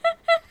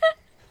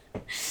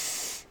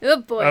 Oh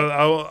boy.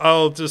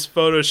 I'll just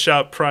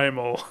Photoshop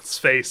Primal's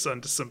face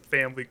onto some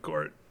Family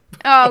Court.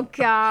 Oh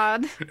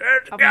god.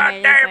 It's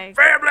Amazing. goddamn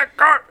Family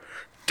Court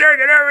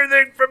taking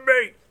everything from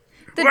me.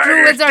 The Why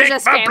druids you are take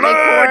just my family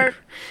blood?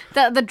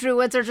 court. The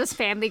druids are just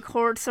family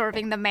court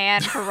serving the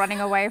man for running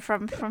away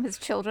from his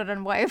children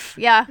and wife.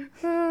 Yeah.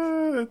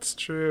 That's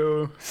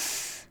true.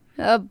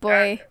 Oh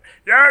boy.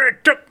 You already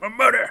took my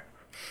mother.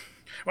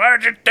 Why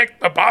don't you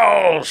take my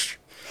balls?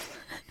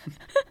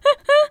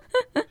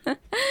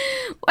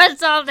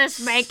 What's all this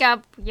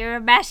makeup? You're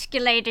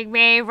emasculating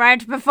me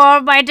right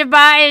before my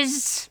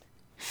demise.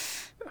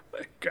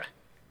 God.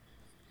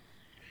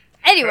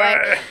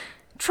 Anyway,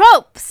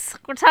 tropes.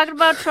 We're talking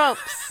about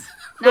tropes,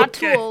 not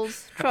Okay.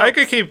 tools. Tropes. I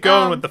could keep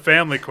going with the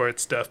Family Court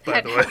stuff,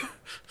 by the way.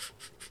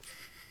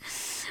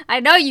 I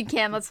know you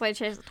can. That's why I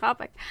changed the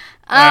topic.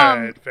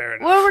 Alright, fair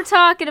enough. Well, we're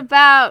talking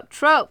about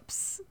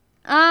tropes.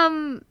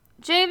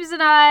 James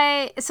and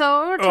I.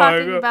 So we're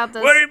talking about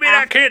this. What do you mean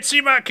I can't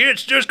see my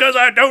kids just because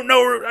I don't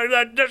know,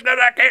 just because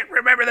I can't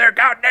remember their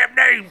goddamn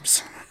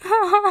names?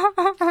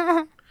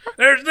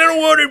 There's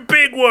little one and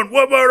big one.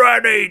 What more do I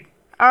need?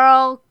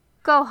 Earl,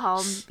 go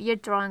home. You're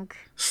drunk.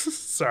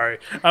 Sorry,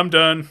 I'm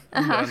done.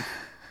 I'm done.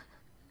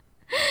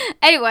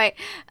 Anyway,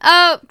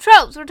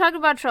 tropes. We're talking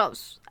about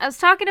tropes. I was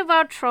talking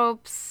about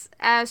tropes.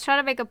 I was trying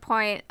to make a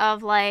point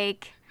of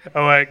like.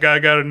 Oh, I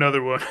got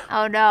another one.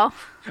 Oh no.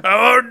 I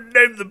wanted to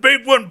name the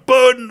big one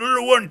Bud and the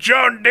little one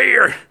John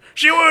Deere.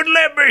 She wouldn't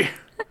let me.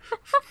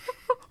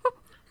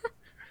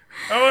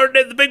 I wanted to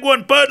name the big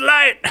one Bud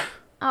Light.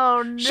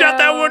 Oh no. Shut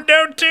that one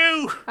down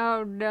too.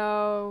 Oh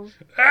no.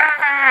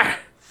 Ah!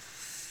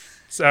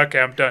 So, okay,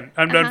 I'm done.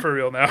 I'm done for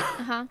real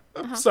now.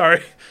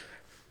 Sorry.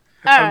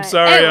 I'm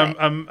sorry.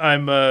 Anyway.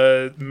 I'm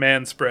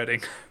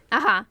man-spreading.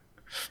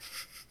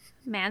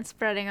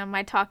 Man-spreading on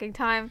my talking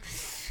time.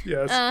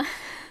 Yes.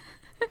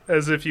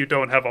 As if you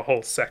don't have a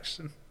whole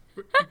section.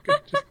 You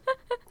could just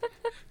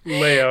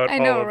lay out I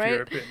know, all of right?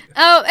 your opinion.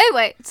 Oh,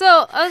 anyway,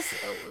 so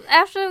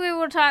after we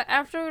were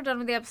done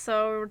with the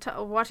episode, we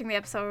were watching the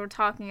episode. We were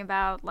talking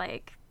about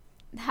like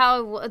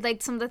how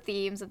like some of the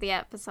themes of the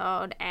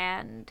episode,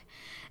 and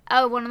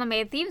one of the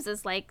main themes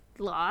is like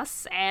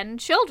loss and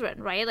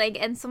children, right? Like,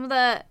 and some of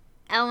the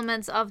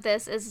elements of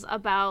this is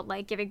about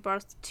like giving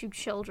birth to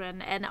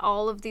children, and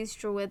all of these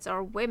druids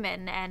are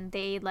women, and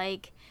they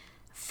like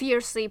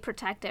fiercely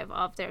protective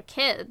of their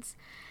kids.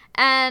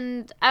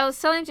 And I was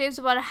telling James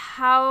about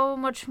how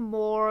much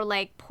more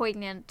like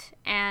poignant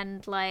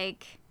and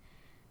like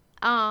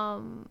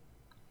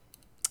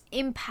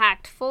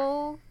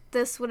impactful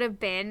this would have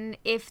been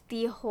if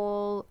the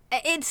whole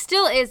it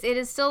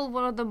is still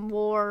one of the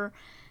more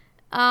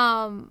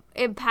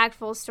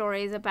impactful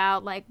stories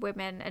about like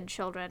women and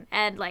children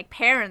and like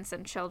parents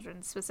and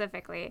children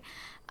specifically,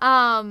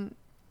 and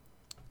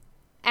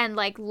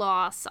like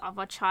loss of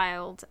a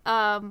child,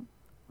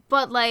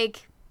 but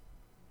like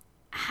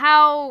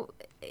how,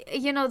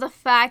 you know, the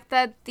fact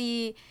that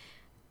the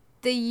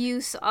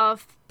use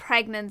of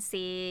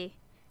pregnancy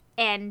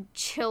and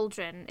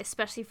children,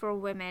 especially for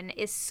women,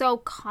 is so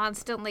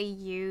constantly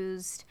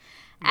used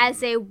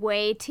as a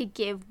way to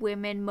give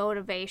women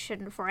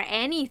motivation for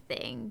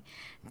anything,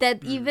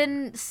 that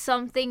even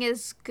something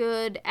as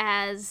good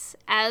as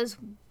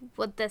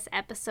what this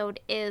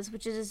episode is,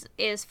 which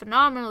is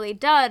phenomenally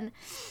done,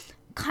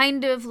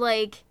 kind of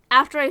like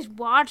after I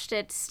watched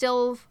it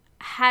still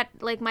had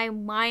like my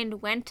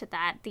mind went to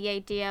that, the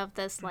idea of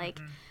this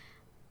like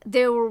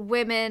there were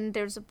women,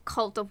 there's a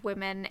cult of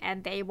women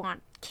and they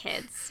want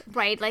kids,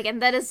 right? Like, and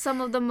that is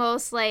some of the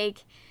most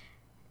like,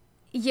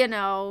 you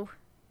know,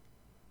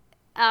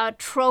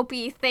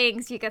 tropey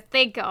things you could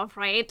think of,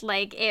 right?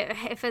 Like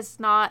if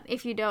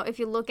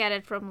you look at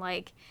it from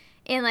like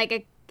in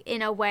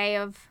a way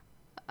of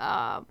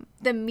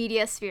the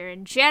media sphere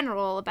in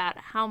general, about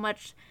how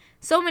much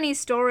so many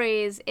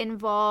stories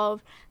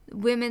involve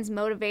women's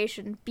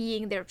motivation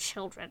being their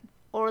children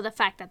or the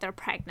fact that they're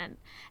pregnant,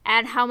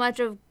 and how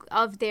much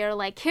of their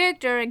like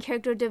character and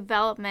character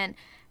development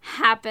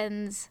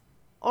happens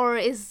or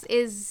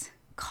is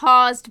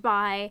caused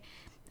by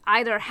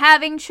either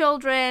having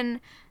children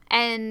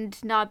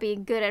and not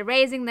being good at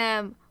raising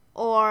them,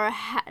 or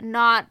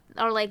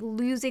like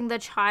losing the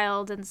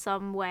child in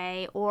some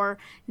way, or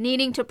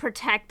needing to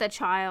protect the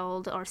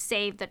child or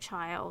save the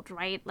child,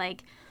 right?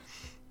 Like,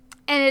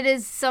 and it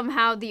is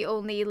somehow the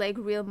only like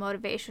real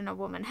motivation a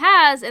woman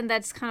has, and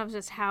that's kind of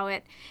just how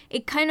it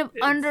kind of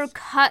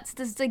undercuts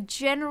this like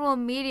general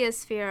media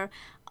sphere,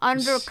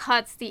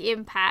 undercuts the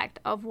impact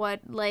of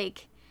what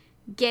like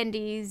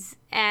Gendy's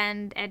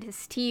and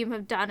his team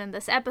have done in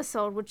this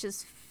episode, which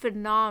is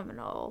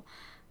phenomenal.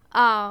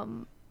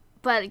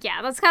 But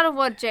yeah, that's kind of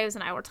what James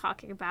and I were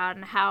talking about,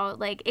 and how,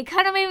 like, it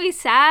kind of made me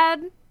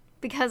sad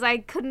because I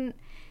couldn't,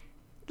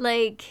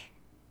 like,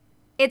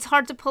 it's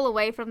hard to pull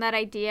away from that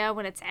idea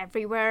when it's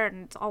everywhere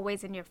and it's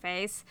always in your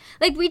face.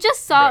 Like, we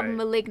just saw Right.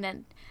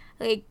 Malignant,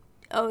 like,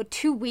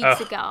 2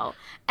 weeks ago.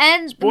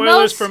 And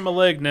Spoilers for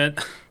Malignant.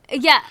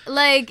 Yeah,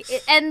 like,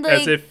 and,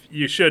 like... As if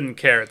you shouldn't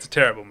care. It's a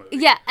terrible movie.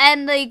 Yeah,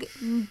 and, like,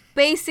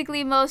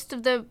 basically most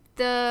of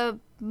the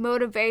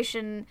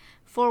motivation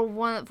for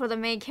the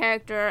main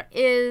character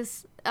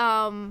is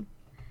her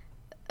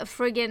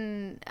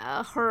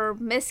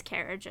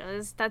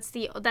miscarriages. That's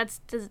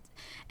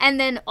and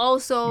then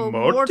also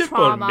more Multiple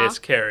trauma.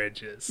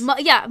 miscarriages.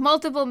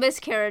 Multiple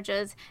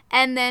miscarriages,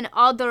 and then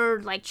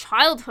other, like,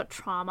 childhood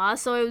trauma.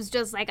 So it was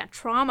just like a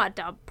trauma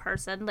dump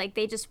person. Like,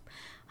 they just,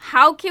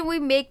 how can we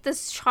make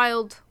this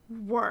child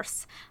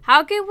worse?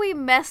 How can we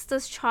mess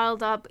this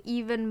child up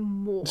even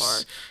more?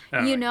 Oh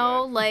You my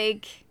know, God.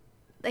 like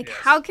Yes.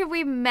 how can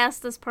we mess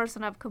this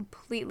person up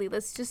completely?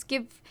 Let's just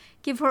give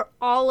her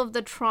all of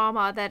the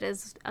trauma that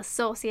is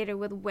associated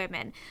with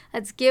women.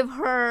 Let's give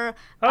her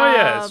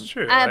it's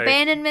true.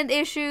 abandonment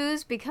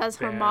issues because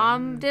her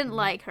mom didn't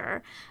like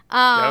her.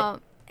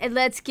 And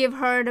let's give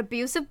her an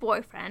abusive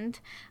boyfriend.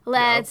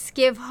 Let's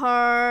give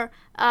her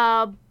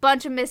a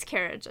bunch of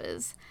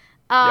miscarriages.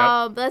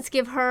 Let's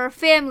give her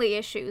family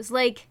issues.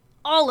 Like,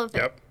 all of it.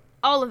 Yep.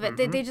 All of it.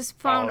 They just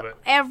found of it.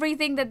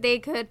 everything that they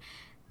could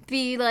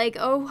be like,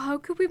 oh, how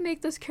could we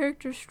make this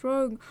character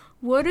strong?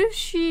 What if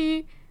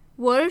she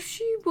was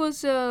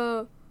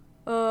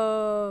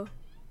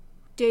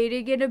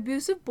dating an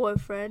abusive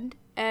boyfriend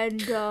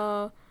and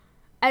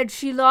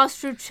she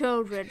lost her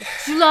children.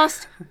 She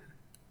lost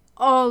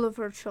all of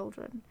her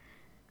children.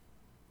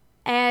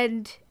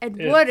 And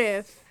what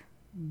if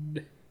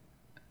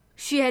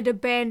she had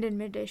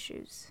abandonment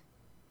issues?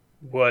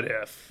 What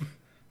if?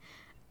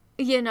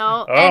 You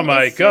know? Oh and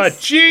my it's God!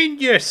 just-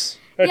 Genius!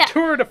 A Yeah.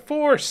 tour de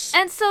force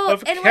And so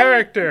of and when-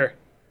 character.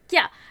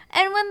 Yeah,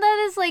 and when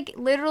that is, like,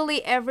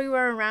 literally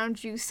everywhere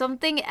around you,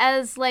 something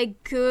as,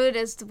 like, good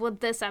as what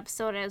this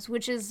episode is,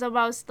 which is the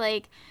most,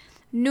 like,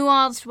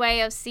 nuanced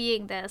way of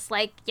seeing this.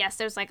 Like, yes,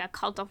 there's, like, a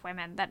cult of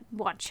women that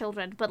want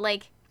children, but,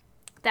 like,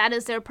 that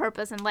is their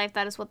purpose in life.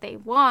 That is what they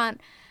want.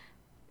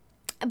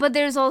 But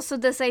there's also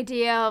this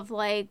idea of,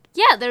 like,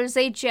 yeah, there's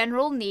a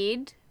general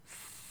need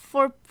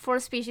for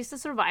species to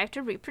survive,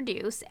 to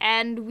reproduce,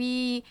 and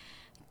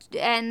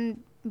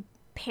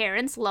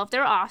parents love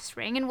their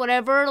offspring in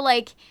whatever,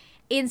 like,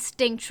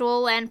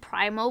 instinctual and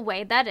primal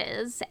way that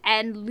is,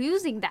 and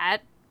losing that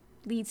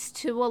leads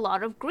to a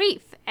lot of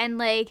grief. And,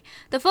 like,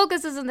 the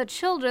focus isn't the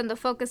children, the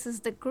focus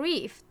is the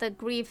grief that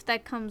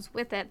comes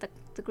with it,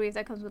 the grief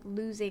that comes with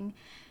losing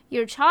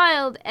your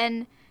child.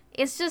 And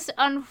it's just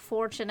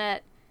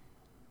unfortunate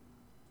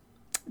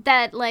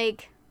that,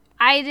 like,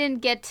 I didn't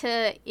get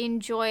to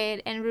enjoy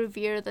it and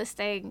revere this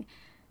thing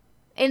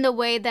in the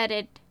way that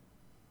it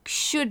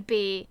should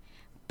be,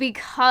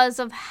 because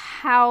of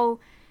how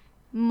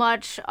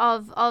much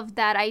of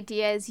that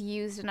idea is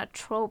used in a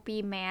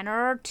tropey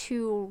manner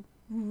to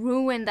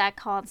ruin that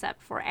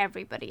concept for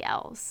everybody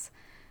else.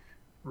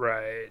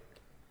 Right.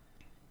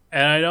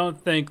 And I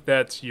don't think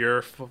that's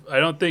I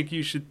don't think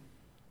you should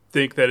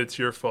think that it's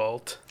your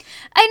fault.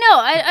 I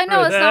know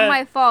For it's that- not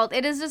my fault.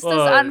 It is just Well,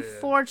 this yeah.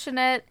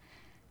 unfortunate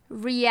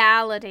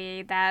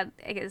reality that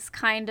is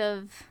kind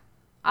of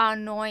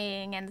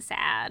annoying and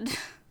sad.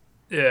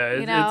 Yeah,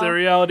 it's know? a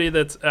reality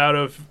that's out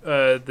of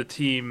the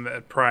team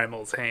at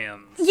Primal's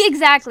hands. Yeah,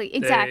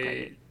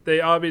 exactly.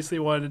 They obviously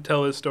wanted to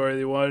tell this story.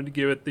 They wanted to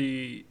give it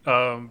the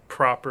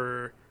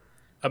proper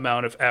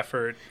amount of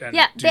effort and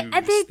Yeah, dues they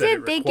that did.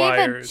 it They gave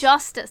it requires.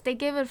 justice. They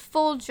gave it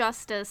full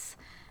justice.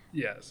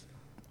 Yes.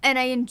 And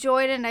I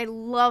enjoyed it and I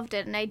loved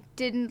it and I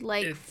didn't,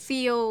 like, It's-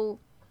 feel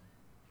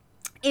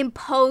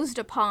imposed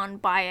upon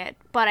by it,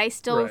 but I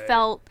still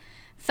Right.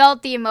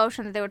 felt the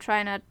emotion that they were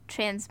trying to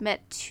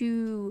transmit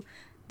to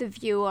the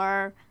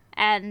viewer,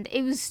 and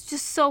it was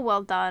just so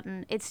well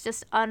done. It's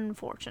just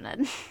unfortunate.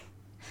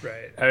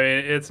 Right. I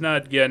mean, it's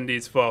not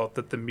Gendy's fault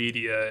that the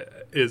media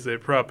is a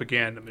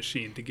propaganda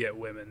machine to get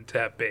women to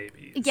have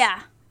babies.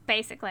 Yeah,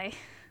 basically.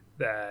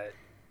 That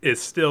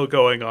is still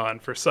going on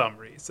for some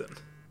reason.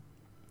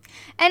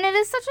 And it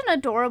is such an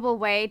adorable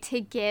way to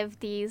give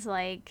these,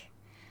 like,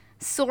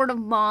 sort of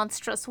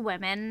monstrous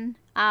women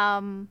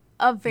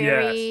a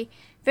very,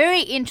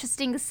 very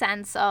interesting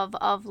sense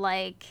of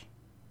like,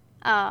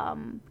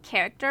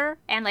 character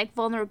and, like,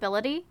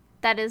 vulnerability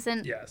that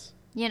isn't, Yes.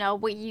 you know,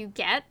 what you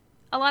get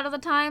a lot of the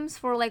times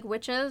for, like,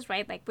 witches,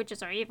 right? Like,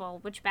 witches are evil,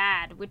 witch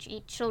bad, witch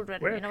eat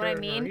children, you know what I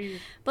mean?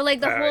 But,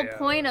 like, the whole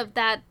point of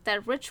that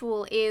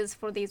ritual is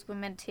for these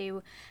women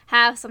to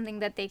have something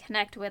that they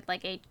connect with,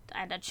 like a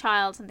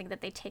child, something that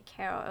they take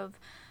care of.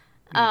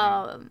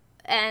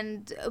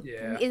 And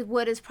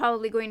what is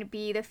probably going to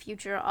be the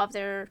future of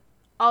their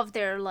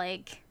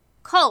like,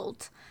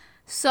 cult.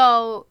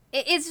 So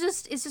it's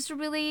just a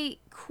really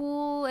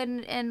cool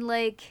and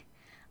like,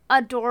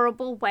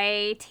 adorable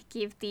way to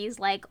give these,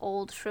 like,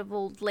 old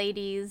shriveled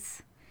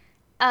ladies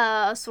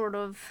a sort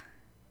of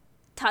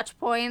touch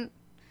point,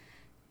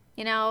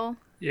 you know?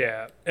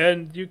 Yeah,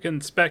 and you can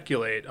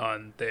speculate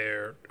on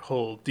their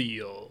whole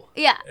deal.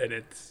 Yeah. And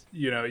it's,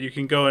 you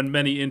can go in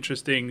many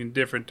interesting and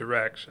different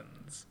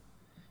directions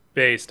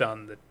based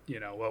on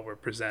what we're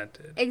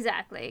presented.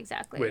 Exactly.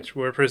 Which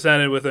we're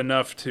presented with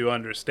enough to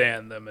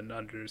understand them and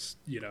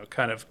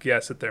kind of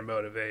guess at their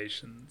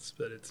motivations,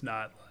 but it's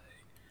not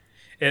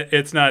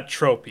it's not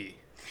tropey.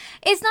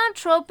 It's not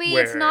tropey.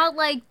 It's Where- not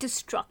like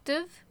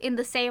destructive in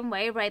the same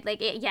way, right? Like,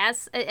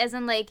 yes, as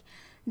in like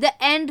the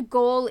end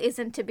goal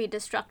isn't to be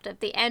destructive.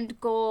 The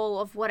end goal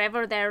of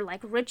whatever their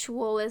like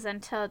ritual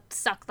isn't to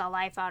suck the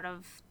life out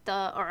of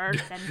the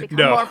earth and become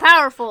No. more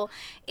powerful.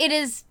 It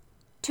is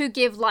to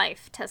give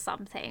life to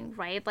something,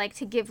 right? Like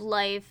to give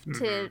life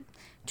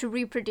to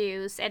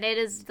reproduce, and it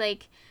is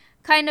like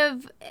kind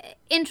of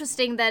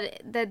interesting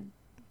that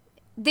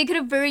they could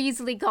have very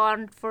easily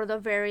gone for the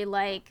very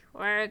like,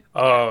 we're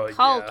a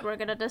cult, yeah. we're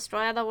gonna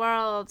destroy the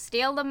world,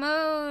 steal the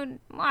moon,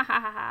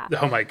 mwahaha.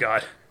 Oh my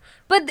god.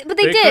 But they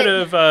They did.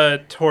 could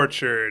have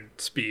tortured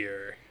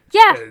Spear.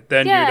 Yeah.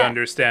 Then yeah. you'd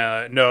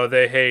understand. No,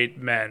 they hate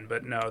men,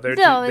 but no, they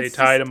it's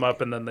tied just- him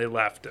up and then they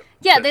left him.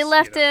 Yeah, they 'Cause,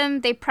 left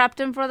him, they prepped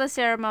him for the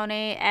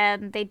ceremony,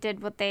 and they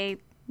did what they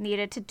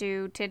needed to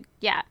do to,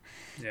 Yeah,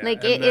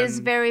 like, and it is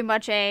then- very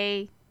much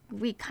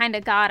we kind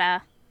of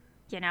gotta,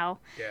 Yeah,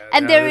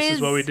 and now there this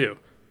is what we do.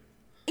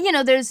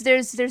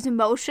 there's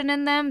emotion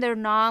in them. They're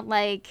not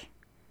like,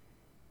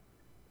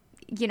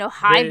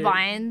 hive They-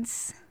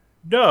 minds.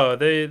 No,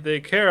 they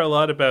care a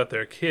lot about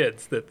their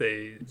kids that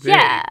they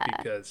Yeah. made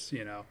because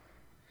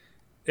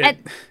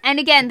And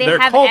again, they their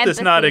have cult empathy.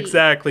 is not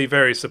exactly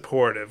very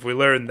supportive. We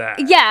learned that.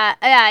 Yeah,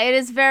 it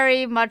is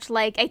very much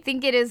like, I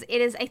think it is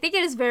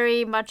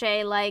very much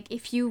a like,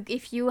 if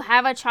you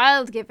have a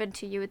child given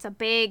to you, it's a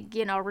big,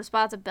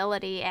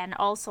 responsibility, and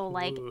also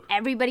like Ooh.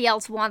 everybody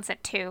else wants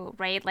it too,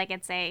 right? Like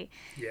it's a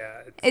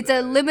It's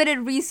a limited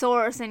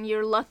resource and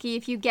you're lucky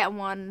if you get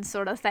one,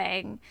 sort of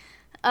thing.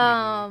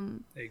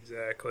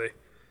 Exactly.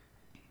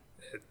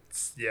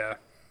 It's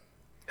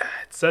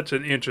such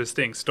an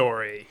interesting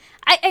story.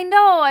 I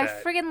know, I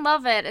That- friggin'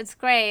 love it. It's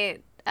great.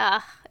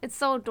 It's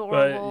so But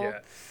adorable. yeah,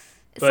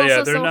 It's but yeah,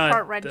 also they're so not,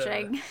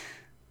 heart-wrenching.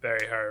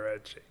 very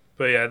heart-wrenching.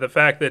 But yeah, the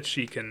fact that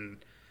she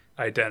can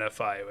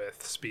identify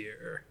with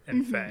Spear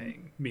and Mm-hmm.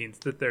 Fang means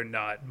that they're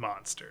not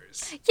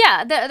monsters.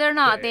 Yeah, they're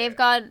not. They're- They've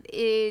got,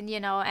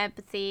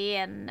 empathy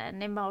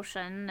and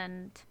emotion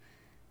and,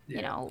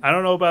 Yeah. I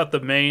don't know about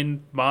the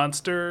main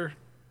monster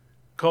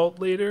cult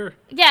leader.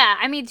 yeah,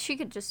 I mean, she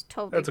could just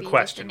totally That's a be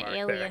question just an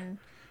mark there. alien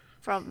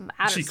from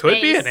outer She space.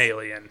 could be an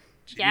alien.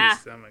 Jeez, Yeah.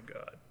 Oh my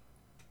god.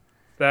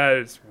 That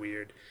is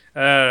weird.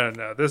 I don't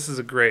know. This is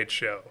a great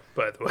show,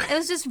 by the way. It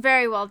was just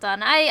very well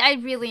done. I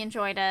really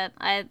enjoyed it.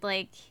 I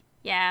like,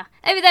 yeah.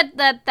 I mean,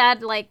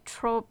 that like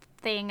trope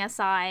thing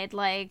aside,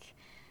 like,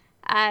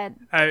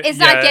 it's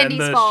not and Gendy's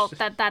the fault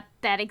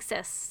that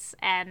exists,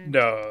 and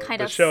No, kind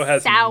the of show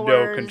has no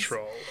sours-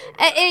 control. Over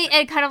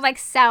It kind of like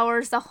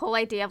sours the whole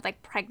idea of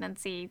like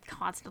pregnancy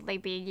constantly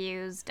being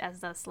used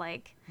as this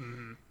like,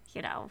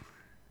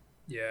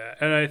 Yeah,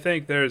 and I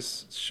think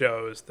there's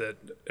shows that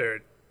are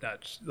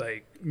not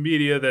like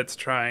media that's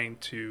trying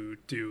to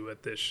do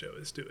what this show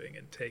is doing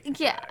and take it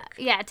back.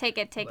 take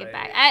it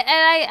back. Like-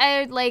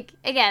 I like,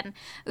 again,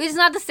 it's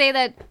not to say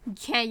that you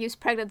can't use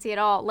pregnancy at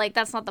all. Like,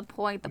 that's not the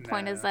point. The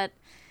point is No. that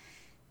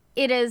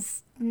it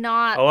is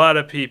not. A lot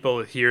of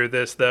people hear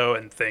this though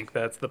and think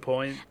that's the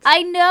point.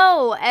 I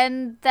know,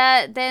 and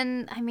that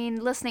then, I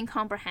mean, listening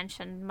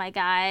comprehension, my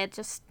guy,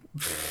 just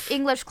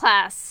English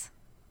class.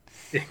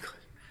 They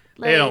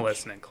Like, don't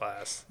listen in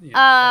class. You know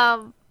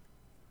that.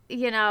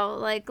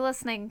 Like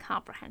listening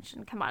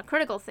comprehension. Come on,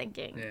 critical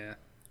thinking. Yeah.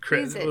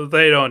 use it. Well,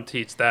 they don't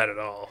teach that at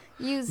all.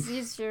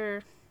 Use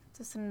your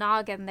just a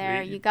noggin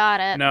there. You got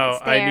it. No,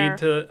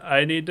 It's there.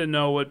 I need to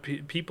know what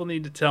people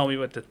need to tell me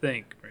what to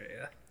think,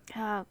 Maria.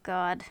 Oh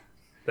God.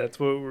 That's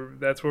what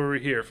we're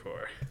here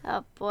for.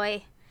 Oh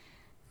boy.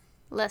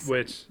 Listen.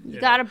 Which you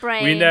know, got a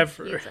brain. We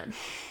never. use it.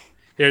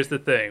 Here's the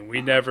thing: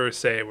 we never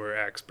say we're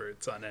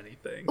experts on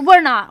anything.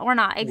 We're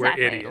not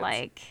exactly. idiots.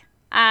 Like,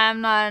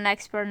 I'm not an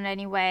expert in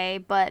any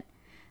way, but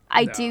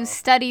I No. do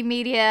study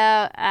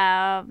media.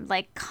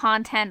 Like,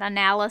 content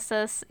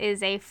analysis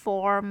is a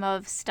form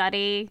of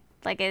study.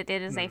 Like, it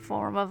is a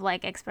form of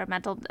like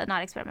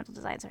not experimental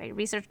design, sorry,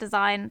 research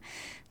design.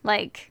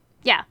 Like,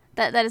 yeah,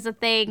 that is a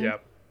thing.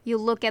 Yep. You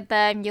look at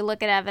them, you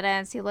look at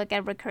evidence, you look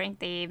at recurring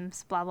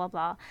themes, blah blah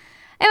blah.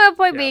 And my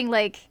point Yeah. being,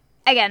 like,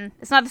 again,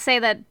 it's not to say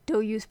that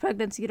don't use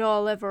pregnancy at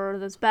all ever,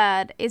 that's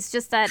bad. It's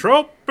just that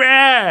Trope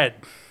bad.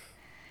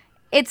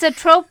 it's a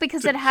trope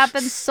because it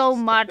happens so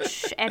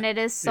much and it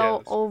is so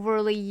Yes.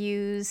 overly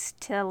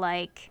used to,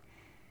 like,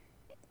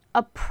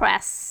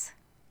 oppress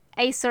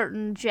a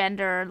certain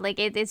gender. Like,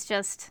 it's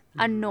just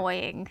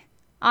annoying.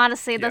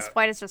 Honestly, at this Yeah.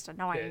 point, it's just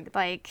annoying.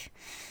 Like,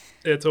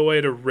 It's a way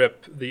to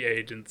rip the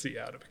agency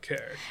out of a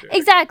character.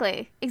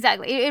 exactly.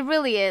 It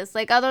really is.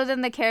 Like, other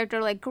than the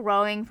character, like,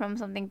 growing from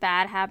something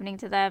bad happening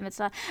to them, it's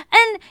not.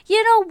 And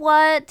you know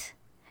what?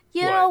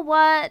 What?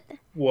 What?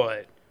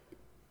 What?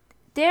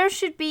 there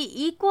should be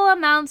equal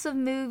amounts of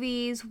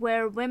movies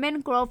where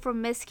women grow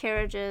from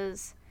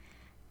miscarriages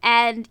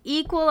and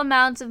equal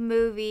amounts of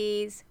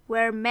movies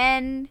where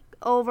men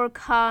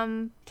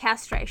overcome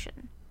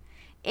castration.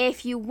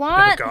 If you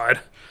want... Oh, God.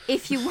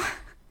 If you want...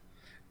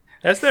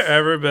 Has there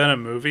ever been a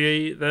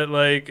movie that,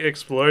 like,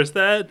 explores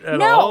that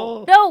at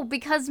all? No,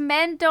 because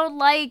men don't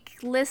like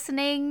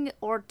listening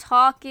or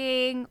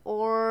talking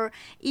or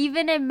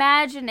even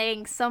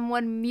imagining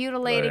someone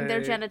mutilating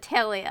their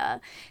genitalia.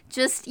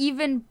 Just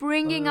even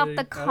bringing up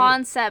the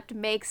concept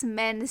makes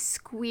men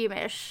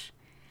squeamish.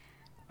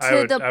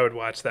 I would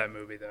watch that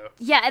movie, though.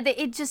 Yeah,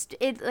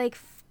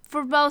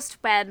 for most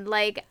men,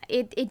 like,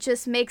 it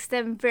just makes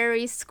them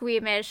very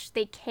squeamish.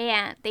 They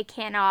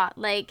cannot.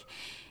 Like,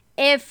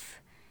 if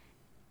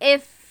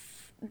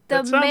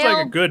that sounds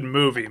like a good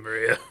movie,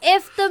 Maria.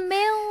 If the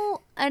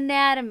male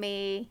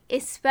anatomy,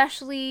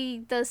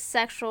 especially the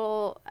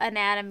sexual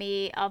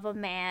anatomy of a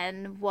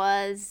man,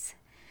 was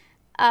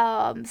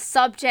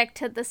subject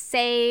to the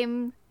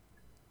same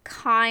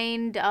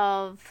kind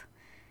of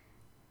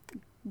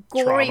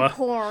gory trauma.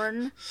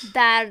 Porn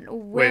that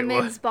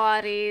women's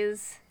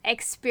bodies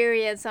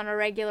experience on a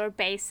regular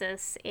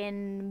basis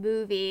in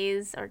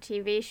movies or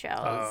TV shows,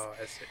 Oh,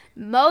 I see.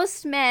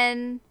 most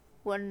men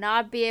would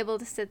not be able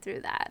to sit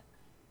through that.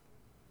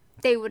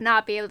 They would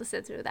not be able to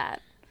sit through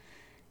that.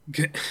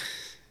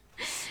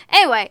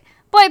 Anyway,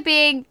 point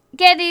being,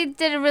 Genndy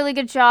did a really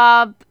good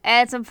job.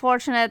 And it's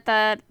unfortunate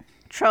that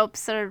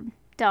tropes are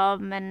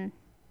dumb and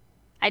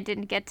I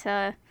didn't get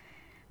to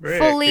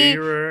fully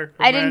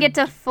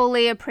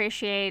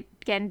appreciate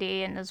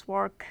Genndy and his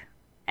work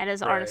and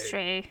his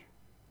artistry.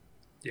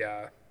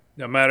 Yeah.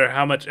 No matter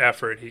how much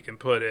effort he can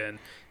put in,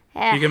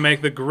 Yeah. he can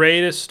make the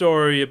greatest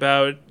story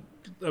about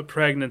a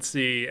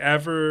pregnancy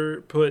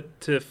ever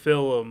put to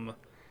film,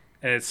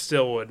 and it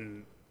still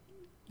wouldn't,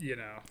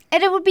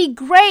 And it would be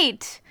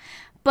great,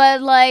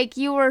 but, like,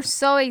 you were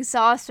so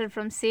exhausted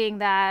from seeing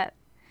that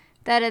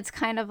it's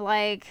kind of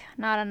like,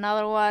 not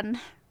another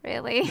one,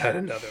 really. Not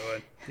another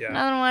one. Yeah.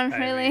 Another one,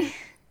 really.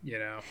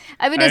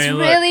 It's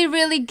really,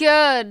 really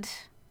good.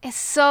 It's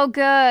so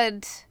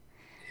good.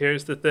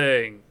 Here's the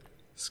thing.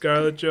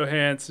 Scarlett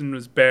Johansson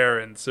was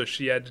barren, so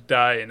she had to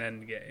die in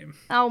Endgame.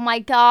 Oh my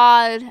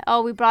God.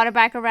 Oh, we brought it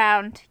back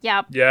around.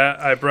 Yep. Yeah,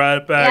 I brought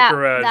it back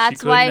around. That's she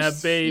couldn't why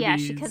have babies. Yeah,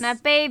 she couldn't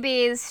have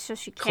babies, so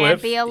she can't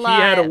Cliff, be alive.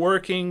 he had a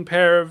working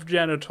pair of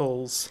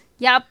genitals.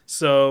 Yep.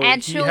 So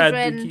And he children.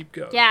 had to keep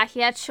going. Yeah, he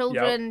had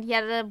children. Yep. He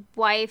had a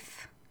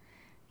wife.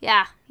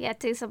 Yeah, he had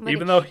to do something.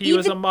 Even though he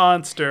was a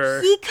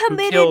monster, he who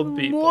committed killed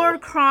people. more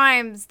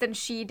crimes than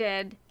she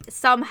did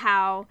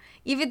somehow.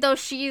 Even though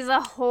she's a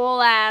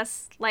whole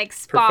ass like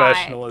spy,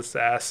 professional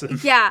assassin.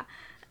 Yeah,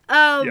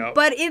 Yep.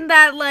 But in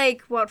that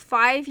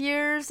 5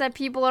 years that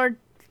people are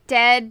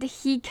dead,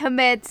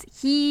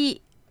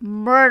 he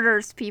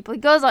murders people. He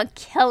goes on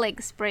killing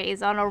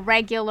sprees on a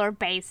regular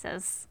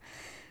basis.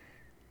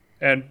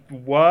 And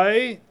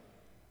why?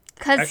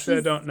 'Cause Actually,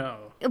 I don't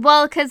know.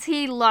 Well, because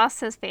he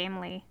lost his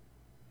family.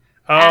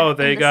 Oh, in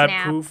they the got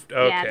snap. poofed?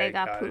 Okay, Yeah, they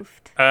got it.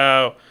 poofed.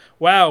 Oh,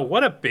 wow,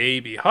 what a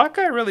baby.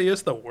 Hawkeye really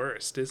is the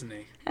worst, isn't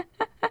he?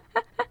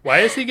 Why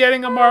is he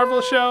getting a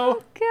Marvel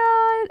show?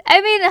 God.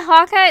 I mean,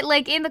 Hawkeye,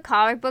 in the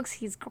comic books,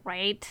 he's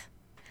great.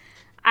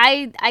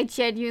 I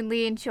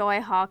genuinely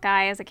enjoy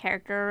Hawkeye as a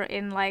character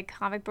in,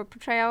 comic book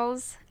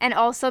portrayals. And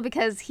also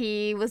because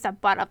he was the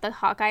butt of the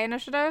Hawkeye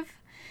Initiative.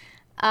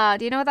 Do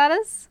you know what that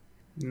is?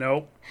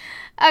 Nope.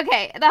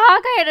 Okay, the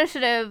Hawkeye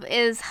Initiative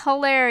is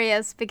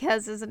hilarious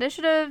because this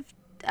initiative,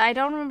 I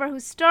don't remember who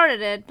started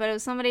it, but it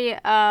was somebody,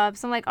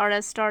 some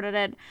artist started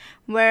it,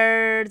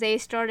 where they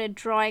started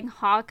drawing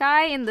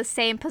Hawkeye in the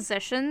same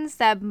positions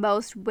that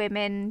most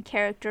women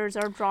characters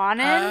are drawn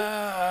in.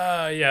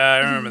 Yeah,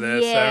 I remember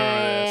this.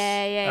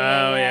 Yeah.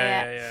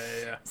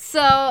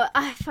 So,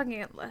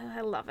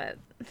 I love it.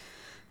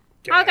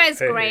 Hawkeye's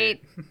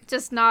great,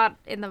 just not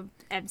in the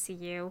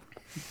MCU.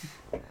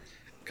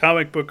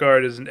 Comic book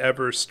art is an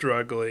ever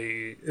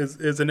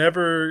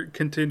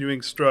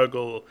continuing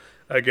struggle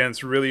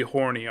against really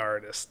horny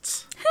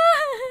artists.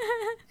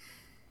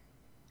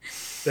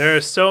 There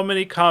are so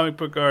many comic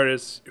book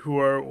artists who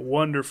are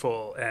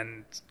wonderful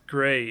and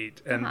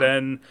great, and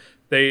then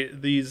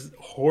these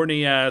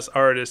horny ass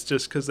artists,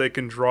 just because they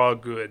can draw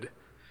good,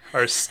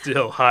 are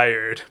still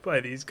hired by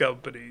these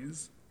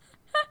companies.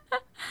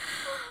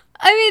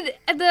 I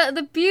mean,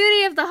 the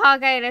beauty of the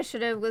Hawkeye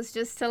Initiative was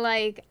just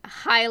to,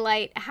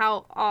 highlight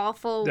how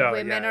awful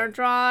women are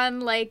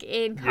drawn,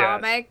 in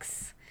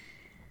comics.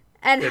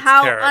 And it's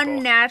how terrible.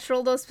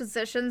 unnatural those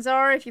positions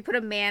are if you put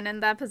a man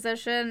in that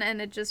position,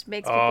 and it just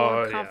makes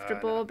people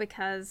uncomfortable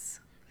because...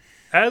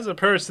 As a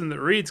person that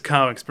reads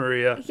comics,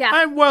 Maria, Yeah.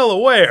 I'm well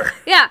aware.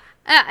 Yeah.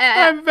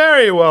 I'm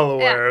very well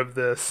aware of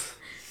this.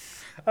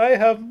 I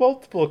have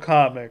multiple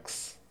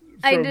comics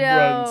I from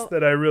runs know.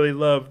 that I really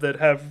love that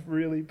have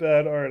really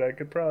bad art. I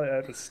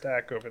have a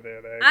stack over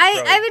there. That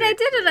I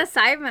did an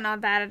assignment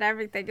on that and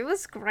everything. It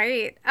was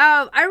great.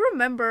 I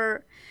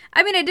remember.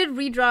 I mean, I did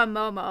redraw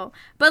Momo,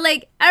 but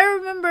like I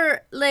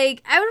remember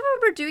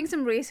doing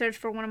some research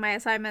for one of my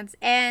assignments,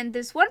 and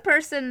this one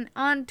person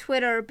on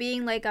Twitter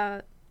being like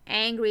a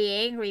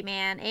angry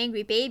man,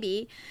 angry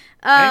baby,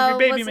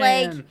 Angry Baby was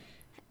Man. like.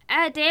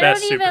 They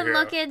Best don't even superhero.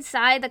 look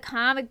inside the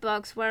comic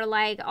books where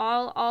like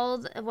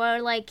where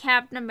like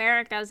Captain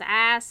America's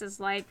ass is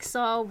like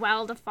so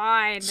well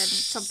defined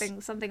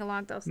and something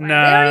along those lines. They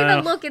don't No.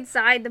 even look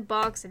inside the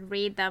books and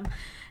read them.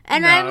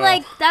 And I'm No.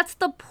 like, that's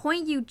the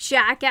point, you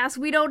jackass.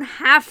 We don't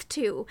have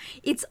to.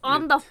 It's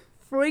on the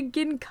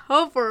friggin'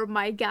 cover,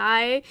 my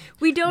guy.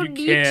 We don't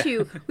You need can't.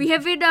 to. We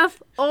have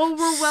enough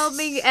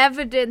overwhelming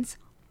evidence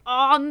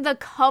on the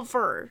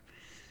cover.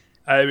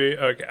 I mean,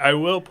 okay, I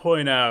will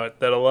point out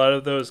that a lot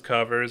of those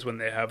covers, when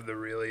they have the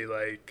really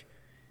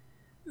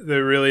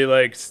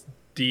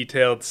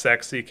detailed,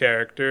 sexy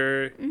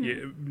character,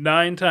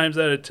 9 times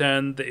out of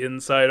 10, the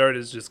inside art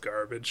is just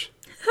garbage.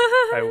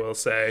 I will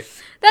say.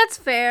 That's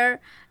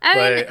fair. I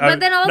mean, Like, but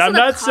then also I'm the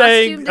not costume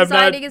saying- I'm not,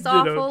 designing is you know-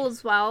 awful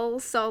as well.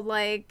 So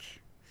like,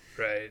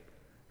 Right.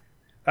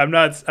 I'm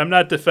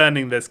not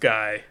defending this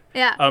guy.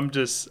 yeah. I'm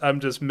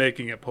just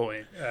making a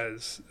point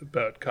as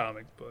about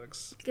comic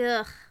books.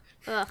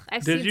 Ugh.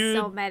 I've Did seen you-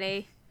 so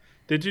many.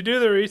 Did you do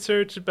the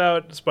research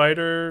about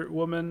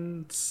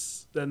Spider-Woman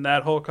and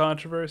that whole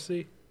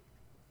controversy?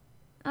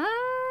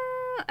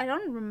 I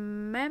don't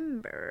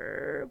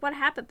remember what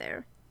happened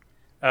there.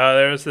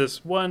 There was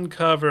this one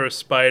cover of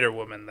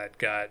Spider-Woman that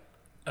got,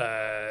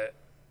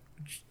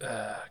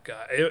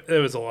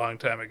 it was a long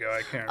time ago.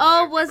 I can't remember.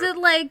 Oh, was it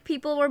like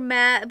people were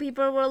mad?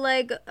 People were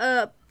like,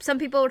 some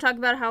people were talking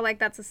about how like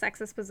that's a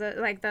sexist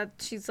position, like that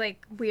she's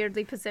like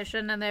weirdly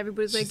positioned, and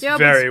everybody's like, She's yeah,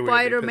 very but weirdly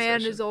Spider-Man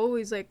positioned. is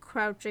always like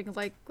crouching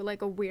like a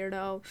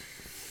weirdo.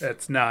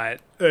 That's not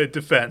a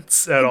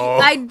defense at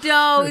all. I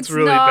know It's it's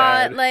really not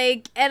bad.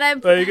 like, and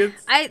I'm Like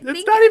it's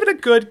think not even a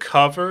good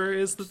cover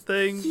is the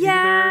thing.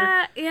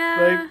 yeah, either.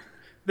 yeah. Like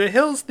the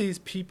hills these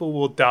people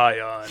will die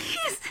on.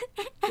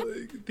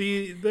 Like,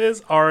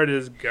 this art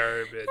is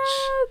garbage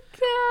Oh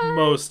god.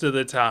 most of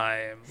the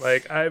time.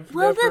 Like I've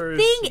Well, never the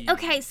thing, seen-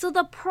 okay, so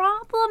the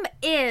problem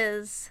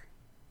is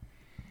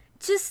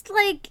just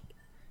like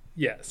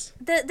Yes.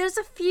 there's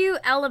a few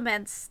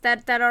elements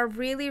that are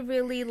really,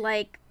 really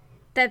like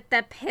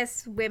that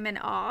piss women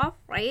off,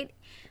 right?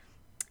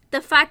 The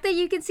fact that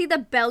you can see the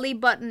belly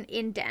button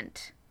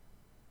indent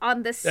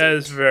on the suit. That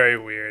is very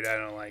weird. I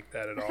don't like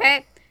that at all.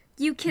 Okay,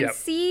 you can Yep.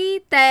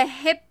 see the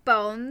hip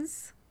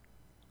bones,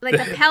 like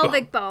the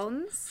pelvic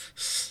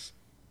bones.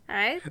 All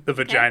right. The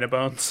vagina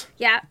bones.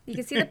 Yeah, you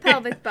can see the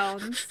pelvic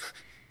bones.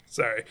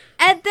 Sorry.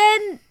 And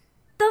then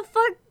the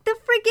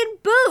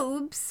freaking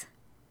boobs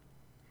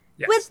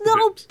Yes, with the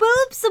no boobs.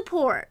 boob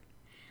support.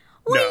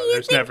 What No, do you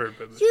there's think? never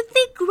boobs. You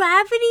think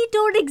gravity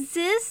don't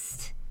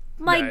exist?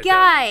 My No, it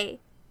guy.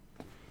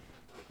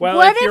 Well,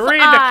 What if you if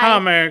read the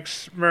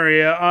comics,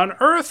 Maria, on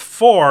Earth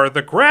 4,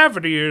 the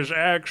gravity is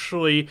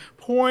actually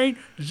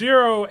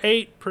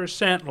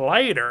 0.08%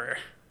 lighter.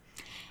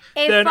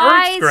 If than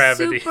I Earth's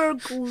gravity. super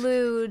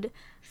glued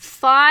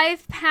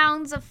 5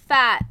 pounds of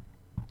fat,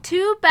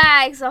 2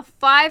 bags of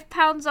 5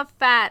 pounds of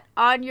fat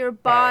on your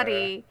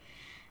body,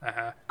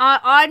 Uh-huh.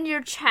 on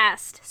your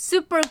chest,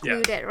 super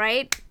glued Yes. it,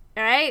 right?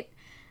 All right?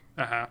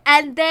 Uh-huh.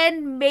 And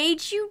then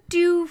made you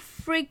do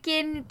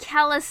freaking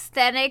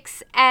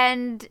calisthenics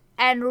and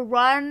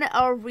run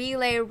a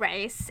relay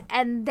race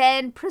and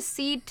then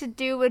proceed to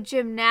do a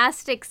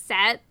gymnastic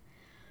set.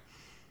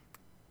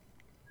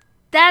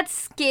 That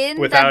skin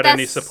Without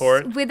any that's-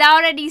 support?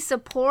 Without any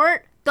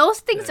support, those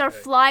things are Okay.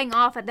 flying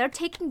off and they're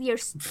taking your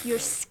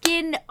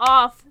skin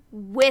off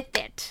with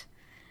it.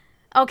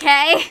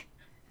 Okay?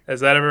 Has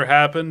that ever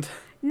happened?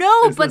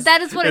 No, Is but this-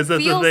 that is what is it this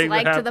the feels thing that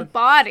like to the happens?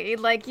 body.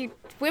 Like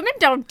women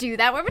don't do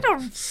that. Women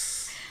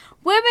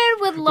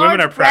with large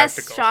are breast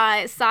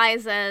practical.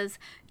 sizes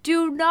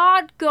do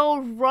not go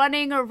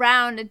running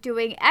around and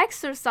doing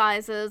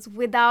exercises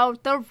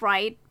without the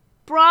right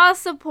bra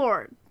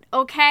support.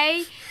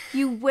 Okay?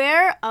 You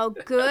wear a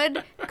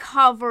good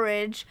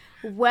coverage,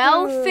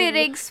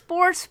 well-fitting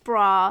sports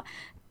bra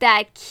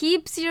that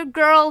keeps your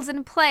girls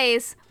in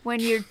place when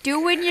you're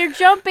doing your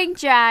jumping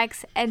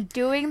jacks and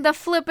doing the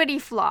flippity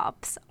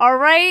flops. All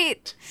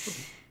right?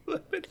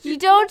 You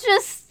don't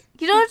just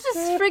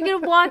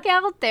friggin' walk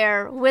out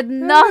there with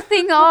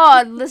nothing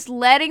on, just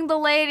letting the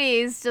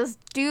ladies just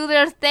do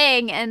their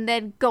thing and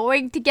then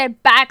going to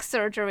get back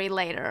surgery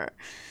later.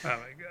 Oh my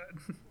god.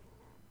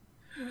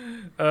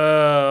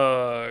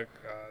 Oh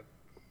god.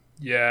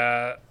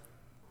 Yeah.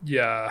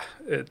 Yeah,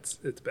 it's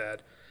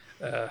bad.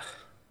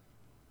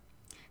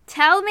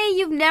 Tell me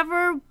you've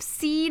never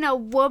seen a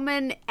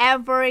woman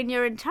ever in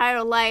your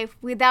entire life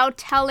without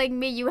telling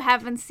me you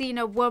haven't seen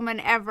a woman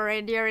ever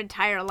in your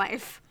entire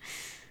life.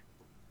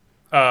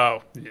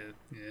 Oh,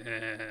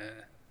 yeah.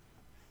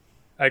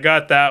 I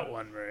got that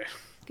one, Maria.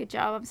 Good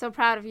job. I'm so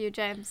proud of you,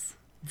 James.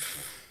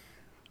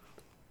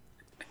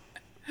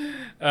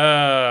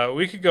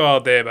 We could go all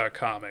day about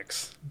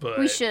comics, but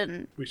We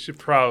shouldn't. we should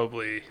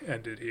probably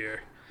end it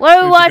here. What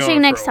are we We've been going watching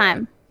for next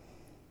a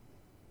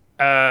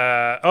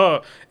while.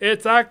 time?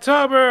 It's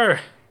October.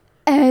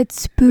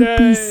 It's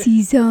spooky Yay.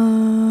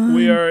 season.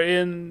 We're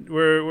in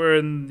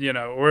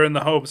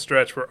the home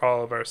stretch where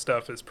all of our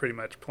stuff is pretty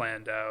much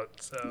planned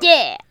out. So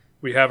Yeah.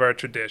 we have our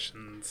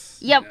traditions.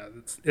 Yep.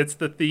 It's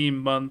the theme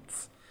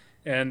month,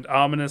 and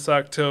Ominous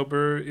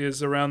October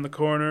is around the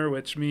corner,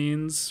 which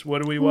means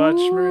what do we watch,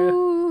 Maria?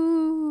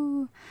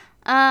 Ooh.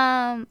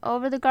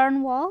 Over the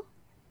Garden Wall?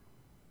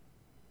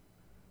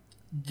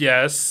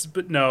 Yes,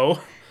 but no.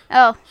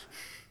 Oh.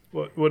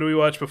 What do we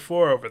watch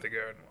before Over the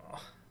Garden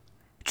Wall?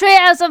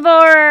 Treehouse of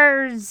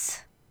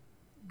Horrors!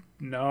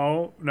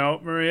 No,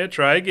 Maria,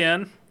 try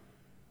again.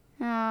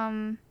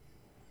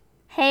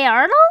 Hey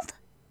Arnold?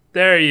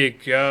 There you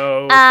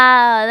go.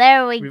 Oh,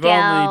 there we We've go.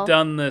 only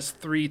done this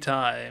 3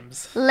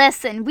 times.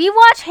 Listen, we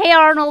watch Hey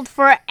Arnold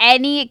for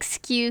any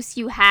excuse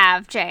you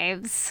have,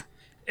 James.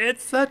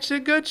 It's such a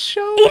good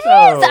show, It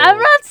though.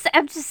 is.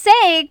 I'm just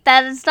saying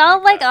that it's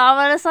not like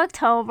Ominous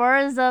October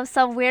is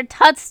some weird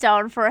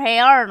touchstone for Hey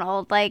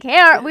Arnold. Like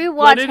we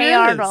watch it Hey is.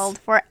 Arnold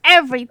for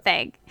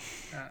everything.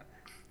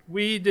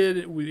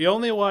 We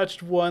only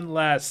watched one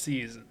last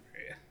season.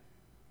 Maria.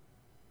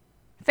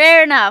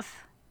 Fair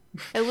enough.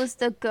 It was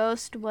the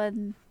ghost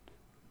one.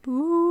 Boo.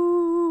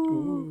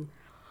 Ooh.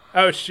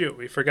 Oh shoot,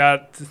 we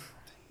forgot.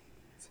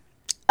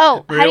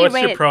 Oh, Maria, how do you what's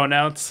rate your it?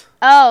 pronouns?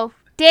 Oh,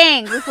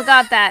 dang, we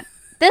forgot that.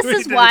 This We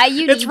is did. why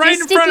you It's need right your in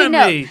sticky front of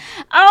note. me.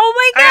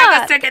 Oh my I have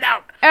god! a sticky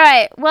note. All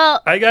right,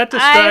 well, I got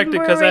distracted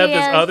because I have this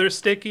Maria's- other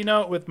sticky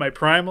note with my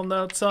primal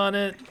notes on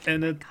it,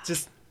 and it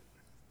just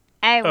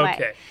anyway.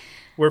 okay.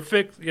 We're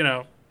fixed.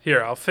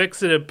 Here, I'll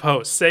fix it in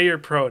post. Say your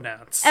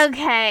pronouns.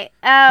 Okay.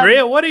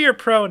 Maria, what are your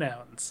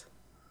pronouns?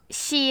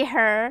 She,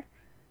 her.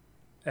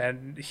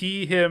 And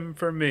he, him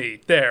for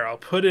me. There, I'll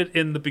put it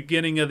in the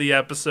beginning of the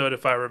episode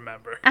if I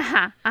remember.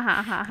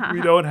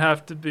 We don't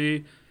have to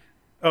be.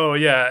 Oh,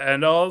 yeah,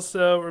 and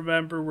also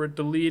remember we're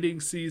deleting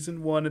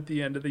season 1 at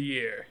the end of the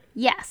year.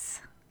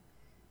 Yes.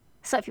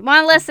 So if you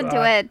want to listen to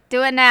Goodbye. it,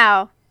 do it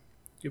now.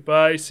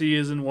 Goodbye,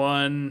 season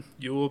 1.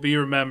 You will be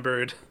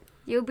remembered.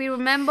 You'll be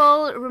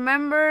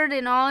remembered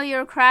in all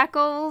your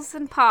crackles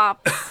and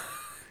pops.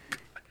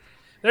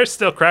 There's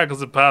still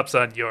crackles and pops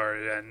on your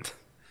end.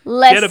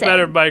 Listen, Get a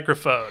better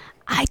microphone.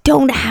 I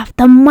don't have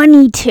the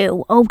money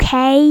to,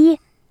 okay?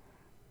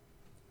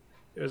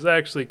 It was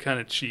actually kind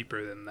of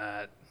cheaper than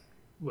that.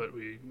 What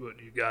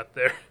you got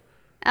there?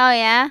 Oh,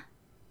 yeah?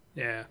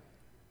 Yeah.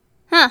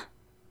 Huh.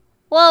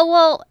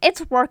 Well,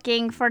 it's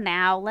working for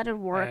now. Let it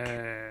work.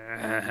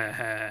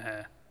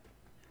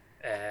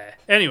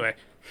 Anyway,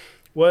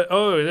 what?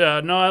 Oh yeah,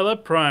 no, I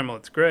love Primal.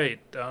 It's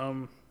great.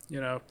 10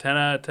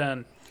 out of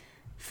 10.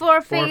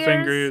 Four fingers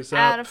fingers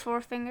out up. of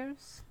 4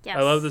 fingers. Yes.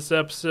 I love this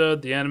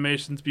episode. The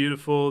animation's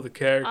beautiful. The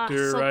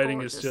character so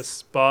writing is gorgeous. just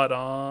spot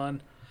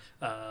on.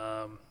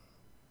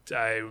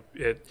 The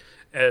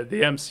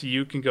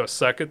MCU can go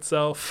suck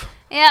itself.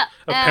 Yeah.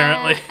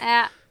 Apparently.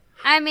 Yeah.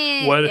 I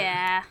mean, What-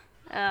 yeah.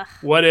 Ugh.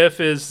 What if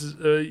is?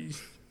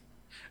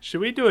 Should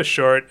we do a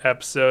short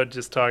episode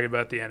just talking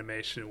about the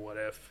animation? What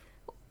if?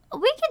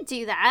 We could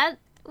do that.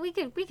 We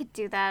could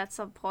do that at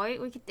some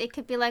point. It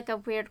could be like a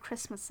weird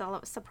Christmas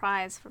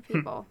surprise for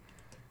people.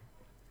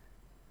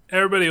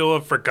 Everybody will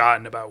have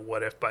forgotten about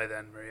What If by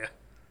then, Maria.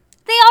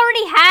 They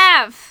already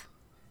have.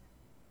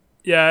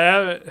 Yeah, I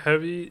haven't.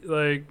 Have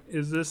you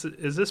is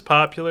this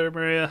popular,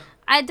 Maria?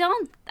 I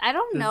don't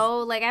know.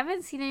 Like I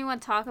haven't seen anyone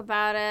talk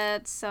about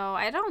it, so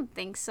I don't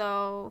think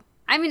so.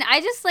 I mean, I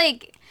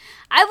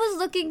was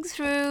looking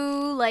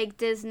through like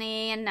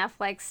Disney and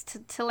Netflix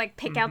to like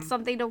pick out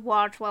something to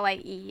watch while I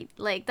eat.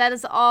 Like that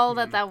is all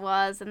that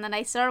was, and then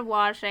I started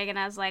watching, and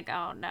I was like,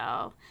 oh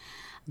no.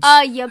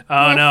 You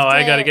Oh no, I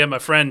biffed gotta it. get my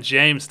friend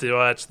James to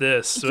watch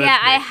this. with Yeah,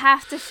 I me.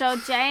 have to show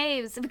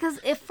James because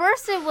at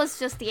first it was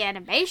just the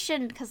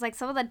animation because like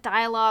some of the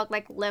dialogue,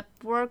 like lip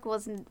work,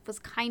 was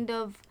kind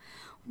of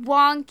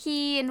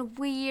wonky and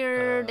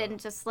weird and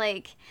just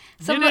like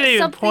You didn't even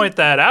something point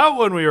that out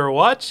when we were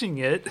watching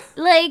it.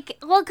 like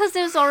because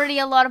there's already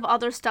a lot of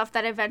other stuff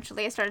that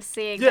eventually I started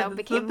seeing Yeah, that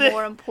became the-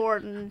 more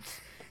important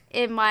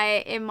in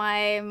my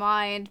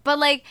mind, but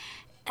like.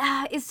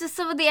 It's just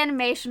some of the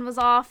animation was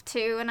off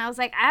too, and I was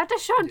like, I have to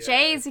show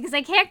James because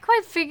I can't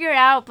quite figure it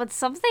out, but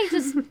something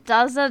just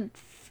doesn't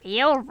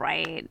feel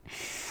right.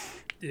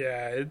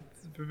 Yeah, it's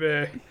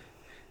very.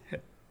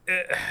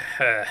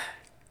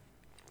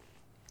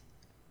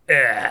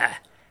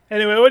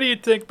 Anyway, what do you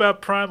think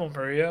about Primal,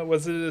 Maria?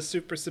 Was it a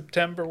super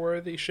September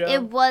worthy show?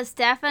 It was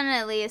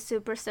definitely a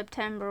super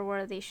September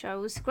worthy show.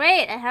 It was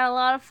great. I had a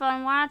lot of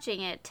fun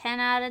watching it. 10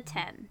 out of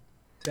 10.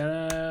 10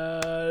 out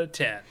of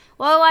 10.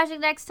 What are we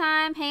watching next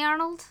time? Hey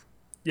Arnold?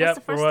 Yep,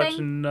 the we're first watching thing?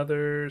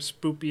 another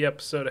spoopy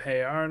episode of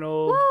Hey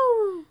Arnold.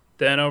 Woo!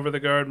 Then Over the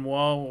Garden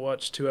Wall, we'll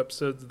watch 2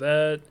 episodes of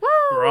that. Woo!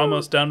 We're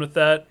almost done with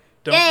that.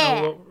 Don't Yeah.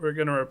 know what we're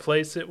going to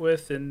replace it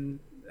with in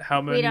how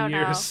many We don't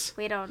years.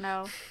 know. We don't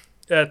know.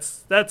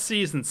 That's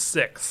season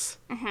 6.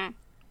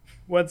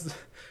 once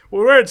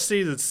we're at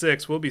season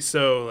 6, we'll be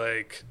so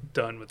like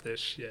done with this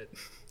shit.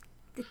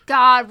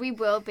 God, we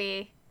will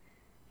be.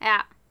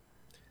 Yeah.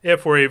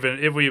 If we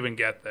even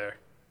get there.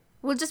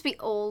 We'll just be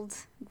old,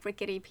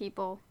 rickety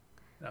people.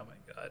 Oh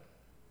my god.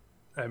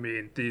 I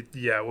mean,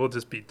 we'll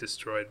just be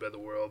destroyed by the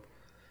world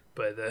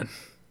by then.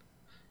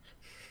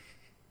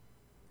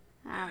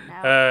 I don't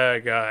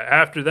know. God.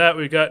 After that,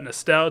 we got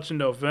Nostalgia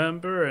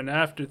November, and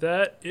after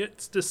that,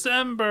 it's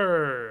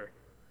December,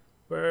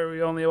 where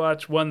we only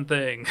watch one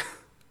thing.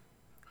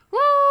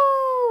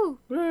 Woo!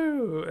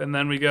 Woo! And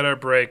then we get our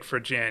break for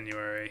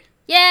January.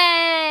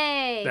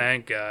 Yay!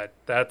 Thank God.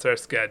 That's our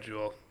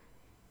schedule.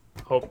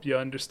 Hope you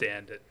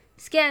understand it.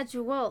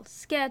 Schedule.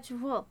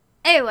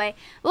 Anyway,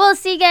 we'll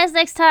see you guys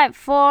next time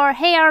for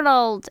Hey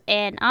Arnold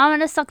and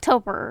Ominous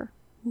October.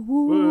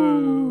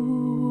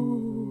 Woo!